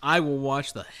 I will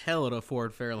watch the hell out of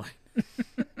Ford Fairlane.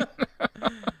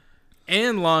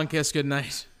 And Long Kiss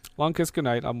Goodnight. Long Kiss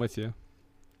Goodnight, I'm with you.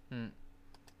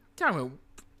 Tell me,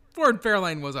 Ford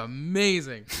Fairlane was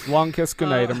amazing. Long Kiss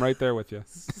Goodnight, I'm right there with you.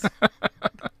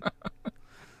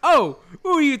 Oh,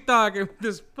 who are you talking with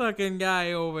this fucking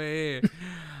guy over here?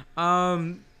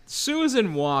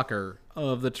 Susan Walker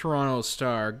of the Toronto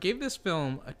Star gave this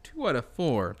film a 2 out of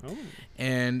 4. Oh.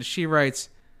 And she writes,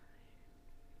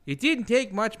 it didn't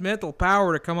take much mental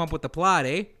power to come up with the plot,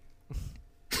 eh?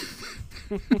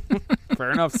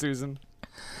 Fair enough, Susan.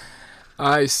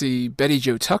 I see Betty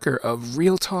Jo Tucker of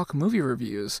Real Talk Movie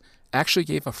Reviews actually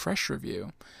gave a fresh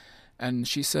review. And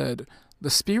she said, the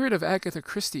spirit of Agatha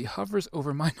Christie hovers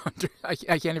over Mindhunter. I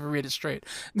can't even read it straight.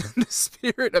 The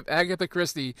spirit of Agatha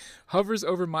Christie hovers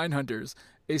over Mindhunters,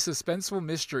 a suspenseful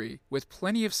mystery with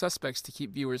plenty of suspects to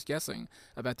keep viewers guessing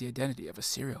about the identity of a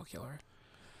serial killer.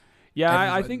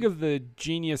 Yeah, I think of the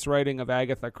genius writing of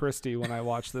Agatha Christie when I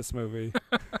watch this movie.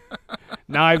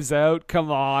 Knives Out.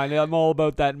 Come on. I'm all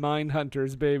about that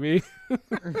Mindhunters, baby.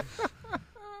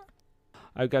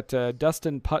 I've got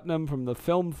Dustin Putnam from the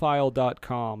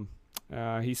filmfile.com.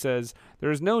 He says,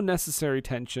 there is no necessary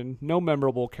tension, no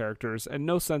memorable characters, and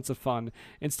no sense of fun.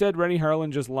 Instead, Rennie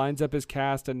Harlin just lines up his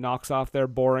cast and knocks off their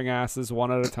boring asses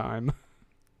one at a time.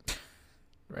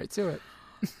 Right to it.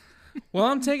 Well,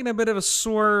 I'm taking a bit of a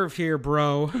swerve here,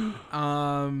 bro.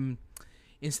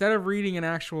 Instead of reading an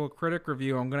actual critic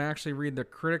review, I'm going to actually read the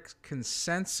critic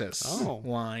consensus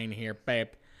line here, babe.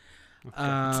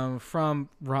 Okay. From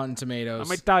Rotten Tomatoes.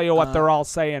 Let me tell you what they're all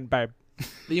saying, babe.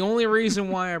 The only reason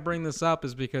why I bring this up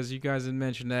is because you guys had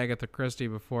mentioned Agatha Christie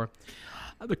before.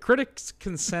 The critics'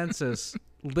 consensus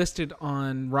listed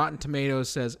on Rotten Tomatoes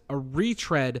says a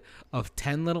retread of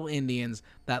 10 Little Indians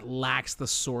that lacks the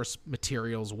source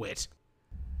material's wit.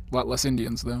 A lot less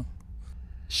Indians, though.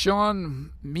 Sean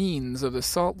Means of the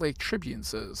Salt Lake Tribune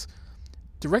says,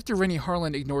 Director Rennie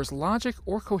Harlin ignores logic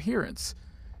or coherence,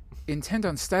 intent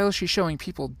on stylishly showing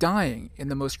people dying in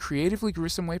the most creatively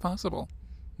gruesome way possible.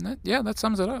 And that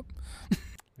sums it up.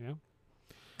 Yeah.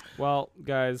 Well,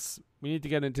 guys, we need to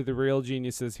get into the real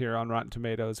geniuses here on Rotten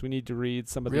Tomatoes. We need to read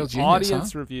some of the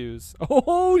audience reviews.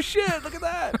 Oh, shit, look at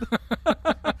that.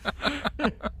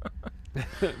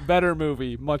 Better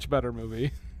movie, much better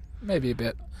movie. Maybe a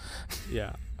bit.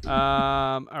 Yeah.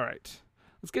 All right.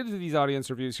 Let's get into these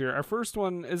audience reviews here. Our first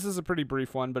one, this is a pretty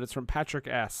brief one, but it's from Patrick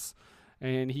S.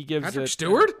 And he gives Patrick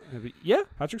Stewart? Yeah,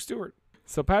 Patrick Stewart.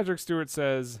 So Patrick Stewart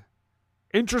says,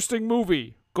 interesting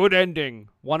movie, good ending,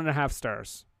 1.5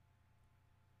 stars.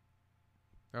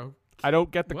 Oh, I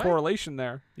don't get the correlation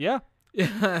there. Yeah.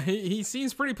 Yeah, he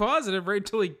seems pretty positive right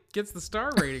until he gets the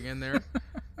star rating in there.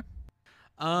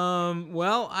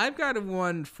 Well, I've got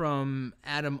one from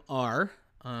Adam R.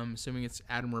 Assuming it's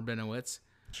Adam Rabinowitz.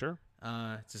 Sure.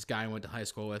 It's this guy I went to high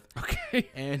school with. Okay.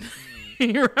 And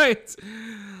he writes,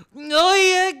 oh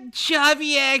yeah,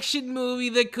 choppy action movie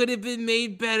that could have been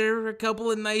made better. A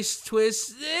couple of nice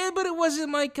twists, but it wasn't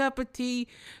my cup of tea.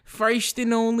 First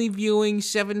and only viewing,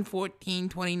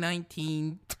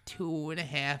 7/14/2019,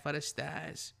 2.5 out of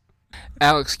stars.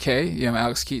 Alex K.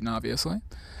 Alex Keaton, obviously.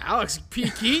 Alex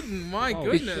P. Keaton, my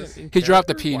goodness. He dropped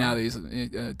the P now that he's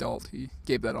an adult. He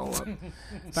gave that all up.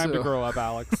 Time to grow up,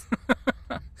 Alex.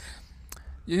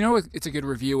 You know, it's a good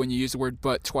review when you use the word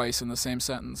but twice in the same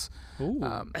sentence. Ooh.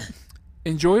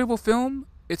 Enjoyable film.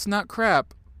 It's not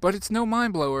crap, but it's no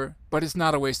mind blower, but it's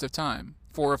not a waste of time.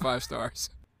 4 or 5 stars.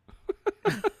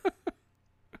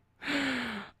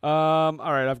 All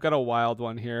right, I've got a wild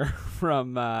one here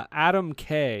from Adam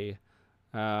K.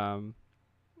 I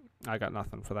got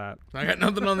nothing for that. I got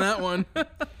nothing on that one.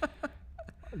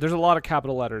 There's a lot of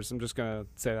capital letters. I'm just going to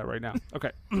say that right now.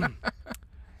 Okay.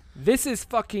 This is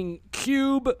fucking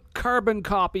cube carbon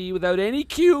copy without any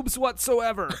cubes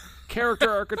whatsoever.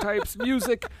 Character archetypes,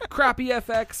 music, crappy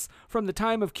FX from the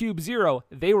time of Cube Zero.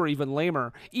 They were even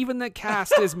lamer. Even the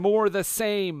cast is more the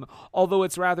same, although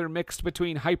it's rather mixed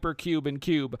between Hypercube and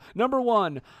Cube. Number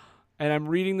 1, and I'm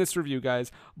reading this review, guys.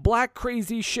 Black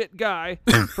crazy shit guy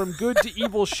from good to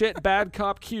evil shit bad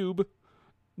cop Cube.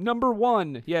 Number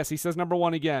 1, yes, he says number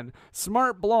 1 again.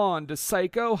 Smart blonde,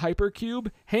 psycho,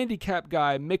 hypercube, handicap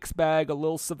guy, mixed bag, a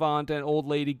little savant, and old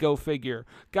lady, go figure.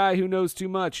 Guy who knows too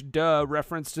much, duh,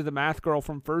 reference to the math girl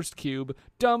from First Cube.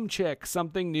 Dumb chick,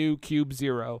 something new, Cube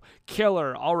Zero.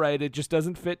 Killer, alright, it just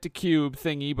doesn't fit to Cube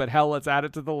thingy, but hell, let's add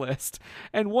it to the list.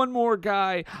 And one more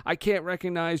guy I can't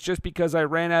recognize just because I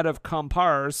ran out of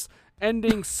compars.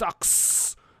 Ending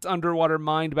sucks. Underwater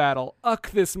mind battle.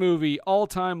 This movie,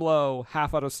 all-time low,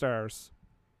 0.5 out of stars.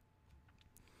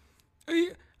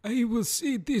 I will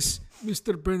say this,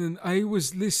 Mr. Brennan. I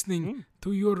was listening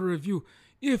to your review.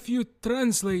 If you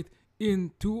translate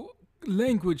into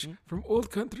language from old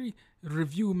country,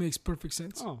 review makes perfect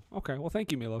sense. Oh, okay. Well,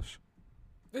 thank you, Milos.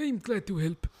 I'm glad to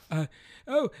help.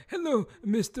 Hello,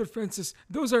 Mr. Francis.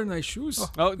 Those are nice shoes.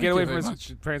 Get away from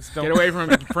Francis. Get away from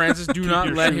him, Francis. Do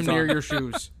not let him near your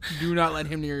shoes. Do not let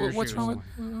him near your What's shoes. wrong?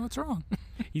 What's wrong?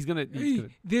 He's gonna.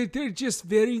 They're just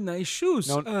very nice shoes.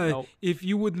 No. If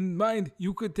you wouldn't mind,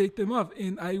 you could take them off,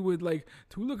 and I would like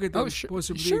to look at them.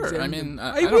 Possibly sure. examine I mean,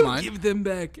 them. I will don't give them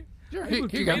back. Sure.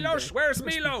 Milos, where's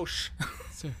Milos?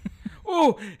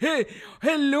 Oh, hey,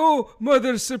 hello,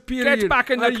 Mother Superior. Get back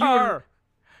in the car.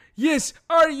 Yes,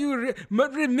 are you...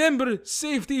 remember,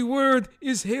 safety word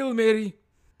is Hail Mary.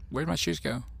 Where'd my shoes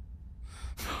go?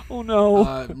 Oh,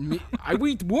 no.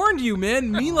 We warned you,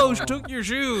 man. Milos took your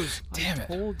shoes. Damn it.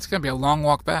 It's going to be a long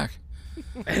walk back.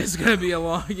 It's going to be a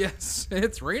long... Yes,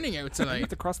 it's raining out You tonight. have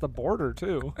to cross the border,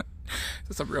 too.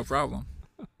 That's a real problem.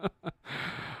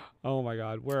 Oh my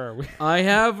God, where are we? I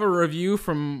have a review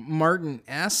from Martin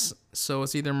S. So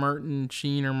it's either Martin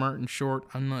Sheen or Martin Short.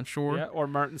 I'm not sure. Yeah, or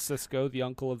Martin Sisko, the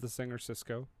uncle of the singer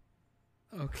Sisko.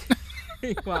 Okay.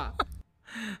 Wow. I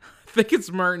think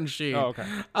it's Martin Sheen. Oh,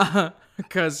 okay.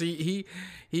 Because he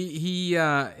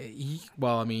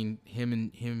well, I mean, him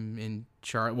and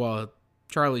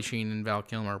Charlie Sheen and Val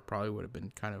Kilmer probably would have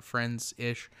been kind of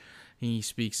friends-ish. He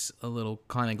speaks a little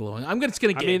kind of glowing. I'm just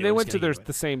gonna get. I mean, into they it. went to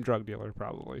the same drug dealer,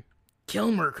 probably.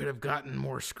 Kilmer could have gotten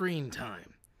more screen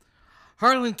time.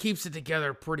 Harlan keeps it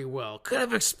together pretty well. Could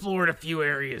have explored a few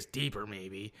areas deeper,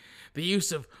 maybe. The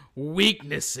use of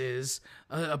weaknesses,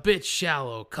 a bit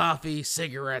shallow. Coffee,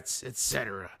 cigarettes,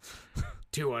 etc.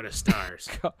 2 out of stars.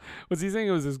 Was he saying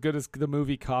it was as good as the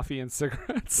movie Coffee and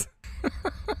Cigarettes?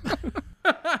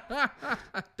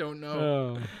 Don't know.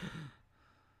 Oh.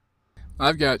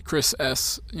 I've got Chris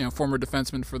S., former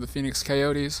defenseman for the Phoenix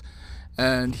Coyotes,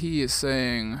 and he is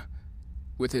saying,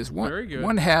 with his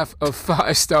one half of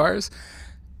 5 stars,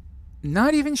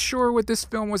 not even sure what this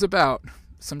film was about.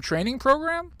 Some training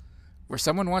program where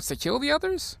someone wants to kill the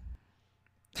others?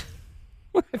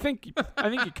 I think you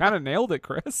kind of nailed it,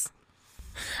 Chris.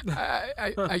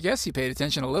 I guess he paid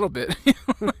attention a little bit.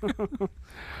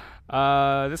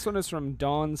 This one is from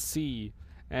Dawn C.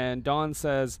 And Dawn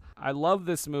says, I love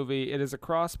this movie. It is a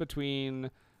cross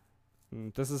between,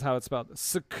 this is how it's spelled,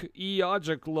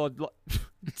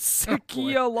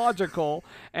 psychological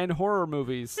and horror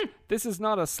movies. This is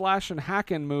not a slash and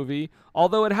hackin' movie,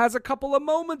 although it has a couple of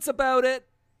moments about it.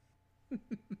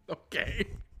 Okay.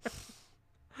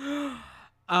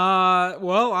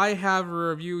 Well, I have a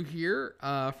review here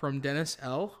from Dennis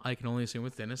L. I can only assume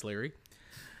it's Dennis Leary.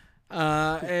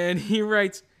 And he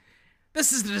writes,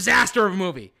 this is a disaster of a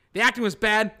movie. The acting was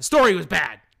bad. The story was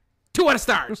bad. 2 out of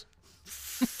stars.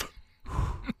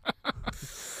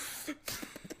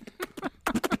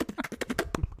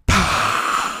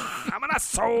 I'm an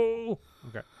asshole.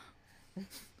 Okay.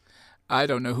 I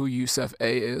don't know who Yusuf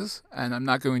A is, and I'm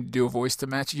not going to do a voice to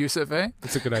match Yusuf A.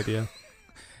 That's a good idea.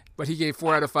 But he gave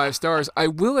 4 out of 5 stars. I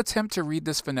will attempt to read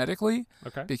this phonetically,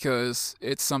 Okay. because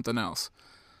it's something else.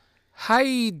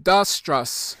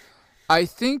 Haidastras. I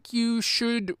think you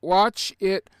should watch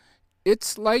it.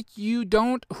 It's like you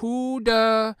don't who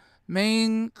the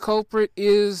main culprit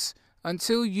is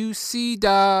until you see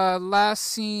the last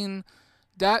scene.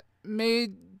 That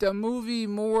made the movie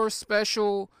more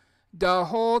special. The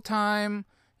whole time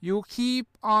you keep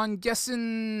on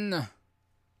guessing.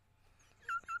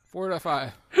 4 out of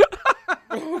 5.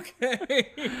 Okay.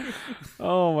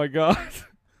 Oh my God.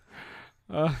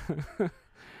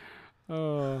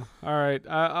 Oh, all right.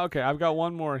 Okay, I've got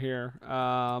one more here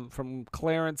from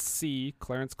Clarence C.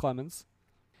 Clarence Clemens.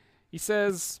 He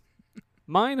says,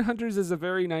 Mindhunters is a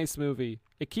very nice movie.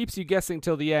 It keeps you guessing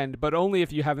till the end, but only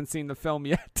if you haven't seen the film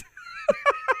yet.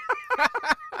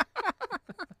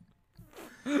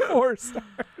 4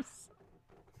 stars.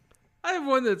 I have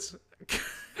one that's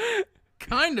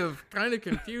kind of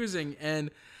confusing, and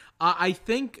I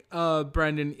think,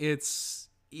 Brendan, it's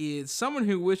someone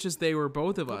who wishes they were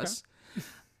both of us.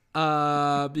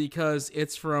 Because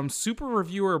it's from super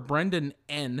reviewer Brendan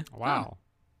N. Wow.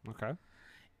 Okay.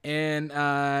 And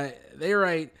they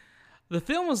write, the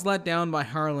film was let down by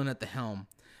Harlan at the helm.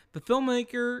 The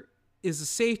filmmaker is a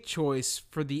safe choice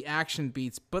for the action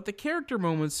beats, but the character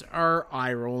moments are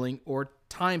eye-rolling or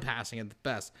time-passing at the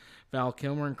best. Val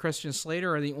Kilmer and Christian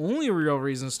Slater are the only real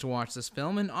reasons to watch this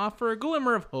film and offer a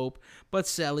glimmer of hope, but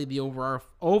sadly the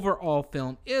overall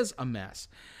film is a mess.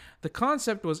 The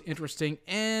concept was interesting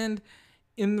and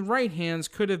in the right hands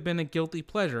could have been a guilty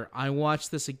pleasure. I watched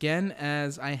this again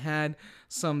as I had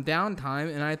some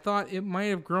downtime and I thought it might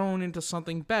have grown into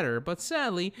something better, but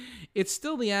sadly, it's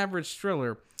still the average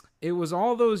thriller. It was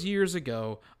all those years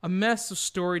ago, a mess of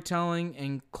storytelling,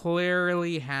 and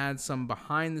clearly had some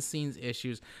behind-the-scenes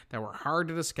issues that were hard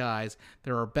to disguise.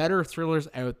 There are better thrillers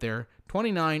out there.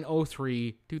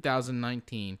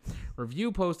 29/03/2019.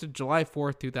 Review posted July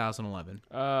 4th, 2011.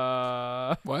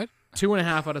 What?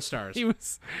 2.5 out of stars. He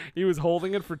was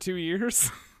holding it for 2 years?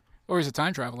 Or he's a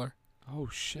time traveler. Oh,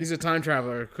 shit. He's a time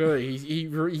traveler. Clearly, he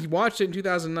watched it in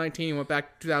 2019 and went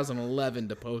back to 2011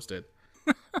 to post it.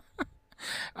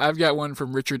 I've got one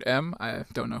from Richard M. I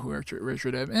don't know who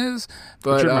Richard M. is,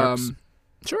 but Richard Marks.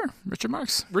 Sure, Richard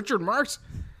Marks. Richard Marks?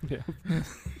 Yeah.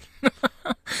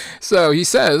 So he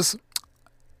says,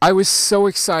 I was so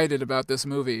excited about this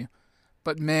movie,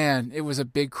 but man, it was a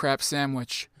big crap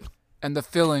sandwich, and the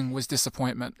filling was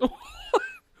disappointment.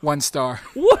 1 star.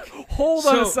 What? Hold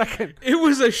on a second. It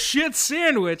was a shit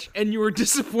sandwich, and you were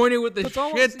disappointed with the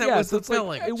shit that was the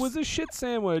filling. It was a shit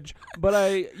sandwich, but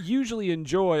I usually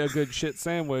enjoy a good shit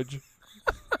sandwich.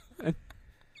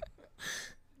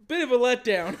 Bit of a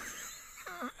letdown.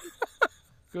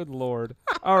 Good Lord.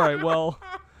 All right, well,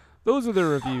 those are the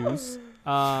reviews.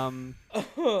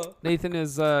 Nathan,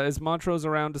 is Montrose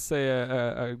around to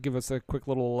say give us a quick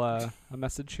little a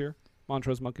message here?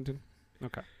 Montrose Monkington?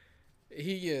 Okay.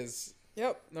 He is.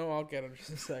 Yep. No, I'll get him just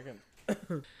a second.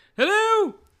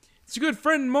 Hello! It's your good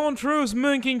friend Montrose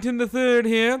Monkington III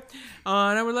here.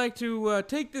 And I would like to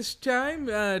take this time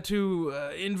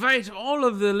to invite all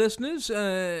of the listeners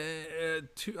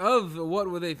of What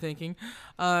Were They Thinking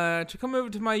to come over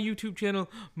to my YouTube channel,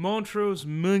 Montrose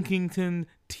Monkington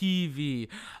TV.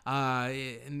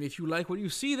 And if you like what you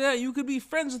see there, you could be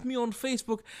friends with me on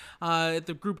Facebook at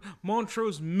the group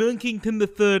Montrose Monkington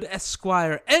III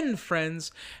Esquire and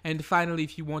Friends. And finally,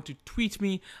 if you want to tweet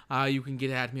me, you can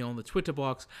get at me on the Twitter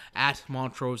box at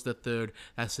Montrose III.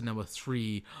 That's the number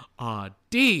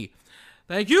 3RD.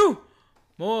 Thank you.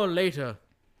 More later.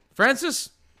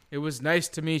 Francis, it was nice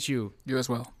to meet you. You as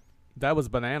well. That was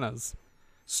bananas.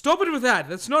 Stop it with that.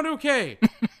 That's not okay.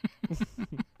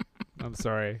 I'm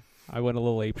sorry. I went a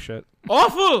little apeshit.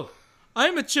 Awful!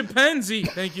 I'm a chimpanzee.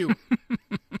 Thank you.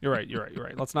 You're right.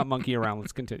 Let's not monkey around.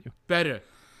 Let's continue. Better.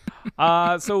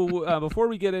 So before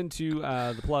we get into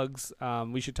the plugs,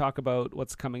 we should talk about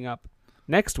what's coming up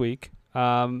next week.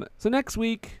 So next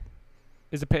week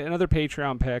is another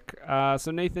Patreon pick. So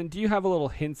Nathan, do you have a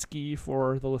little hintsky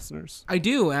for the listeners? I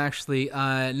do, actually.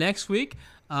 Next week,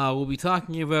 we'll be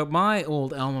talking about my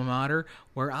old alma mater,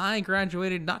 where I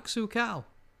graduated Naksu Cal.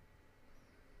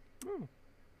 Oh,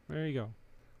 there you go.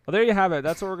 Well, there you have it.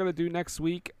 That's what we're going to do next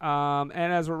week. And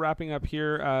as we're wrapping up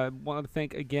here, I want to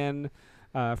thank again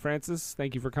Francis.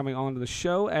 Thank you for coming on to the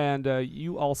show. And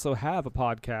you also have a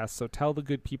podcast, so tell the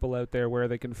good people out there where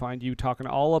they can find you talking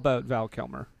all about Val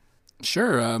Kilmer.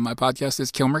 Sure. My podcast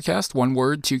is Kilmercast, one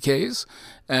word, 2 Ks.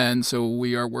 And so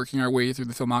we are working our way through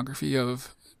the filmography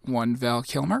of one Val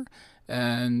Kilmer.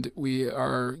 And we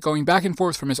are going back and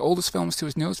forth from his oldest films to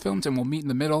his newest films, and we'll meet in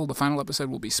the middle. The final episode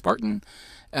will be Spartan.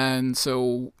 And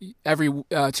so every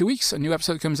 2 weeks, a new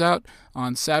episode comes out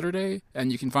on Saturday,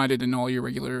 and you can find it in all your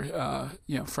regular,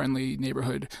 friendly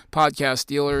neighborhood podcast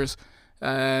dealers.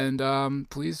 And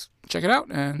please check it out.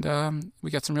 And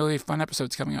we got some really fun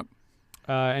episodes coming up.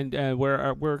 And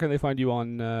where can they find you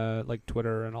on like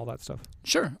Twitter and all that stuff?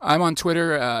 Sure. I'm on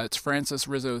Twitter. It's Francis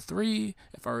Rizzo 3,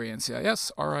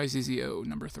 FRANCIS RIZZO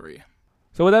number 3.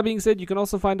 So with that being said, you can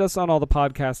also find us on all the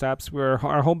podcast apps.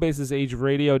 Our home base is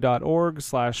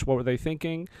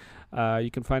ageradio.org/whatweretheythinking.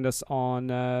 You can find us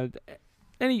on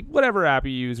whatever app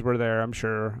you use. We're there. I'm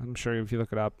sure if you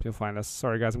look it up, you'll find us.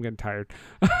 Sorry guys, I'm getting tired.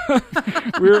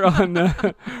 we're on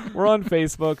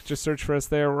Facebook. Just search for us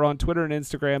there. We're on Twitter and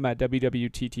Instagram at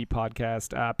WWTT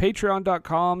Podcast.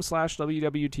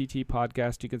 Patreon.com/WWTT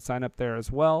Podcast. You can sign up there as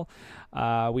well.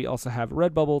 We also have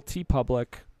Redbubble,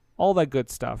 TeePublic, all that good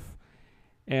stuff.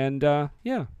 And I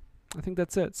think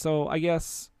that's it. So I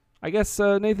guess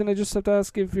Nathan, I just have to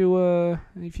ask if you have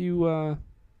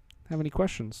any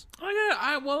questions.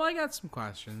 I got some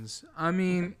questions. I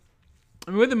mean,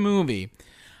 with a movie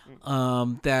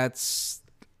that's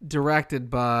directed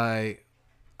by,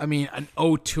 an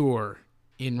auteur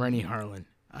in Rennie Harlin.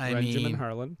 Benjamin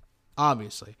Harlin,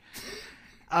 obviously.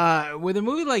 With a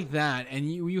movie like that,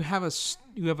 and you have a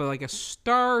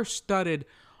star-studded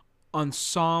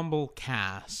ensemble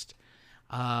cast,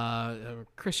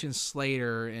 Christian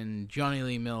Slater and Johnny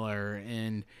Lee Miller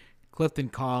and Clifton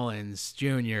Collins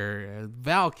Jr.,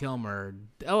 Val Kilmer,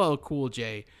 LL Cool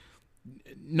J,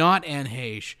 not Anne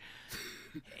Heche.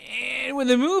 And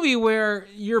with a movie where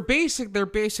they're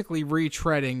basically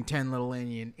retreading 10 Little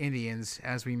Indians,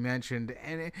 as we mentioned,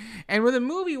 and with a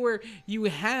movie where you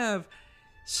have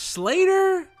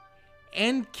Slater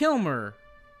and Kilmer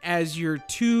as your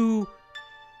two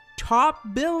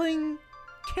top billing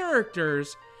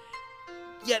characters,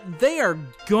 yet they are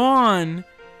gone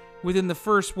within the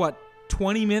first,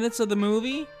 20 minutes of the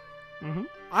movie? Mm-hmm.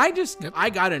 I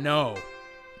gotta know.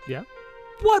 Yeah?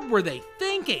 What were they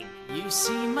thinking? You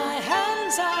see my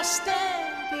hands are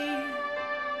steady.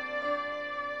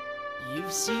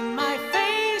 You've seen my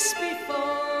face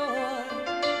before.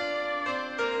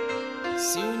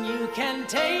 Soon you can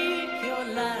take your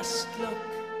last look,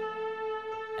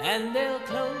 and they'll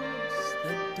close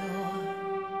the door.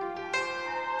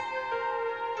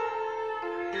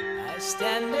 I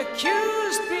stand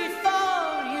accused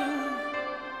before you.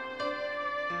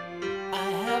 I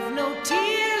have no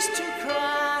tears to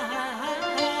cry,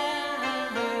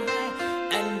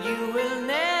 and you will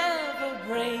never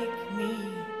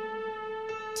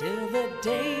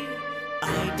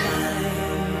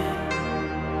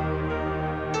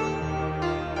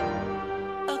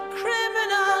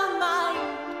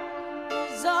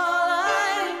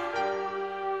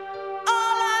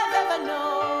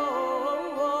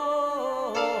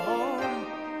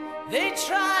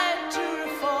tried to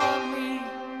reform me,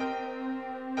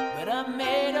 but I'm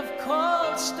made of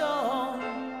cold stone.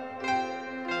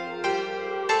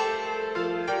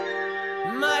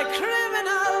 My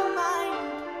criminal mind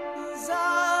is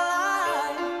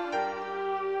all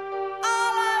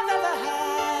I've ever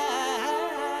had.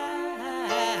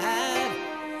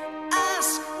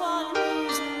 Ask one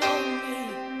who's known me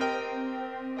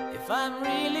if I'm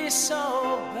really so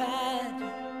bad.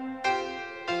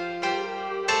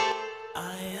 I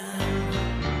am.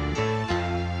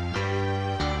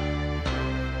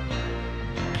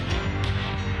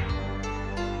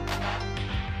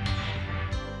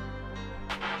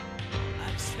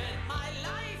 I've spent my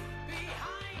life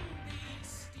behind these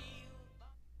steel.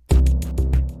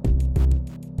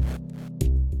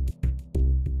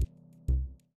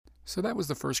 So that was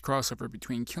the first crossover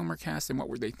between Kilmercast and What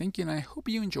Were They Thinking? I hope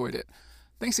you enjoyed it.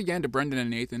 Thanks again to Brendan and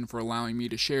Nathan for allowing me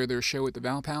to share their show with the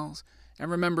Val Pals.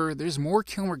 And remember, there's more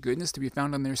Kilmer goodness to be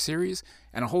found on their series,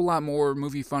 and a whole lot more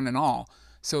movie fun and all.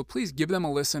 So please give them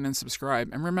a listen and subscribe.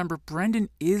 And remember, Brendan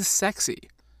is sexy.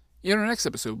 In our next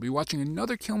episode, we'll be watching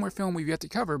another Kilmer film we've yet to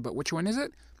cover, but which one is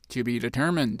it? To be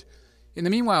determined. In the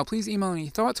meanwhile, please email any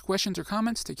thoughts, questions, or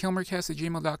comments to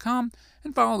kilmercast@gmail.com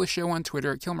and follow the show on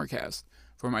Twitter at Kilmercast.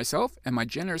 For myself and my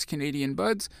generous Canadian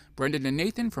buds, Brendan and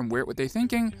Nathan from Where What They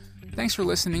Thinking, thanks for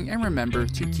listening, and remember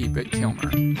to keep it Kilmer.